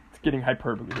 It's getting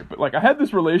hyperbole here. But like, I had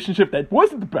this relationship that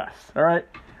wasn't the best. All right.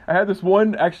 I had this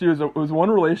one. Actually, it was one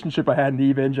relationship I had in the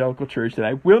evangelical church that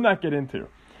I will not get into.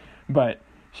 But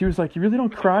she was like, "You really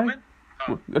don't cry."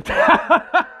 Oh.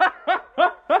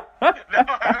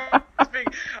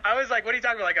 I was like, what are you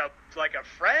talking about? Like a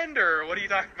friend, or what are you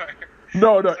talking about?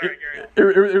 No. Sorry,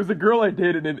 it was a girl I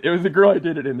dated in. It was a girl I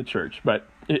dated in the church, but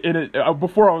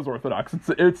before I was Orthodox.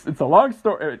 It's a long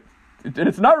story.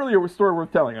 It's not really a story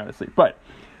worth telling, honestly. But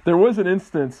there was an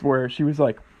instance where she was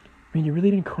like, "I mean, you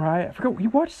really didn't cry." I forgot. You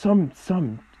watched some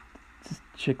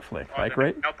chick flick, like,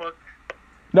 right? Notebook?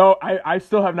 No, I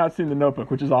still have not seen The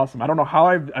Notebook, which is awesome. I don't know how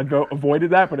I've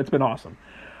avoided that, but it's been awesome.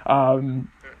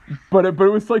 But it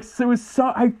was like, it was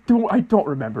so, I don't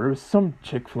remember. It was some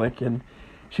chick flick, and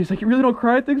she's like, "You really don't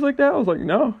cry at things like that?" I was like,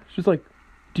 "No." She's like,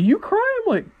 "Do you cry?"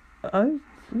 I'm like,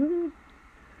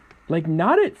 like,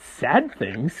 not at sad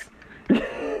things.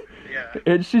 Yeah.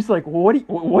 And she's like, "Well,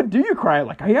 what do you cry?"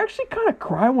 Like, I actually kind of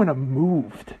cry when I'm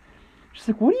moved. She's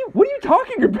like, what are you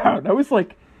talking about? And I was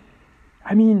like,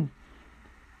 I mean,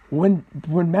 when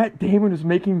Matt Damon was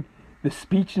making the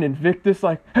speech in Invictus,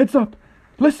 like, "Heads up,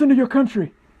 listen to your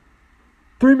country.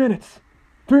 3 minutes.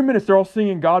 3 minutes." They're all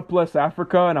singing "God Bless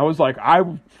Africa," and I was like, I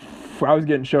was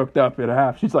getting choked up at a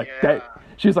half. She's like, yeah.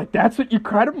 She was like, "That's what you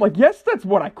cried about?" I'm like, "Yes, that's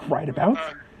what I cried about."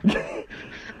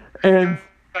 And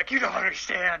like, you don't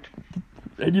understand.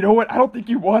 And you know what? I don't think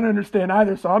you want to understand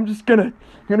either. So I'm just gonna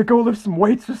go lift some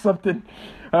weights or something.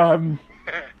 But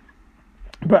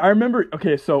I remember.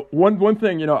 Okay, so one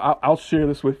thing, you know, I'll share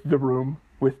this with the room,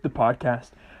 with the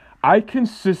podcast. I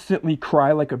consistently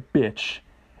cry like a bitch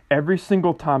every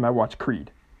single time I watch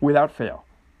Creed, without fail.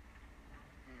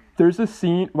 There's a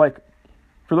scene, like,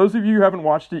 for those of you who haven't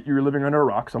watched it, you're living under a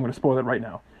rock. So I'm gonna spoil it right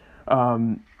now.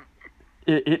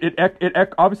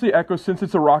 It obviously echoes, since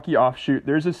it's a Rocky offshoot.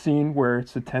 There's a scene where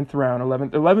it's the 10th round,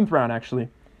 11th round actually.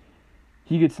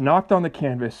 He gets knocked on the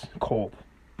canvas cold.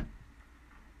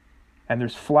 And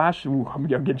there's flash. Ooh, I'm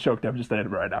getting choked up just saying it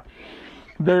right now.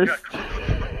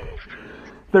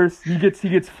 He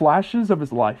gets flashes of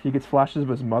his life. He gets flashes of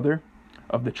his mother,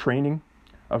 of the training,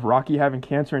 of Rocky having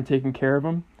cancer and taking care of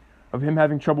him, of him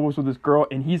having troubles with his girl,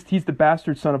 and he's the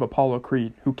bastard son of Apollo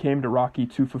Creed, who came to Rocky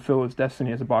to fulfill his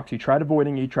destiny as a boxer. He tried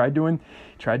avoiding it. He tried doing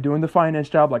the finance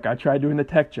job like I tried doing the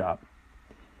tech job.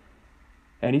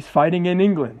 And he's fighting in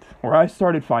England, where I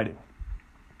started fighting.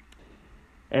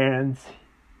 And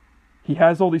he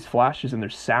has all these flashes, and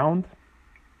there's sound,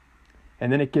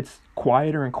 and then it gets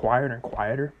quieter and quieter and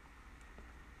quieter.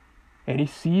 And he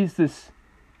sees this,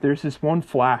 there's this one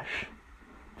flash.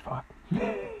 Fuck.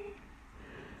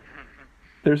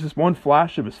 There's this one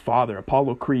flash of his father,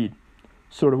 Apollo Creed,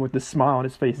 sort of with this smile on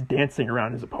his face, dancing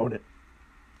around his opponent.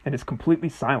 And it's completely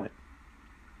silent.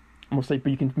 Almost like,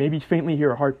 but you can maybe faintly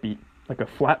hear a heartbeat, like a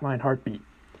flatline heartbeat.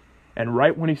 And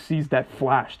right when he sees that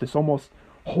flash, this almost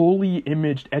holy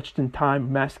image etched in time of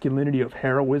masculinity, of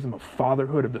heroism, of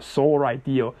fatherhood, of the solar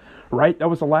ideal, right? That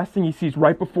was the last thing he sees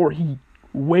right before he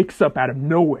wakes up out of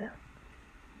nowhere.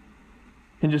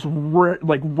 And just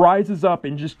rises up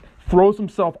and just throws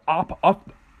himself up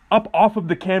off of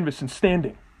the canvas and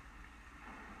standing.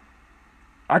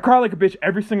 I cry like a bitch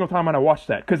every single time when I watch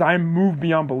that, because I am moved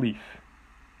beyond belief.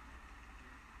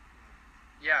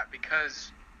 Yeah,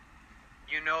 because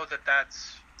you know that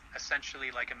that's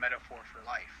essentially like a metaphor for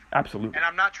life. Absolutely. And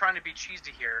I'm not trying to be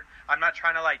cheesy here. I'm not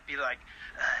trying to be like,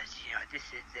 you know, this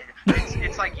is it.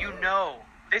 It's like, you know,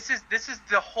 this is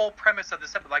the whole premise of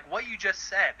this episode. Like what you just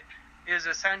said is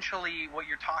essentially what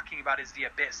you're talking about is the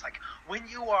abyss. Like when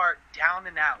you are down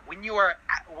and out, when you are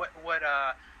at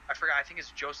I forgot, I think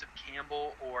it's Joseph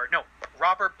Campbell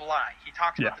Robert Bly. He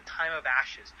talks about the time of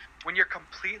ashes. When you're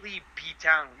completely beat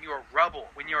down, when you're rubble,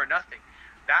 when you're nothing,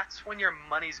 that's when your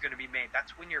money's going to be made.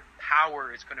 That's when your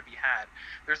power is going to be had.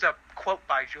 There's a quote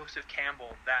by Joseph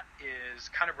Campbell that is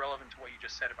kind of relevant to what you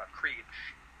just said about Creed.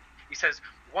 He says,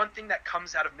 one thing that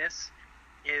comes out of myths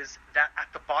is that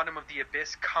at the bottom of the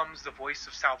abyss comes the voice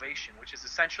of salvation, which is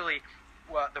essentially,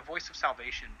 the voice of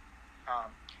salvation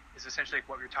is essentially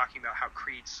what we were talking about, how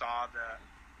Creed saw the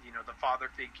father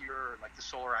figure, or like the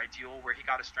solar ideal where he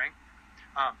got his strength.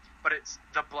 But it's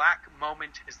the black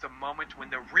moment is the moment when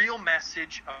the real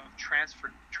message of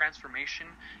transformation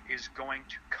is going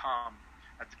to come.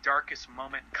 At the darkest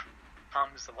moment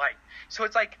comes the light. So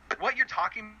it's like what you're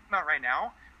talking about right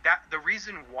now, that the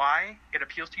reason why it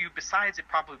appeals to you, besides it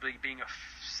probably being a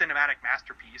cinematic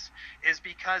masterpiece, is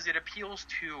because it appeals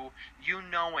to you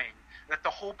knowing that the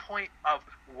whole point of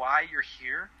why you're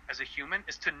here as a human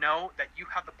is to know that you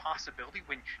have the possibility,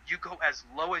 when you go as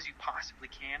low as you possibly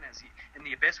can, in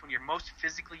the abyss, when you're most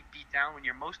physically beat down, when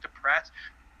you're most depressed,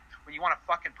 when you want to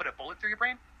fucking put a bullet through your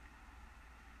brain,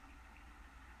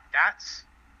 that's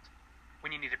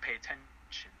when you need to pay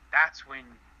attention. That's when,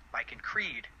 like in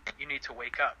Creed, you need to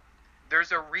wake up.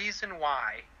 There's a reason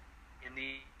why in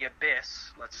the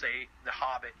abyss, let's say the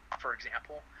Hobbit, for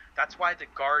example, that's why the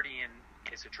Guardian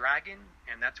is a dragon,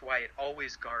 and that's why it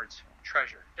always guards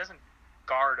treasure. It doesn't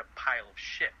guard a pile of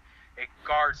shit. It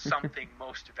guards something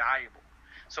most valuable.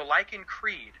 So like in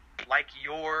Creed, like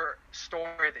your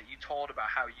story that you told about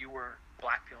how you were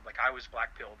black-pilled, like I was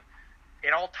black-pilled,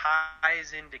 it all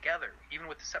ties in together, even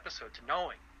with this episode, to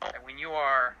knowing that when you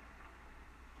are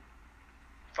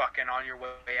fucking on your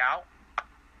way out,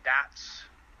 that's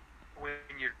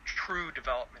when your true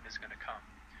development is going to come.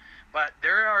 But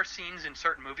there are scenes in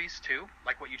certain movies too,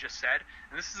 like what you just said,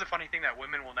 and this is a funny thing that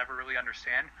women will never really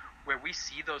understand, where we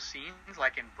see those scenes,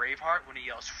 like in Braveheart when he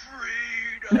yells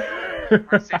freedom,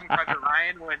 or in Saving Private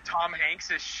Ryan when Tom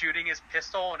Hanks is shooting his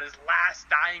pistol in his last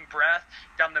dying breath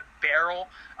down the barrel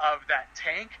of that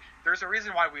tank. There's a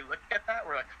reason why we look at that.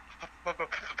 We're like,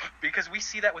 because we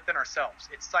see that within ourselves.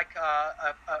 It's like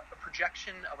a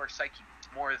projection of our psyche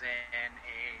more than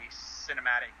a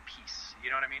cinematic piece. You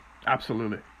know what I mean?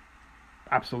 Absolutely.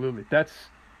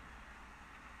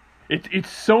 it's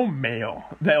so male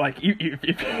that like if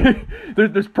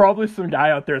there's probably some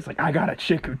guy out there that's like, I got a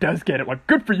chick who does get it. Like,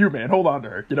 good for you, man. Hold on to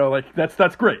her. You know, like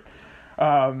that's great.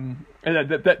 And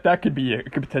that could be a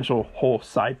potential whole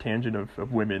side tangent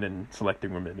of women and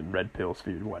selecting women and red pill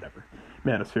sphere, whatever,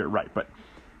 manosphere, right? But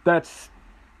that's,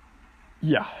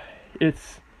 yeah,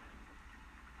 it's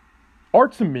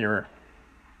art's a mirror.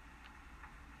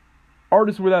 Art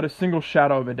is without a single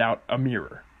shadow of a doubt a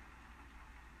mirror.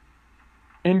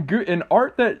 And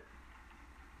art that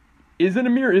isn't a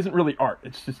mirror isn't really art.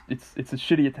 It's just it's a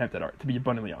shitty attempt at art, to be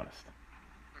abundantly honest.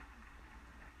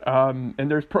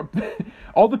 And there's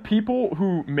all the people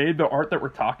who made the art that we're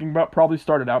talking about probably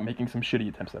started out making some shitty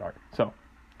attempts at art. So,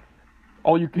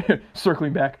 all you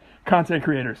circling back, content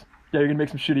creators, yeah, you're gonna make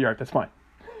some shitty art. That's fine.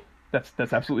 That's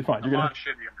absolutely fine. You're gonna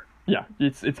shitty art. Yeah,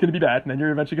 it's gonna be bad, and then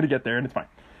you're eventually gonna get there, and it's fine.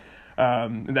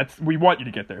 And we want you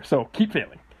to get there. So keep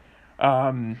failing.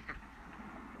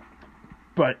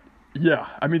 But yeah,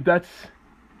 I mean that's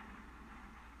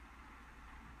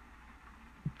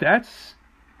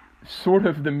sort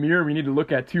of the mirror we need to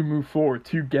look at to move forward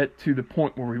to get to the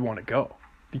point where we want to go.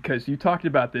 Because you talked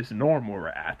about this norm where we're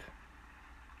at,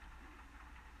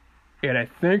 and I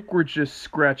think we're just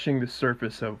scratching the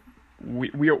surface of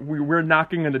we're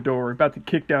knocking on the door. We're about to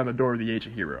kick down the door of the Age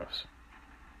of Heroes.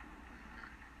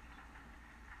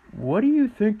 What do you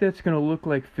think that's going to look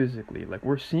like physically? Like,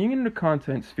 we're seeing it in the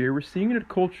content sphere, we're seeing it in the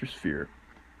culture sphere.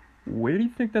 Where do you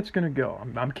think that's going to go?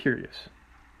 I'm curious.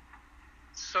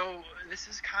 So this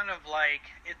is kind of like,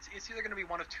 it's either going to be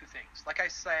one of two things. Like I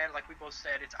said, like we both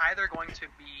said, it's either going to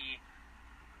be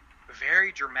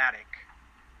very dramatic,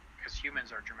 because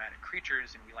humans are dramatic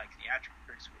creatures, and we like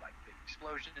theatrics, we like big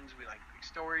explosions, we like big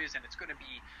stories, and it's going to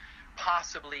be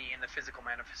possibly in the physical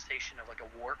manifestation of like a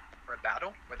war or a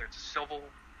battle, whether it's a civil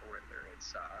or whether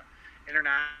it's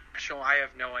international. I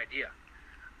have no idea.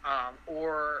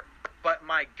 But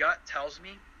my gut tells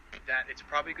me that it's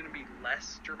probably going to be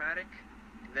less dramatic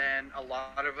than a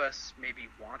lot of us maybe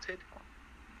wanted,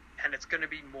 and it's going to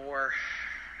be more,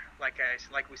 like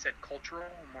we said,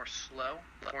 cultural, more slow,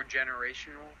 more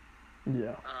generational.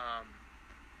 Yeah.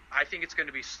 I think it's going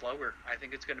to be slower. I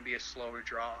think it's going to be a slower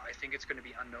draw. I think it's going to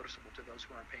be unnoticeable to those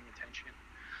who aren't paying attention.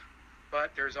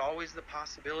 But there's always the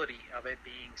possibility of it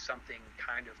being something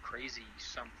kind of crazy,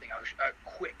 something, a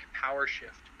quick power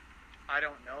shift. I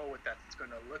don't know what that's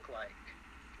going to look like,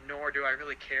 nor do I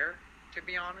really care, to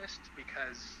be honest,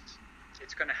 because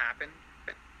it's going to happen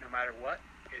no matter what.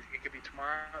 It could be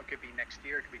tomorrow, it could be next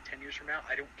year, it could be 10 years from now.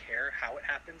 I don't care how it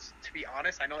happens, to be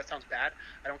honest. I know that sounds bad.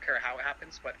 I don't care how it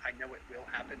happens, but I know it will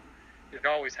happen. It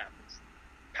always happens.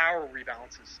 Power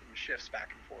rebalances and shifts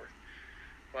back and forth.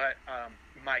 But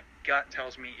my gut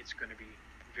tells me it's going to be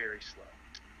very slow.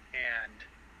 And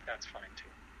that's fine,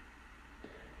 too.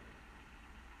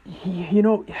 You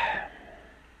know,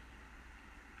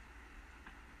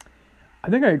 I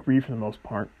think I agree for the most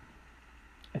part.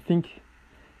 I think,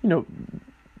 you know,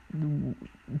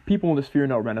 people in the sphere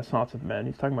know Renaissance of men.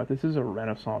 He's talking about this is a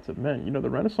Renaissance of men. You know, the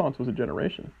Renaissance was a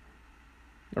generation.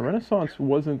 The Renaissance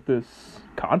wasn't this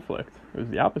conflict. It was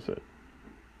the opposite.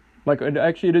 Like,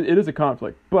 actually, it is a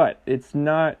conflict, but it's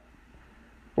not,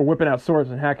 we're whipping out swords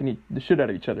and hacking the shit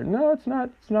out of each other. No, it's not.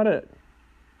 It's not it.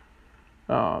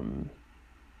 You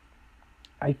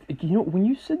know, when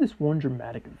you said this one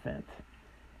dramatic event,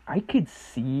 I could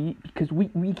see, because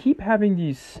we keep having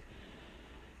these,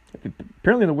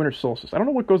 apparently the winter solstice. I don't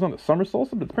know what goes on the summer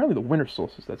solstice, but apparently the winter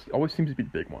solstice, that always seems to be the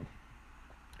big one.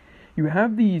 You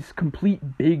have these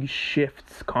complete big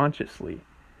shifts consciously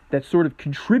that sort of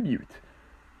contribute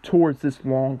towards this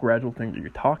long gradual thing that you're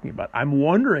talking about. I'm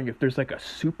wondering if there's like a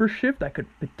super shift. I could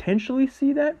potentially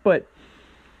see that, but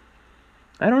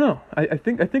I don't know. I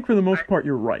think for the most part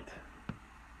you're right.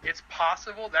 It's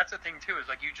possible. That's the thing too, is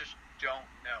like you just don't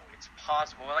know. It's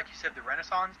possible. Like you said, the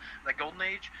Renaissance, the Golden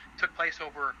Age, took place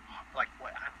over like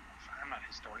what? I'm not a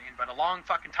historian, but a long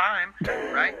fucking time,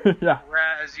 right? Yeah.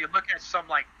 Whereas you look at some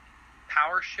like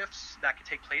power shifts that could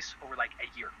take place over like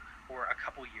a year or a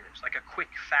couple years, like a quick,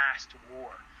 fast war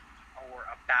or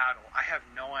a battle. I have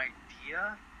no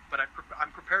idea, but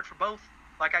I'm prepared for both.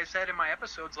 Like I said in my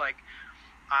episodes, like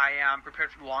I am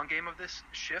prepared for the long game of this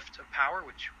shift of power,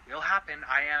 which will happen.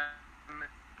 I am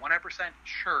 100%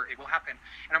 sure it will happen.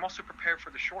 And I'm also prepared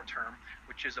for the short term,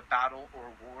 which is a battle or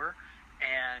a war.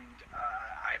 And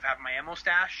I have my ammo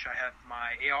stash, I have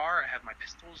my AR, I have my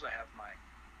pistols, I have my,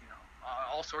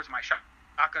 all sorts of my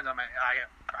shotguns.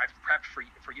 I've prepped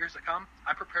for years to come.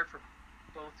 I'm prepared for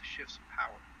both shifts of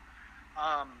power.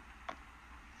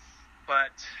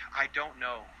 But I don't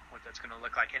know what that's going to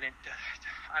look like. And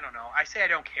I don't know. I say I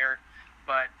don't care.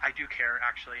 but I do care,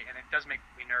 actually, and it does make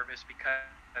me nervous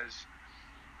because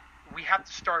we have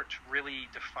to start really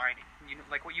defining,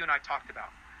 like what you and I talked about.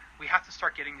 We have to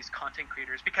start getting these content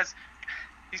creators, because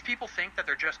these people think that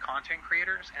they're just content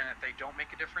creators and that they don't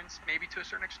make a difference, maybe to a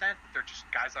certain extent. They're just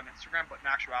guys on Instagram, but in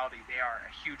actuality, they are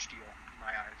a huge deal in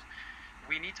my eyes.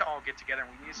 We need to all get together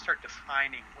and we need to start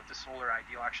defining what the solar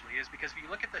ideal actually is, because if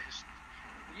you look at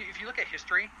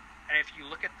history, and if you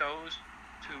look at those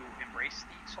to embrace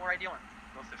the solar ideal and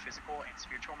both the physical and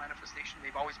spiritual manifestation,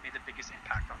 they've always made the biggest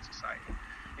impact on society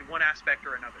in one aspect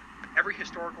or another. Every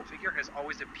historical figure has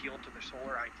always appealed to the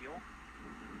solar ideal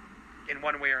in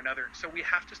one way or another. So we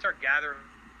have to start gathering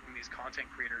these content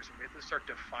creators, and we have to start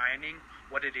defining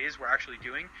what it is we're actually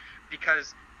doing,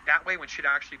 because that way when shit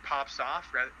actually pops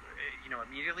off,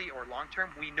 immediately or long term,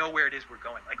 we know where it is we're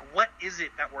going. Like, what is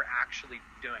it that we're actually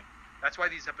doing? That's why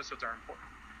these episodes are important,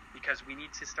 because we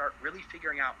need to start really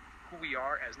figuring out who we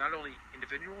are as not only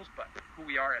individuals, but who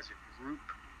we are as a group.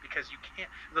 Because you can't,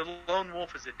 the lone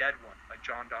wolf is a dead one, like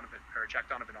Jack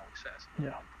Donovan always says.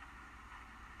 Yeah.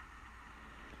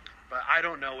 But I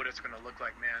don't know what it's going to look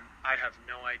like, man. I have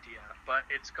no idea. But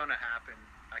it's going to happen.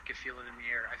 I could feel it in the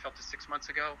air. I felt it 6 months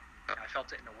ago. I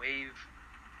felt it in a wave.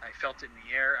 I felt it in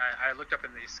the air. I looked up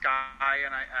in the sky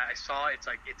and I saw it's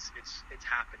like it's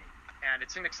happening. And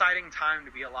it's an exciting time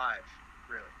to be alive,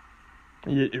 really.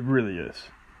 Yeah, it really is.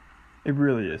 It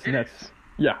really is. And that's, is.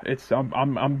 Yeah, it's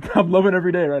I'm loving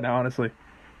every day right now, honestly.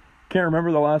 Can't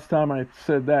remember the last time I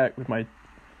said that with my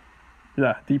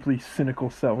deeply cynical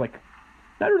self. Like,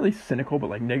 not really cynical, but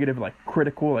like negative, like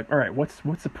critical. Like, all right, what's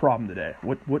the problem today?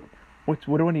 What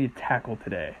do I need to tackle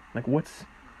today? Like, what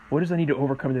does I need to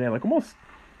overcome today? Like, almost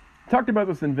talked about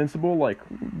this in Invincible, like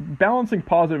balancing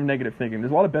positive and negative thinking.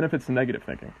 There's a lot of benefits to negative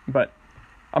thinking, but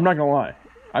I'm not gonna lie.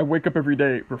 I wake up every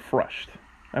day refreshed.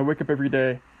 I wake up every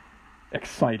day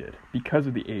excited because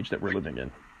of the age that we're living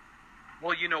in.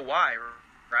 Well, you know why,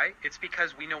 right? It's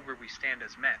because we know where we stand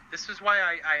as men. This is why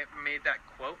I made that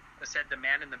quote that said the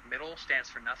man in the middle stands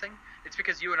for nothing. It's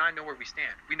because you and I know where we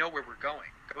stand. We know where we're going.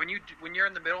 When you're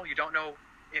in the middle, you don't know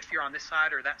if you're on this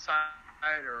side or that side,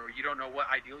 or you don't know what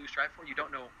ideal you strive for. You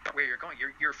don't know where you're going.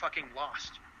 You're fucking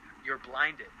lost. You're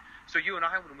blinded. So you and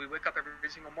I, when we wake up every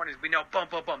single morning, we know, boom,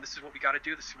 boom, boom, this is what we got to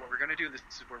do. This is what we're going to do. This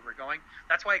is where we're going.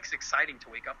 That's why it's exciting to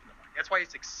wake up in the morning. That's why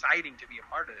it's exciting to be a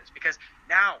part of this. Because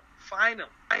now, finally,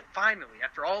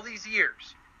 after all these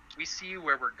years, we see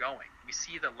where we're going. We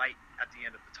see the light at the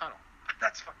end of the tunnel.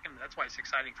 That's why it's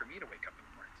exciting for me to wake up in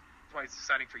the mornings. That's why it's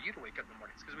exciting for you to wake up in the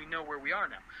mornings. Because we know where we are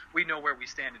now. We know where we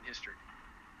stand in history.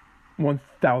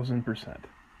 1000%.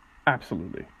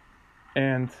 Absolutely.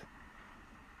 And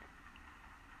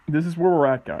this is where we're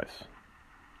at, guys.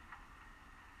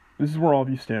 This is where all of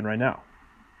you stand right now.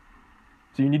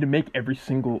 So you need to make every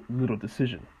single little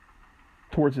decision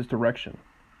towards this direction.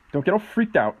 Don't get all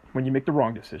freaked out when you make the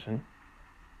wrong decision,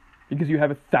 because you have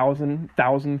 1,000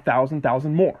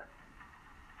 more.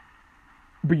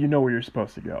 But you know where you're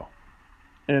supposed to go.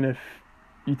 And if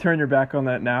you turn your back on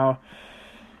that now,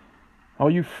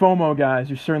 all you FOMO guys,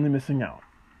 you're certainly missing out.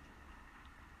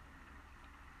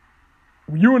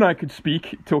 You and I could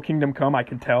speak till Kingdom Come, I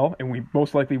can tell, and we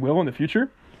most likely will in the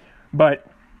future. But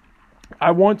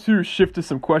I want to shift to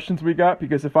some questions we got,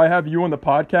 because if I have you on the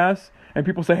podcast and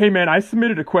people say, hey man, I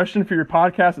submitted a question for your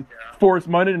podcast at Forest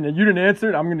Monday and you didn't answer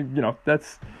it, I'm going to,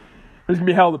 there's going to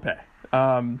be hell to pay.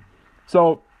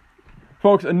 So,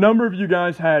 folks, a number of you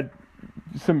guys had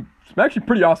some actually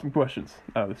pretty awesome questions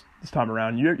this time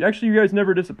around. You guys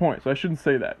never disappoint, so I shouldn't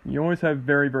say that. You always have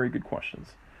very, very good questions.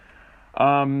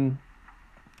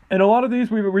 And a lot of these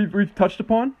we've touched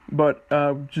upon, but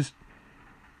just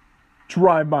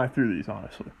drive by through these,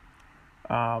 honestly.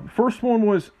 First one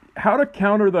was how to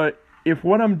counter the "if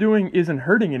what I'm doing isn't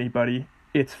hurting anybody,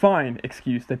 it's fine"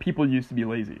 excuse that people use to be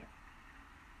lazy.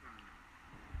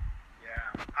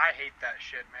 Yeah, I hate that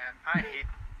shit, man. I hate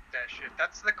that shit.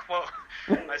 That's the quote.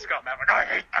 I just got mad. Like, I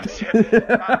hate that shit.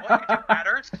 What you do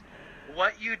matters.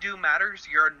 What you do matters.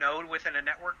 You're a node within a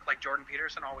network, like Jordan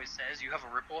Peterson always says. You have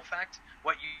a ripple effect.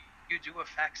 What you do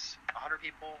affects 100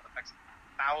 people, affects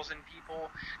 1,000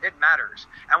 people. It matters.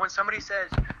 And when somebody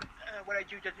says, what I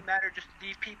do doesn't matter, just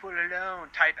leave people alone,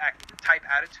 type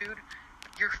attitude,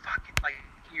 you're fucking, like,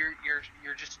 you're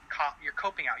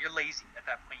coping out. You're lazy at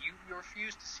that point. You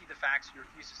refuse to see the facts. You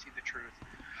refuse to see the truth.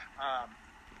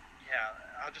 Yeah,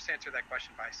 I'll just answer that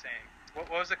question by saying, what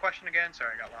was the question again?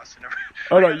 Sorry, I got lost in it.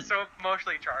 I got so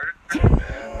emotionally charged.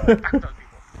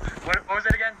 What was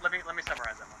it again? Let me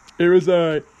summarize that one. It was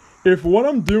if what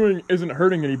I'm doing isn't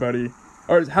hurting anybody,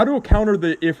 or how to counter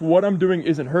the "if what I'm doing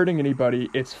isn't hurting anybody,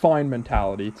 it's fine"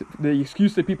 mentality. It's the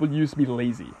excuse that people use to be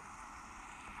lazy.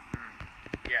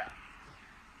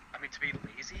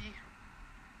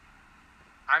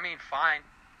 mean, fine.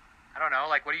 I don't know.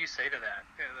 Like, what do you say to that?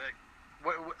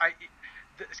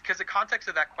 Because the context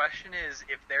of that question is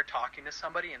if they're talking to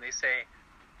somebody and they say,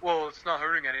 well, it's not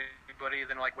hurting anybody,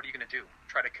 then, like, what are you going to do?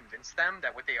 Try to convince them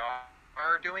that what they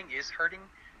are doing is hurting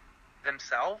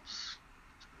themselves,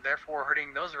 therefore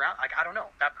hurting those around? Like, I don't know.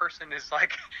 That person is,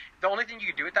 like, the only thing you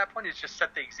can do at that point is just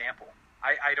set the example.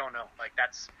 I don't know. Like,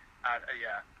 that's,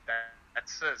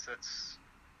 that's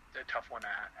a tough one to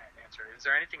answer. Is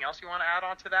there anything else you want to add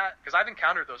on to that? Because I've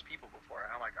encountered those people before,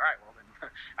 and I'm like, all right, well, then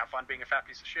have fun being a fat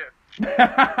piece of shit.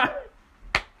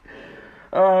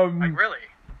 Like, really?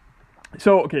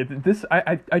 So, okay,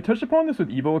 I touched upon this with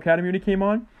Evo Academy when he came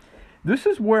on. This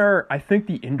is where I think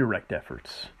the indirect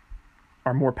efforts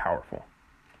are more powerful.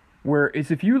 Whereas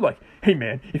if you like, hey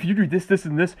man, if you do this, this,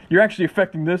 and this, you're actually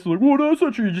affecting this. Like, well, that's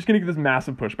not true. You're just gonna get this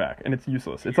massive pushback, and it's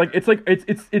useless. It's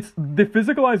the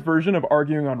physicalized version of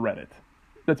arguing on Reddit.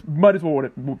 That might as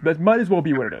well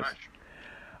be what it is.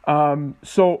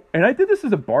 So, and I did this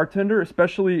as a bartender,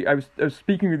 especially. I was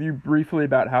speaking with you briefly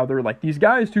about how they're like these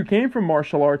guys who came from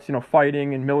martial arts, you know,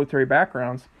 fighting and military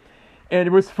backgrounds, and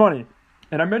it was funny.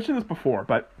 And I mentioned this before,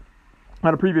 but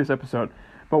on a previous episode.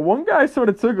 But one guy sort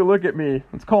of took a look at me.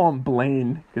 Let's call him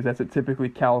Blaine, because that's a typically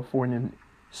Californian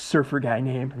surfer guy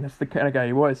name, and that's the kind of guy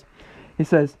he was. He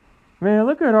says, man,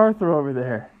 look at Arthur over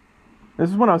there. This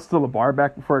is when I was still a bar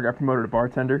back before I got promoted to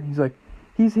bartender. He's like,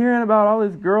 he's hearing about all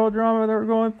this girl drama that we're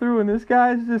going through, and this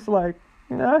guy's just like,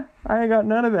 nah, I ain't got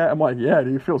none of that. I'm like, yeah,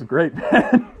 dude, it feels great,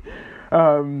 man.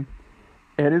 And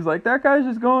he's like, that guy's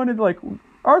just going and like,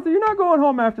 Arthur, you're not going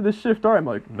home after this shift, are you? I'm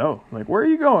like, no. I'm like, where are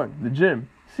you going? The gym.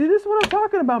 See, this is what I'm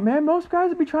talking about, man. Most guys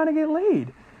would be trying to get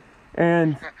laid.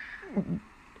 And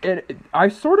I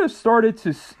sort of started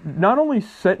to not only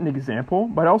set an example,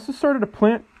 but I also started to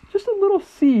plant just a little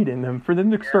seed in them for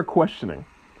them to start questioning.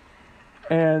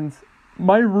 And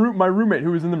my roommate,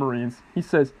 who was in the Marines, he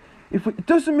says, if it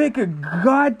doesn't make a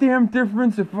goddamn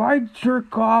difference if I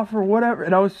jerk off or whatever.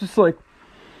 And I was just like,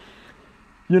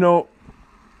 you know,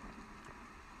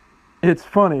 it's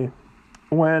funny.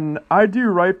 When I do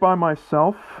right by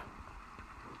myself,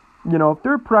 you know,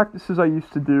 there are practices I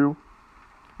used to do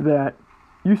that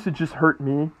used to just hurt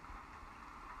me.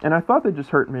 And I thought they just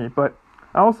hurt me, but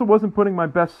I also wasn't putting my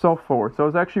best self forward. So I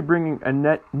was actually bringing a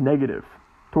net negative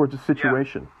towards a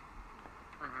situation.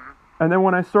 Yeah. Mm-hmm. And then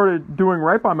when I started doing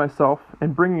right by myself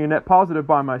and bringing a net positive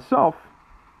by myself,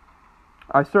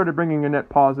 I started bringing a net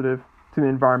positive to the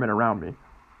environment around me.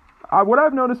 What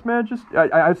I've noticed, man, just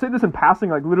I say this in passing,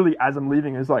 like literally as I'm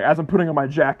leaving, is like as I'm putting on my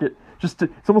jacket,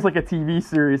 it's almost like a TV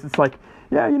series. It's like,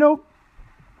 yeah, you know,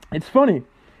 it's funny.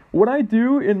 What I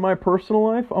do in my personal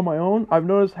life on my own, I've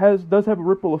noticed does have a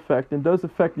ripple effect and does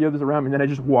affect the others around me. And then I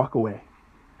just walk away.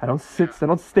 I don't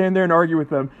stand there and argue with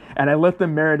them, and I let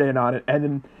them marinate on it. And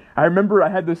then I remember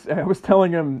I was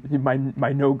telling him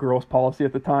my no girls policy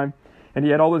at the time, and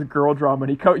he had all this girl drama.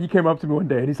 And he came up to me one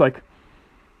day and he's like,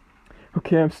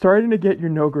 okay, I'm starting to get your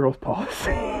no girls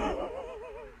policy.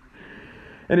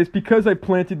 And it's because I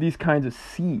planted these kinds of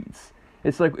seeds.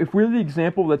 It's like, if we're the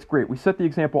example, that's great. We set the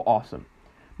example, awesome.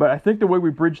 But I think the way we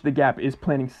bridge the gap is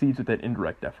planting seeds with that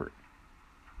indirect effort.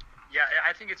 Yeah,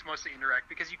 I think it's mostly indirect,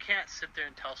 because you can't sit there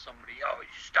and tell somebody, oh,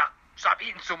 stop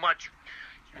eating so much,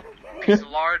 piece of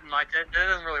lard, and like that. That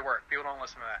doesn't really work. People don't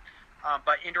listen to that.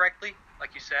 But indirectly,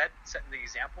 like you said, setting the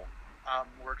example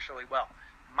works really well.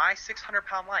 My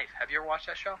 600-Pound Life. Have you ever watched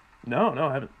that show? No,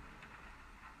 I haven't.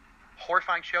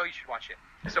 Horrifying show. You should watch it.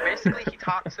 So basically, he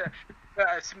talks.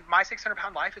 My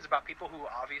 600-Pound Life is about people who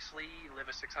obviously live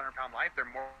a 600-pound life. They're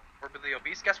morbidly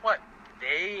obese. Guess what?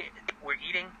 They were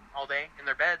eating all day in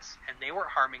their beds, and they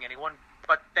weren't harming anyone.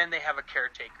 But then they have a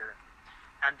caretaker,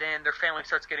 and then their family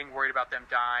starts getting worried about them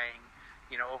dying,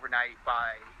 you know, overnight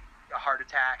by a heart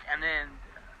attack, and then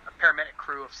a paramedic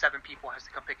crew of 7 people has to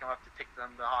come pick them up to take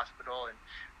them to the hospital, and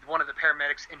one of the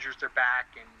paramedics injures their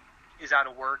back and is out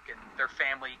of work, and their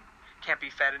family can't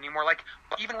be fed anymore. Like,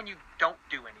 even when you don't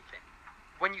do anything,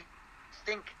 when you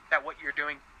think that what you're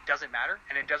doing doesn't matter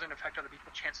and it doesn't affect other people,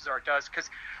 chances are it does. Because,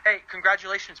 hey,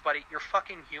 congratulations, buddy, you're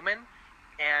fucking human,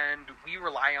 and we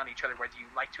rely on each other whether you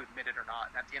like to admit it or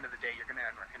not. And at the end of the day, you're going to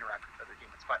interact with other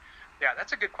humans. But yeah,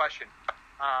 that's a good question.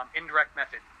 Indirect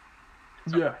method.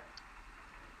 Yeah.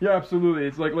 Yeah, absolutely.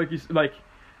 It's like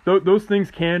you those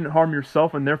things can harm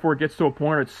yourself, and therefore it gets to a point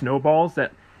where it snowballs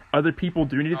that other people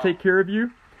do need to take care of you.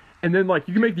 And then like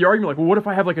you can make the argument like, well, what if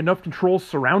I have like enough controls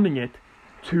surrounding it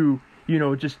to, you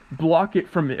know, just block it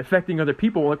from affecting other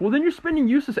people? Like, well, then you're spending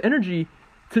useless energy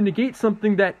to negate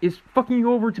something that is fucking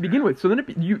you over to begin with. So then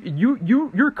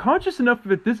you're conscious enough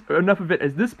of it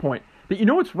at this point that you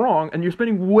know it's wrong, and you're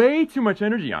spending way too much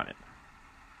energy on it.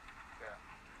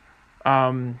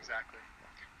 Exactly.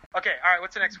 Okay, all right,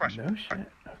 what's the next question? No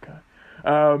shit.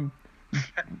 Okay.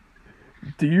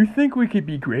 Do you think we could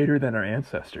be greater than our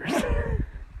ancestors?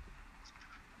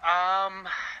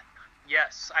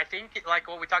 Yes, I think like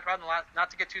what we talked about in the last, not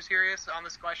to get too serious on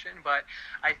this question, but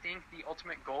I think the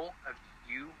ultimate goal of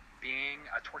you being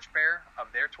a torchbearer of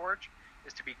their torch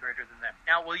is to be greater than them.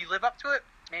 Now, will you live up to it?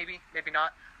 Maybe, maybe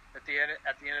not. At the end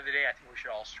of the day, I think we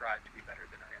should all strive to be better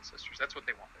than our ancestors. That's what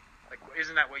they wanted. Like,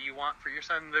 isn't that what you want for your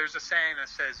son? There's a saying that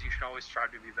says you should always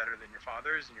strive to be better than your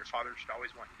fathers, and your fathers should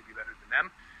always want you to be better than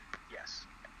them. Yes.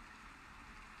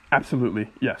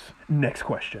 Absolutely, yes. Next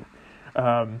question.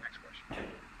 Next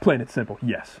question. Plain and simple,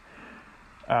 yes.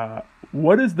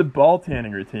 What is the ball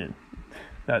tanning routine?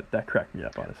 That cracked me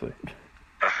up, honestly.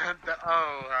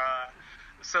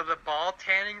 So the ball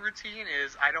tanning routine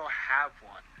is I don't have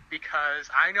one. Because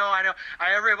I know,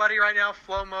 everybody right now,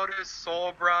 Flow Modus,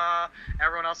 Solbra,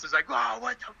 everyone else is like, wow,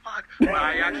 what the fuck? But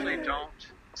I actually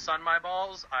don't sun my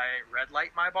balls. I red light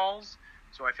my balls.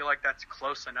 So I feel like that's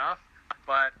close enough.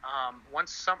 But I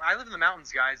live in the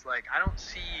mountains, guys. Like, I don't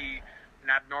see an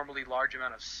abnormally large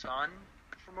amount of sun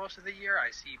for most of the year.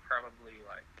 I see probably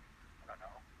like, I don't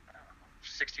know,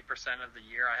 60% of the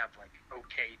year I have like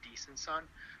okay, decent sun.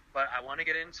 But I want to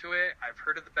get into it. I've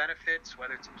heard of the benefits,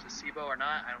 whether it's a placebo or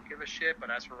not. I don't give a shit. But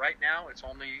as for right now, it's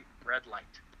only red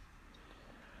light.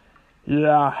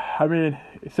 Yeah, I mean,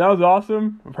 it sounds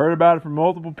awesome. I've heard about it from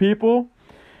multiple people.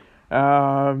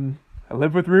 I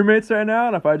live with roommates right now,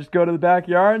 and if I just go to the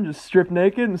backyard and just strip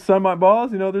naked and sun my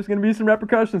balls, there's going to be some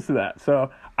repercussions to that. So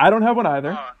I don't have one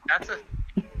either.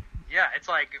 Yeah, it's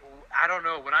like, I don't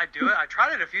know. When I do it, I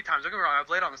tried it a few times. Don't get me wrong. I've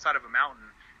laid on the side of a mountain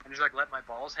and just like let my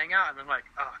balls hang out, and then like,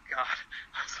 oh god,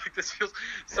 I was like, this feels.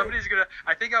 Somebody's gonna.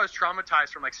 I think I was traumatized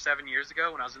from like 7 years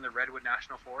ago when I was in the Redwood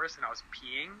National Forest and I was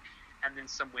peeing, and then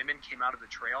some women came out of the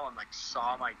trail and like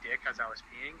saw my dick as I was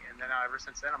peeing, and then ever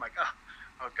since then I'm like,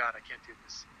 oh god, I can't do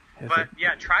this. But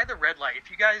yeah, try the red light. If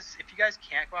you guys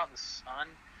can't go out in the sun,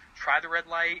 try the red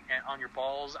light on your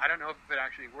balls. I don't know if it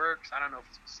actually works. I don't know if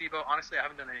it's placebo. Honestly, I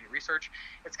haven't done any research.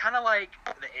 It's kind of like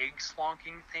the egg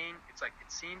slonking thing. It's like,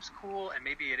 it seems cool, and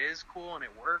maybe it is cool, and it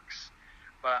works,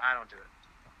 but I don't do it.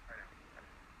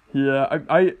 Yeah,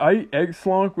 I egg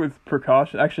slonk with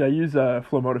precaution. Actually, I use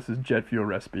Flow Modus's jet fuel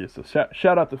recipe, so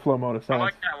shout out to Flow Modus. I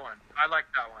like that one.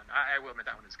 I will admit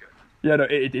that one is good. Yeah, no,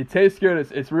 it tastes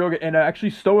good. It's real good. And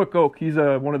actually, Stoic Oak, he's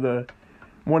one of the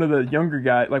younger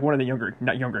guys, like one of the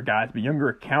not younger guys, but younger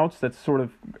accounts that's sort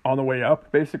of on the way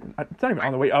up, basically. It's not even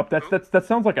on the way up. That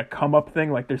sounds like a come up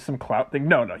thing, like there's some clout thing.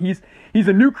 No, he's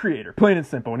a new creator, plain and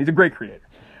simple, and he's a great creator.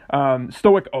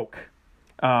 Stoic Oak.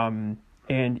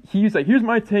 And he's like, here's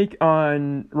my take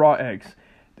on raw eggs.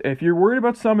 If you're worried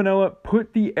about salmonella,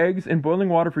 put the eggs in boiling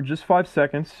water for just 5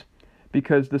 seconds,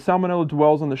 because the salmonella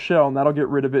dwells on the shell, and that'll get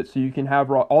rid of it, so you can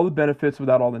have all the benefits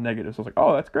without all the negatives. I was like,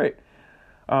 oh, that's great.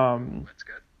 That's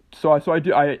good. So I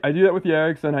do that with the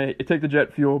eggs, and I take the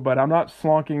jet fuel, but I'm not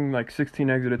slonking like 16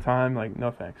 eggs at a time. Like,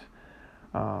 no thanks.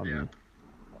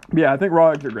 Yeah, I think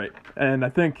raw eggs are great, and I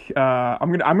think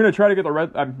I'm gonna try to get the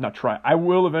red. I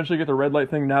will eventually get the red light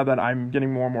thing now that I'm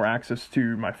getting more and more access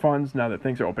to my funds. Now that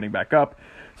things are opening back up,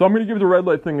 so I'm gonna give the red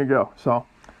light thing a go. So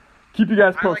keep you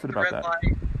guys posted about that.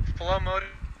 Light. Flow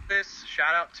Modus,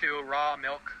 shout out to raw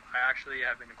milk. I actually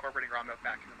have been incorporating raw milk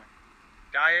back into my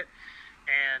diet.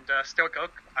 And Stoic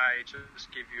Oak, I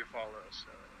just gave you a follow. So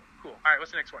cool. All right,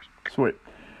 what's the next question? Sweet.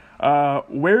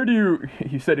 Where do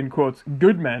he said in quotes,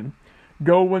 good men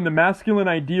go when the masculine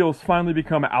ideals finally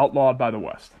become outlawed by the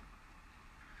West?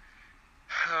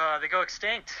 They go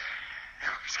extinct.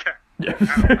 I'm just Yes.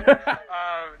 kidding.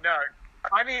 No.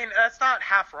 I mean, that's not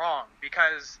half wrong,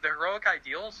 because the heroic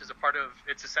ideals is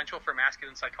it's essential for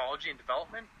masculine psychology and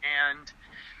development. And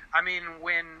I mean,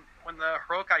 when the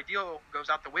heroic ideal goes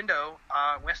out the window,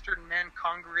 Western men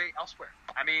congregate elsewhere.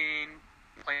 I mean,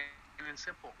 plain and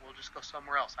simple. We'll just go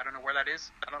somewhere else. I don't know where that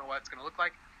is. I don't know what it's going to look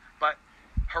like. But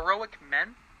heroic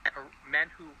men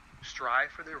who strive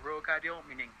for the heroic ideal,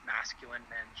 meaning masculine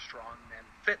men, strong men,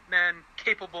 fit men,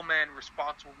 capable men,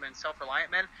 responsible men, self-reliant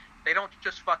men, they don't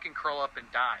just fucking curl up and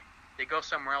die. They go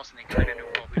somewhere else and they create a new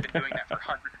world. We've been doing that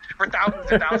for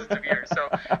thousands and thousands of years. So,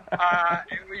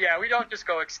 yeah, we don't just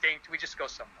go extinct. We just go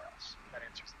somewhere else. That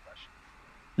answers the question.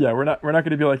 Yeah, we're not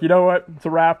going to be like, you know what? It's a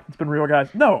wrap. It's been real, guys.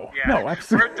 No,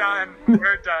 absolutely.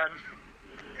 We're done.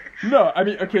 No, I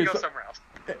mean, okay. We go somewhere else.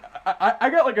 I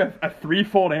got like a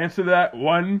threefold answer to that.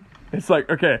 One, it's like,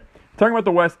 okay, talking about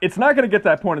the West, it's not going to get to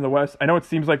that point in the West. I know it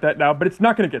seems like that now, but it's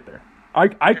not going to get there.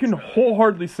 I can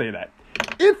wholeheartedly say that.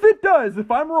 If it does,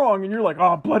 if I'm wrong and you're like,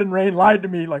 oh, Blood and Rain lied to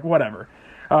me, like, whatever.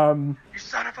 You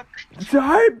son of a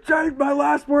bitch. My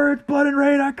last words, blood and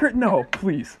rain. No,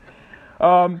 please.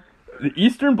 The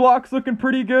Eastern Bloc's looking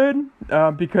pretty good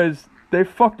because they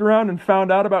fucked around and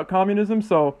found out about communism.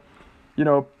 So,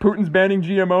 Putin's banning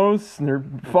GMOs and they're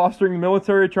fostering the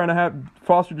military, trying to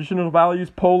foster traditional values.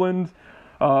 Poland,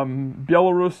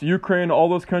 Belarus, Ukraine, all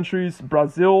those countries.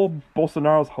 Brazil,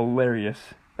 Bolsonaro's hilarious.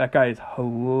 That guy is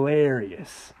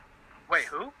hilarious. Wait,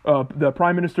 who? The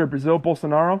Prime Minister of Brazil,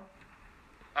 Bolsonaro.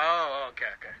 Oh, okay.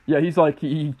 Yeah, he's like,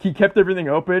 he kept everything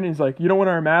open. He's like, you don't want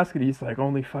to wear a mask? And he's like,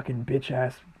 only fucking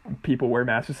bitch-ass people wear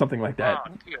masks or something like that.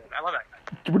 Oh, dude, I love that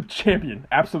guy. Champion.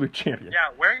 Absolute champion. Yeah,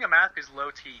 wearing a mask is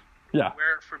low T. Yeah.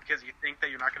 Wear it because you think that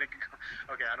you're not going to...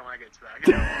 Okay, I don't want to get to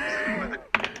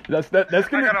that. That's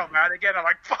gonna... I got all mad again. I'm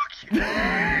like, fuck you.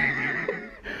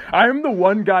 I am the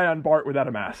one guy on BART without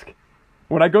a mask.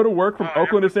 When I go to work from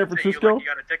Oakland to San Francisco... You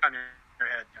got a dick on your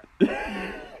head.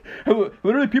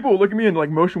 Literally, people will look at me and like,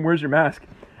 motion, where's your mask?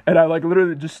 And I like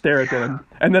literally just stare at them.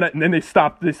 And then they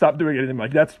stop doing it. And I'm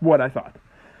like, that's what I thought.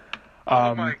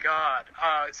 Oh my god.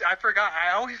 I forgot.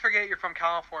 I always forget you're from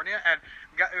California. And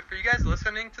for you guys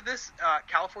listening to this,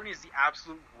 California is the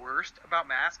absolute worst about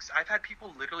masks. I've had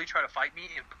people literally try to fight me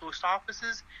in post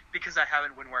offices because I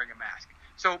haven't been wearing a mask.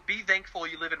 So be thankful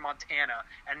you live in Montana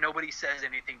and nobody says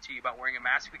anything to you about wearing a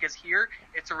mask because here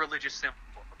it's a religious symbol.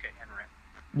 Okay, and rent.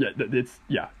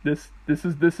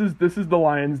 This is the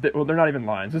lions. Well, they're not even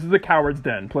lions. This is the coward's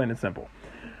den, plain and simple.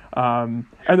 And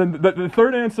then the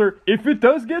third answer: if it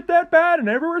does get that bad and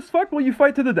everywhere's fucked, well, you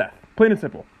fight to the death, plain and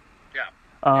simple.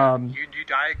 Yeah. You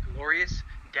die a glorious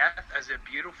death as a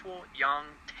beautiful young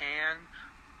tan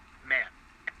man.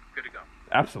 Good to go.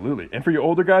 Absolutely. And for you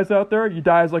older guys out there, you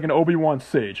die as like an Obi-Wan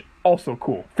sage. Also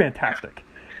cool. Fantastic.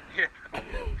 Yeah.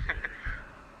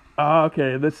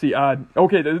 Okay, let's see.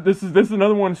 This is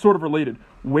another one sort of related.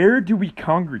 Where do we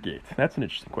congregate? That's an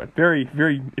interesting question. Very,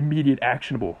 very immediate,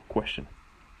 actionable question.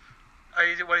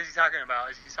 What is he talking about?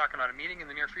 Is he talking about a meeting in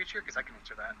the near future? Because I can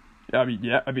answer that.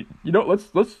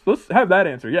 Let's have that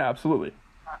answer. Yeah, absolutely.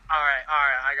 All right.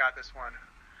 I got this one.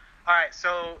 All right.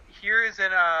 So here is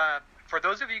for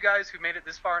those of you guys who made it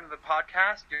this far into the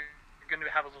podcast, you're going to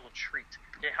have a little treat.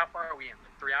 Okay, how far are we in?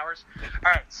 Like 3 hours?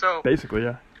 All right. So basically,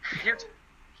 yeah.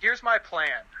 Here's my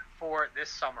plan for this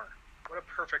summer. What a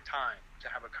perfect time to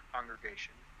have a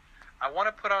congregation. I want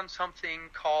to put on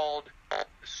something called the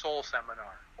Soul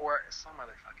Seminar, or some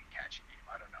other fucking catchy name,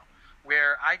 I don't know,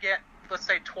 where I get, let's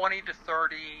say, 20 to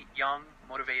 30 young,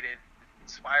 motivated,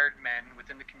 inspired men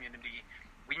within the community.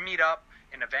 We meet up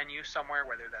in a venue somewhere,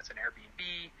 whether that's an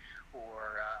Airbnb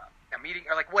or a meeting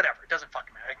or like whatever. It doesn't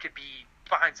fucking matter. It could be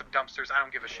behind some dumpsters. I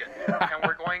don't give a shit. And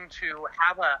we're going to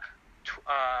have a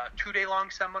 2-day-long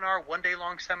seminar,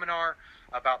 1-day-long seminar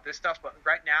about this stuff. But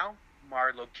right now,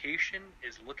 our location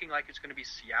is looking like it's going to be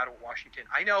Seattle, Washington.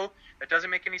 I know that doesn't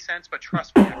make any sense, but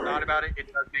trust me, I've thought about it. It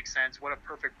does make sense. What a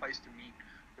perfect place to meet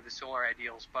for the Solar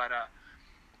Ideals. But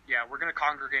yeah, we're going to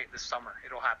congregate this summer.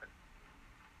 It'll happen.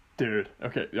 Dude,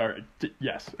 okay, all right,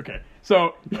 yes, okay.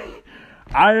 So,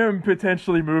 I am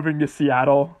potentially moving to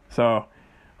Seattle. So,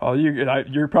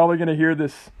 you're probably going to hear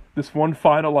this one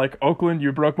final, like, Oakland,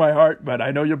 you broke my heart, but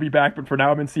I know you'll be back, but for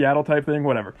now I'm in Seattle type thing,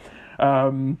 whatever.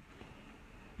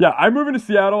 Yeah, I'm moving to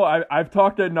Seattle. I've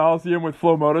talked ad nauseum with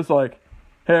Flo Motos, like,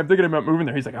 hey, I'm thinking about moving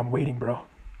there. He's like, I'm waiting, bro.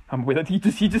 I'm waiting. He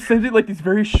just says it like these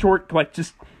very short, like,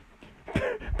 just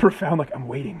profound, like, I'm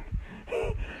waiting.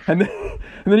 And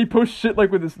then he posts shit,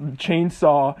 like, with this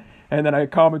chainsaw, and then I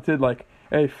commented, like,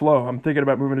 hey, Flo, I'm thinking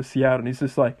about moving to Seattle, and he's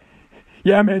just like,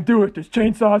 yeah, man, do it. There's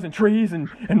chainsaws and trees and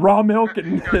raw milk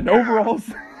and overalls.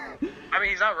 I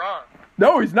mean, he's not wrong.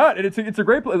 No, he's not, and it's a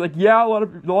great place. Like, yeah, a lot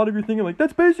of you thinking like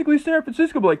that's basically San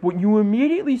Francisco, but like when you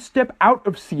immediately step out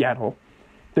of Seattle,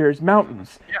 there's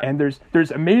mountains and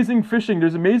there's amazing fishing,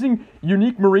 there's amazing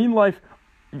unique marine life,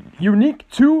 unique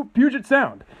to Puget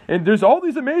Sound, and there's all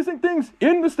these amazing things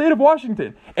in the state of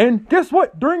Washington. And guess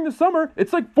what? During the summer,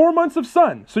 it's like 4 months of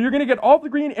sun, so you're gonna get all the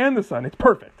green and the sun. It's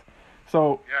perfect.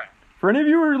 So for any of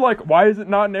you who are like, why is it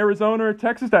not in Arizona or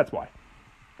Texas? That's why.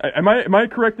 Am I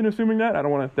correct in assuming that? I don't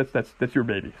want to. That's your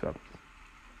baby. So.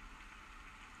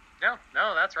 No,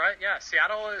 that's right. Yeah,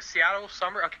 Seattle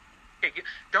summer. Okay,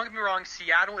 don't get me wrong.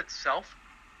 Seattle itself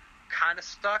kind of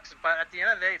sucks, but at the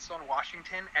end of the day, it's on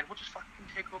Washington, and we'll just fucking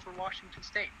take over Washington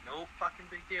State. No fucking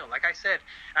big deal. Like I said,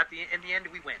 in the end,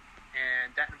 we win,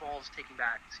 and that involves taking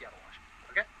back Seattle, Washington.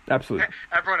 Okay. Absolutely.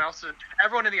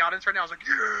 Everyone in the audience right now is like,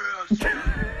 yes.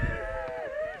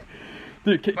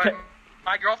 Dude,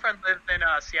 my girlfriend lives in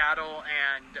Seattle,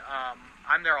 and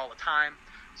I'm there all the time.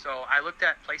 So I looked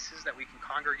at places that we can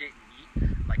congregate and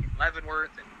meet, like in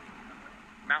Leavenworth and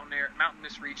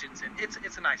mountainous regions, and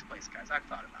it's a nice place, guys. I've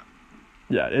thought about it.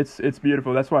 Yeah, it's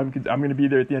beautiful. That's why I'm going to be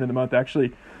there at the end of the month.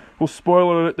 Actually, we'll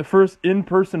spoil it. The first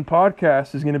in-person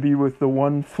podcast is going to be with the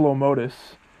one Flo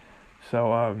Modus.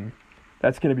 So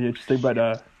that's going to be interesting.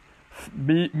 But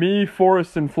me,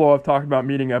 Forrest, and Flo have talked about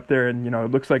meeting up there, and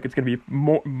it looks like it's going to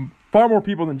be far more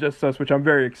people than just us, which I'm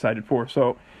very excited for.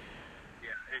 So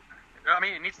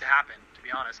yeah, it needs to happen, to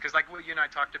be honest, because like what you and I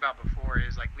talked about before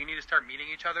is like we need to start meeting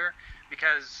each other,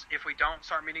 because if we don't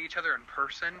start meeting each other in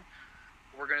person,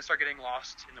 we're going to start getting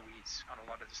lost in the weeds on a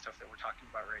lot of the stuff that we're talking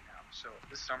about right now. So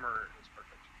this summer is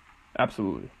perfect.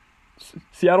 Absolutely.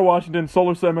 Seattle, Washington,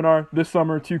 Solar Seminar this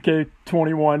summer,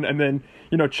 2K21, and then,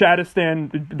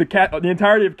 Chattistan, the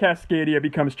entirety of Cascadia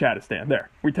becomes Chattistan. There,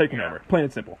 we're taking over, plain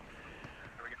and simple.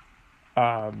 There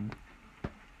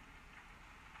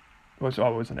we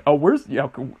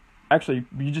go. Actually,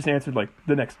 you just answered,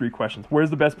 the next three questions. Where's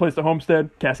the best place to homestead?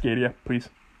 Cascadia, please,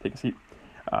 take a seat.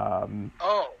 Are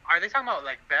they talking about,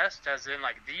 best as in,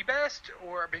 the best,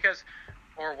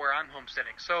 or where I'm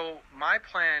homesteading? So my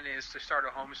plan is to start a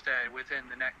homestead within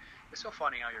the next. It's so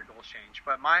funny how your goals change,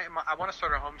 but I want to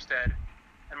start a homestead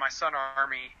in my Sun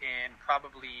Army in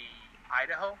probably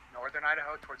Idaho, northern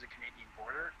Idaho, towards the Canadian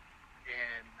border,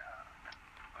 in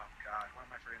what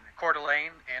am I forgetting? Coeur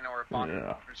d'Alene or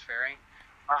Bonners Ferry.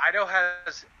 Idaho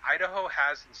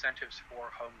has incentives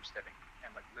for homesteading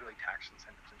and literally tax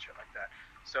incentives and shit like that.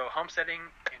 So homesteading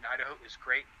in Idaho is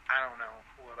great. I don't know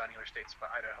about any other states, but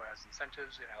Idaho has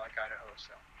incentives, and I like Idaho.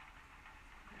 So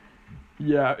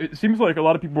yeah, it seems like a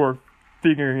lot of people are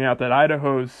figuring out that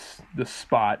Idaho's the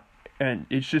spot, and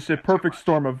it's just a perfect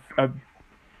storm of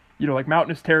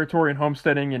mountainous territory and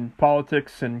homesteading and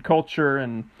politics and culture,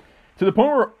 and to the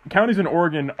point where counties in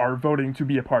Oregon are voting to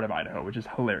be a part of Idaho, which is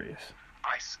hilarious.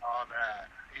 I saw that.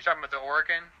 Are you talking about the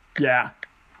Oregon? Yeah.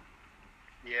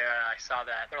 Yeah, I saw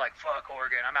that. They're like, fuck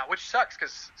Oregon, I'm out, which sucks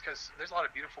because there's a lot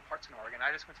of beautiful parts in Oregon. I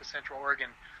just went to Central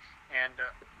Oregon, and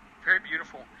very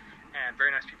beautiful and very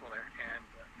nice people there. And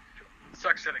it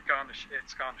sucks that it's gone to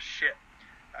shit.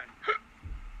 And,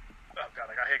 oh god,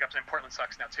 I got hiccups. And Portland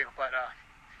sucks now too. But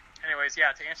anyways,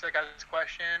 yeah. To answer that guy's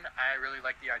question, I really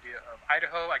like the idea of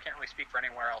Idaho. I can't really speak for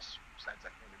anywhere else besides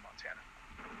maybe Montana.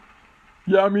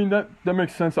 Yeah, that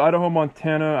makes sense. Idaho,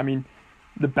 Montana.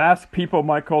 The Basque people,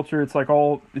 my culture, it's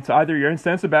either you're in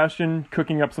San Sebastian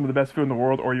cooking up some of the best food in the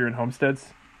world, or you're in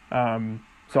homesteads.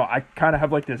 So I kind of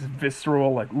have this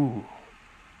visceral, ooh,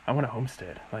 I want a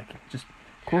homestead. Just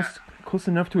close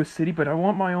enough to a city, but I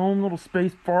want my own little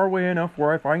space far away enough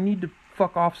where if I need to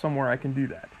fuck off somewhere, I can do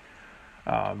that.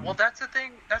 Well, that's the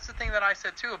thing that I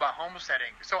said too about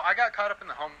homesteading. So I got caught up in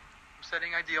the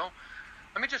homesteading ideal.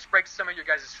 Let me just break some of your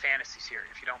guys' fantasies here,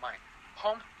 if you don't mind.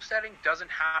 Homesteading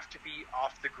doesn't have to be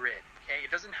off the grid, okay?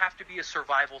 It doesn't have to be a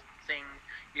survival thing.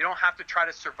 You don't have to try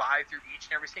to survive through each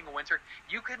and every single winter.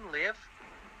 You can live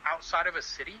outside of a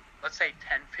city, let's say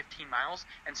 10, 15 miles,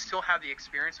 and still have the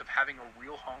experience of having a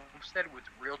real homestead with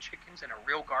real chickens and a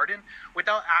real garden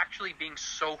without actually being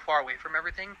so far away from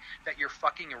everything that you're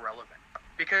fucking irrelevant.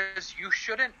 Because you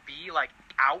shouldn't be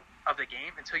out of the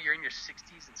game until you're in your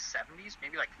 60s and 70s,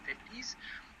 maybe 50s.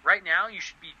 Right now, you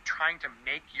should be trying to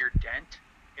make your dent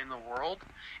in the world,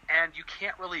 and you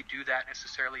can't really do that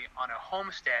necessarily on a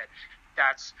homestead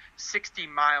that's 60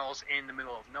 miles in the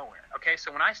middle of nowhere. Okay,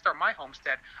 so when I start my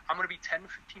homestead, I'm going to be 10 to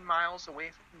 15 miles away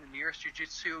from the nearest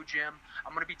jiu-jitsu gym.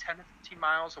 I'm going to be 10 to 15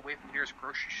 miles away from the nearest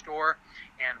grocery store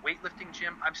and weightlifting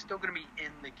gym. I'm still going to be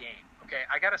in the game. Okay,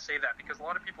 I got to say that because a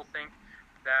lot of people think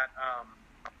that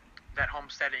that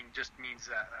homesteading just means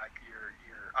that you're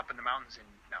up in the mountains, and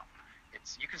no.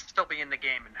 You can still be in the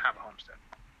game and have a homestead.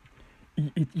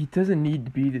 It doesn't need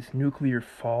to be this nuclear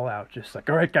fallout. Just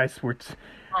all right, guys, it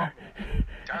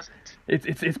doesn't.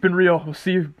 It's been real. We'll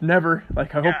see you never. I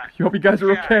hope you guys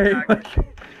are okay. Exactly.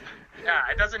 Yeah,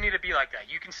 it doesn't need to be like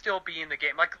that. You can still be in the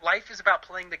game. Life is about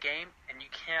playing the game, and you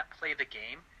can't play the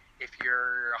game if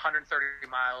you're 130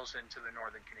 miles into the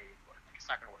northern Canadian border. It's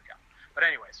not going to work out. But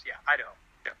anyways, yeah, Idaho.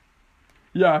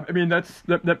 Yeah,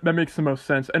 that makes the most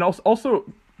sense. And also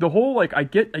the whole I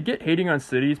get hating on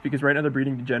cities because right now they're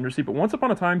breeding degeneracy, but once upon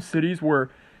a time cities were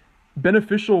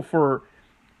beneficial for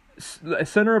a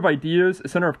center of ideas, a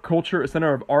center of culture, a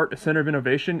center of art, a center of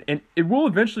innovation, and it will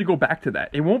eventually go back to that.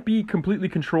 It won't be completely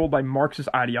controlled by Marxist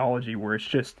ideology where it's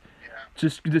just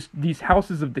these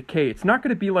houses of decay. It's not going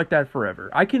to be like that forever.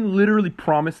 I can literally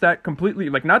promise that completely.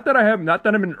 Not that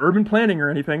I'm in urban planning or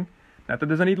anything. Not that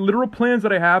there's any literal plans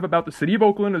that I have about the city of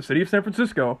Oakland or the city of San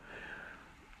Francisco,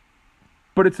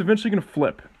 but it's eventually going to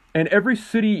flip. And every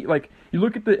city, you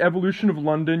look at the evolution of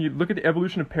London, you look at the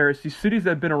evolution of Paris, these cities that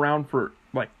have been around for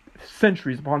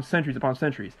centuries upon centuries upon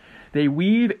centuries. They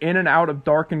weave in and out of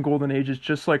dark and golden ages,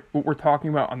 just like what we're talking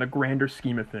about on the grander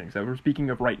scheme of things that we're speaking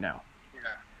of right now. Yeah.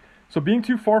 So being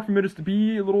too far from it is to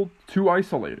be a little too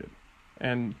isolated,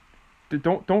 and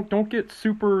don't get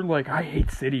super like I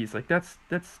hate cities. Like that's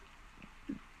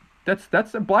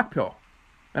a black pill,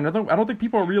 and I don't think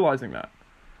people are realizing that.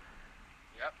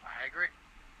 Yep, I agree.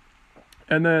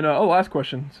 And then last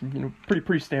question,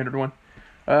 pretty standard one.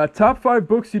 Top 5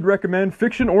 books you'd recommend,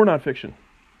 fiction or nonfiction?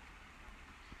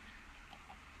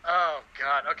 Oh,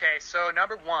 God. Okay, so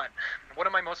number one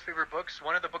of my most favorite books,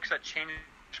 one of the books that changed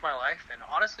my life and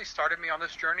honestly started me on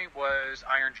this journey was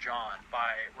Iron John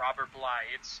by Robert Bly.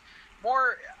 It's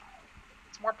more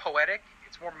poetic,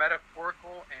 it's more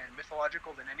metaphorical and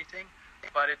mythological than anything,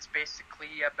 but it's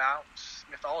basically about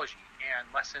mythology and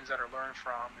lessons that are learned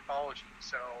from mythology.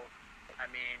 So, I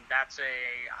mean, that's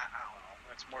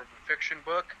more of a fiction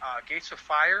book. Gates of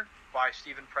Fire by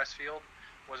Stephen Pressfield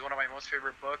was one of my most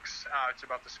favorite books. It's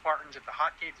about the Spartans at the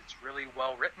Hot Gates. It's really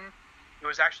well written. It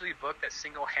was actually a book that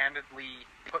single-handedly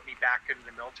put me back into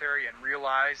the military and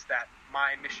realized that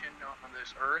my mission on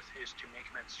this earth is to make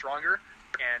men stronger.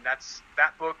 And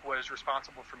that book was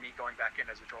responsible for me going back in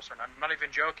as a drill sergeant. I'm not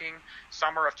even joking.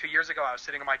 Summer of 2 years ago, I was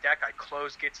sitting on my deck. I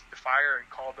closed Gates of Fire and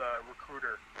called a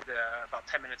recruiter about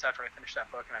 10 minutes after I finished that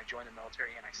book, and I joined the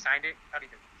military, and I signed it without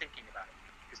even thinking about it,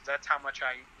 because that's how much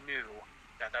I knew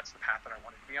that's the path that I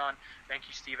wanted to be on. Thank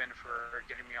you, Stephen, for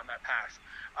getting me on that path.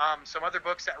 Some other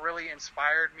books that really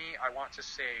inspired me, I want to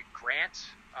say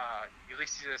Grant,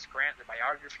 Ulysses S. Grant, the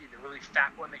biography, the really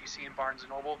fat one that you see in Barnes &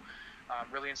 Noble,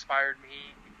 really inspired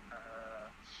me.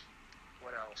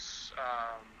 What else?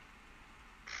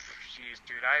 Jeez,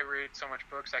 dude, I read so much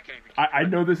books, I can't even... I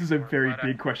know this is a very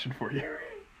big question for you.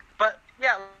 But,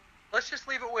 yeah, let's just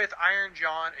leave it with Iron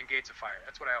John and Gates of Fire.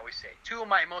 That's what I always say. 2 of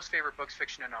my most favorite books,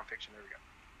 fiction and nonfiction. There we go.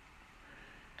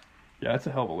 Yeah, that's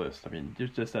a hell of a list. I mean, there's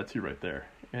just that 2 right there.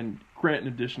 And Grant, in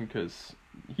addition, because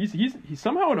he's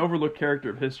somehow an overlooked character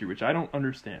of history, which I don't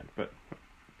understand, but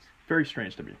it's very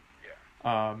strange to me.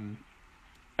 Yeah.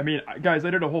 I mean, guys,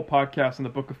 I did a whole podcast on the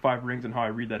Book of Five Rings and how I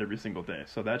read that every single day.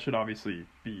 So that should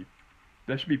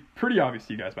be pretty obvious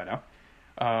to you guys by now.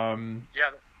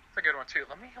 Yeah, that's a good one too.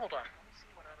 Hold on. Let me see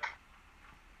what other.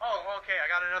 Oh, okay. I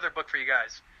got another book for you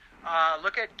guys.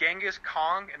 Look at Genghis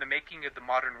Khan and the Making of the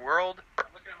Modern World. I'm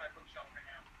looking at my bookshelf right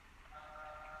now.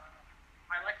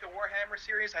 I like the Warhammer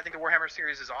series. I think the Warhammer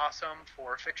series is awesome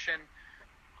for fiction,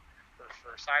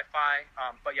 for sci-fi.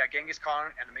 But yeah, Genghis Khan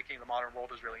and the Making of the Modern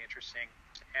World is really interesting.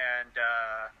 And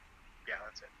yeah,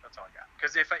 that's it. That's all I got.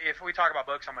 Because if we talk about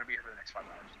books, I'm going to be here for the next 5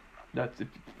 hours. That's it.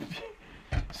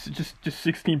 Just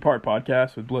 16-part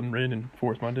podcast with Blood and Rain and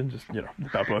Forrest Munden, just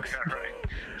about books. Yeah, right.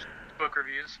 Book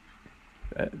reviews.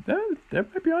 That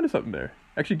might be onto something there.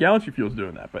 Actually, Galaxy Fuel's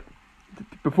doing that, but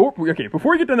before we get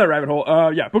down that rabbit hole,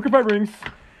 Book of Five Rings,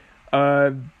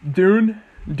 Dune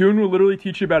will literally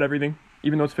teach you about everything,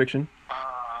 even though it's fiction.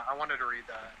 I wanted to read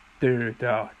that.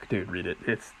 Dude, read it.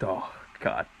 It's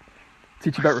God.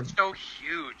 Teach you about. It's so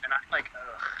huge, and I'm like, I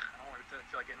don't want to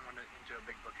feel like getting into a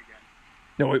big book again.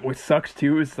 No, what sucks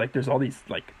too is like there's all these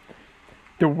like,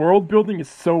 the world building is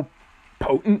so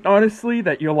potent, honestly,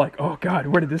 that you're like, oh God,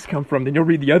 where did this come from? Then you'll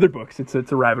read the other books. It's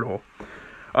a rabbit hole.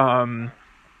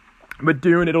 But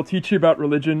Dune, it'll teach you about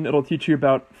religion. It'll teach you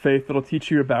about faith. It'll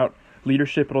teach you about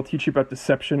leadership. It'll teach you about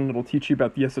deception. It'll teach you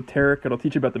about the esoteric. It'll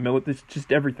teach you about the military. It's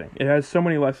just everything. It has so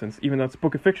many lessons, even though it's a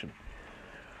book of fiction.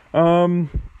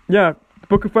 Yeah,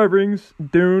 Book of Five Rings,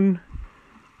 Dune,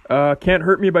 Can't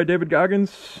Hurt Me by David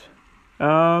Goggins.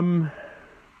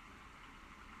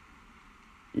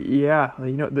 Yeah,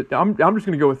 I'm just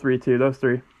gonna go with 3 too. Those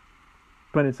 3,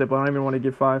 plain and simple. I don't even want to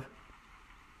give 5.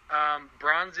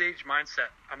 Bronze Age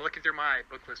Mindset. I'm looking through my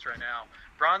book list right now.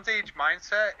 Bronze Age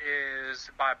Mindset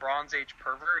is by Bronze Age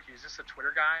Pervert. He's just a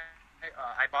Twitter guy.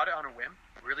 I bought it on a whim.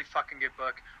 Really fucking good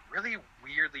book. Really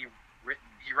weirdly written.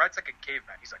 He writes like a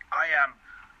caveman. He's like, I am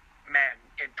man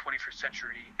in 21st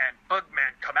century and bug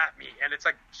man come at me. And it's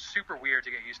like super weird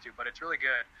to get used to, but it's really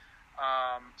good.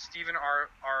 Stephen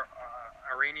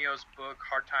Aranio's book,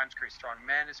 Hard Times, Great Strong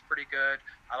Men, is pretty good.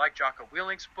 I like Jocko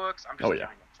Willink's books. I'm just giving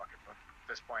them fucking book at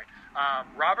this point.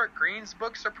 Robert Greene's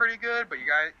books are pretty good, but you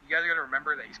guys got to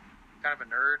remember that he's kind of a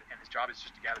nerd, and his job is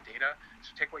just to gather data.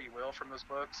 So take what you will from those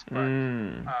books. But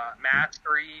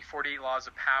Mastery, 48 Laws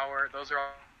of Power, those are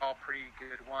all pretty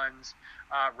good ones.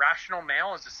 Rational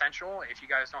Male is essential. If you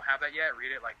guys don't have that yet,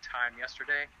 read it like Time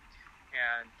Yesterday,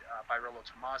 and by Rollo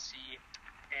Tomasi.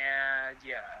 And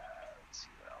yeah, let's see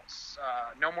what else.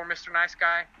 No More Mr. Nice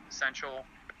Guy, essential.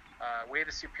 Way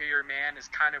the Superior Man is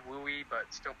kind of wooey,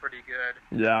 but still pretty good.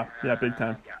 Yeah, big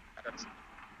time. Yeah,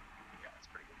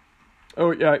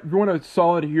 Oh yeah, if you want a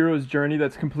solid hero's journey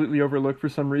that's completely overlooked for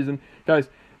some reason, guys,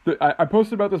 I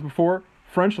posted about this before.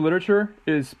 French literature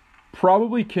is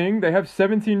probably king. They have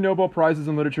 17 Nobel Prizes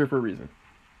in literature for a reason.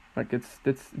 Like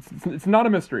it's not a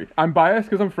mystery. I'm biased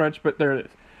because I'm French, but there it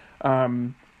is.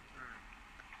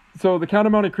 So The Count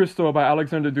of Monte Cristo by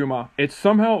Alexandre Dumas, it's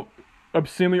somehow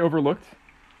obscenely overlooked,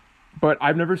 but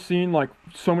I've never seen like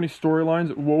so many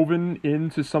storylines woven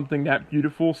into something that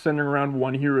beautiful centering around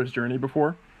one hero's journey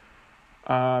before.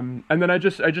 And then I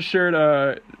just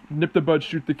shared Nip the Bud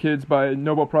Shoot the Kids by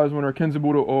Nobel Prize winner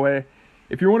Kenzaburo Oe.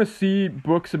 If you want to see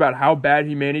books about how bad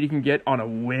humanity can get on a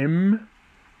whim,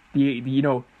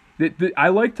 I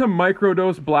like to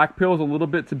microdose black pills a little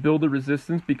bit to build a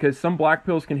resistance because some black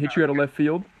pills can hit you out of left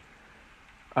field.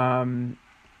 And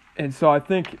so I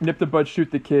think Nip the Bud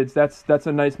Shoot the Kids, that's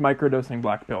a nice microdosing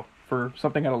black pill for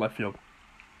something out of left field.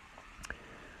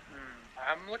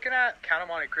 I'm looking at Count of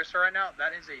Monte Cristo right now.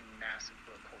 That is a massive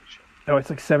book. Holy shit. Oh, it's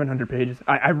like 700 pages.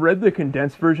 I read the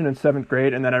condensed version in 7th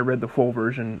grade, and then I read the full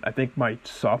version, I think, my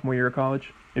sophomore year of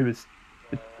college. It's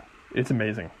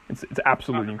amazing. It's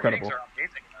absolutely incredible. Are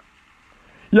amazing,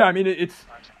 yeah, I mean,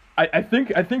 I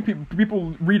think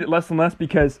people read it less and less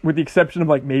because, with the exception of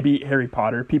like maybe Harry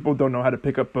Potter, people don't know how to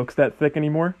pick up books that thick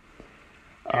anymore.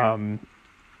 Yeah.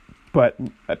 But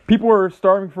people are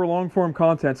starving for long form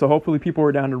content, so hopefully people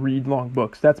are down to read long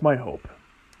books. That's my hope.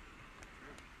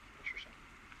 Interesting.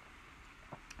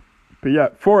 But yeah,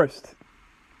 Forrest,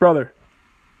 brother,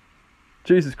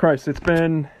 Jesus Christ, it's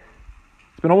been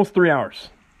almost 3 hours.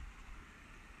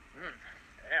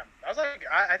 Damn,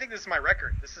 I think this is my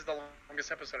record. This is the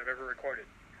longest episode I've ever recorded.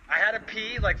 I had to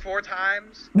pee like 4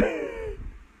 times,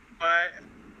 but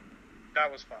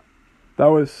that was fun.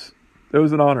 It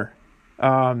was an honor.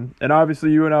 And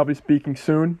obviously you and I'll be speaking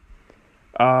soon.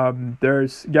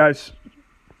 There's, guys,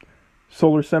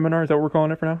 Solar Seminar, is that what we're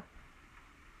calling it for now?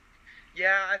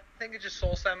 Yeah, I think just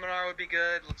Soul Seminar would be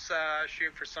good. Let's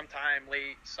shoot for sometime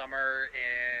late summer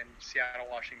in Seattle,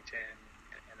 Washington,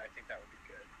 and I think that would be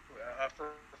good. For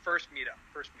first meetup.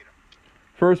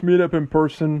 First meetup in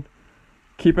person.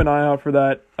 Keep an eye out for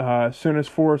that. As soon as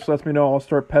Forrest lets me know, I'll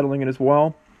start peddling it as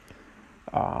well.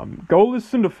 Go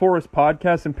listen to Forrest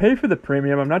podcast and pay for the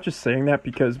premium. I'm not just saying that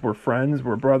because we're friends,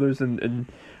 we're brothers,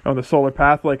 and on the solar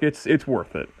path. Like it's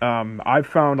worth it. I've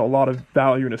found a lot of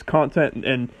value in his content,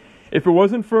 and if it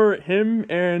wasn't for him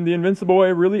and the Invincible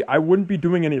Way, really, I wouldn't be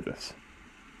doing any of this.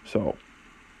 So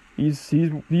he's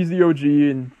the OG,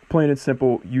 and plain and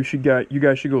simple, you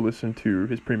guys should go listen to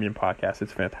his premium podcast.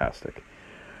 It's fantastic.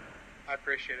 I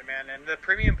appreciate it, man. And the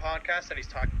premium podcast that he's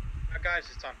talking about, guys,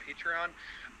 it's on Patreon.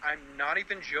 I'm not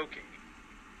even joking.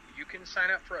 You can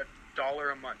sign up for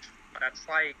 $1 a month. That's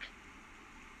like,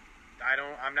 I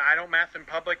don't math in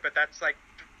public, but that's like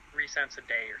 3 cents a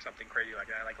day or something crazy like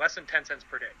that. Like less than 10 cents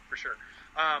per day for sure.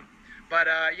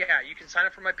 Yeah, you can sign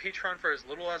up for my Patreon for as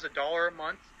little as $1 a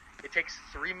month. It takes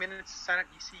 3 minutes to sign up.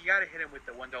 You see, you got to hit him with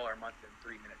the $1 a month in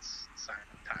 3 minutes sign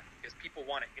up time because people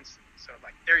want it instantly. So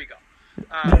like, there you go.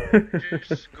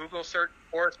 Just Google search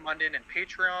Forrest Munden and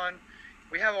Patreon.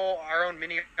 We have our own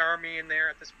mini army in there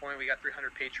at this point. We got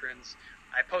 300 patrons.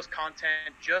 I post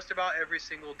content just about every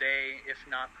single day, if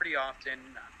not pretty often.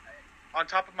 On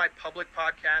top of my public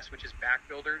podcast, which is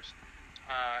Backbuilders,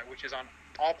 which is on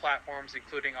all platforms,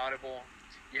 including Audible.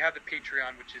 You have the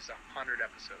Patreon, which is 100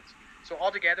 episodes. So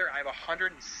altogether, I have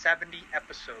 170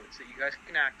 episodes that you guys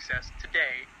can access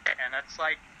today, and that's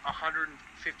like 150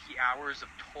 hours of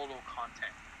total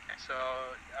content. So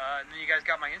and then you guys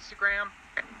got my Instagram,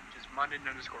 which is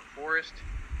Munden_Forrest,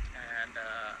 and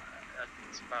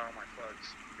that's about all my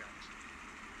plugs, to be honest.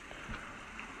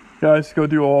 Guys, go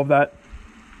do all of that.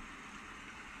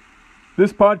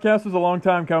 This podcast was a long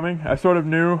time coming. I sort of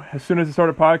knew as soon as I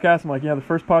started podcast, I'm like, yeah, the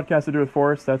first podcast I do with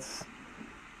Forrest, I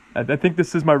think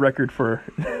this is my record for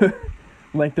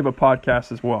length of a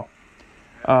podcast as well.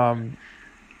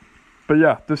 But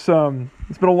yeah, this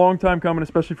it's been a long time coming,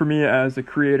 especially for me as a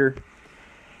creator.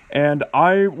 And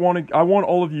I want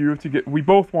all of you to get. We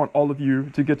both want all of you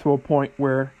to get to a point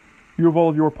where you have all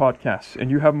of your podcasts,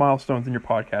 and you have milestones in your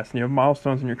podcast, and you have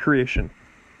milestones in your creation.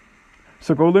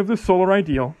 So go live the solar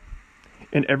ideal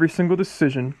in every single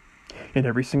decision, in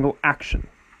every single action.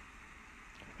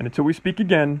 And until we speak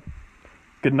again,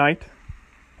 good night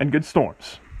and good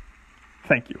storms.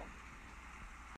 Thank you.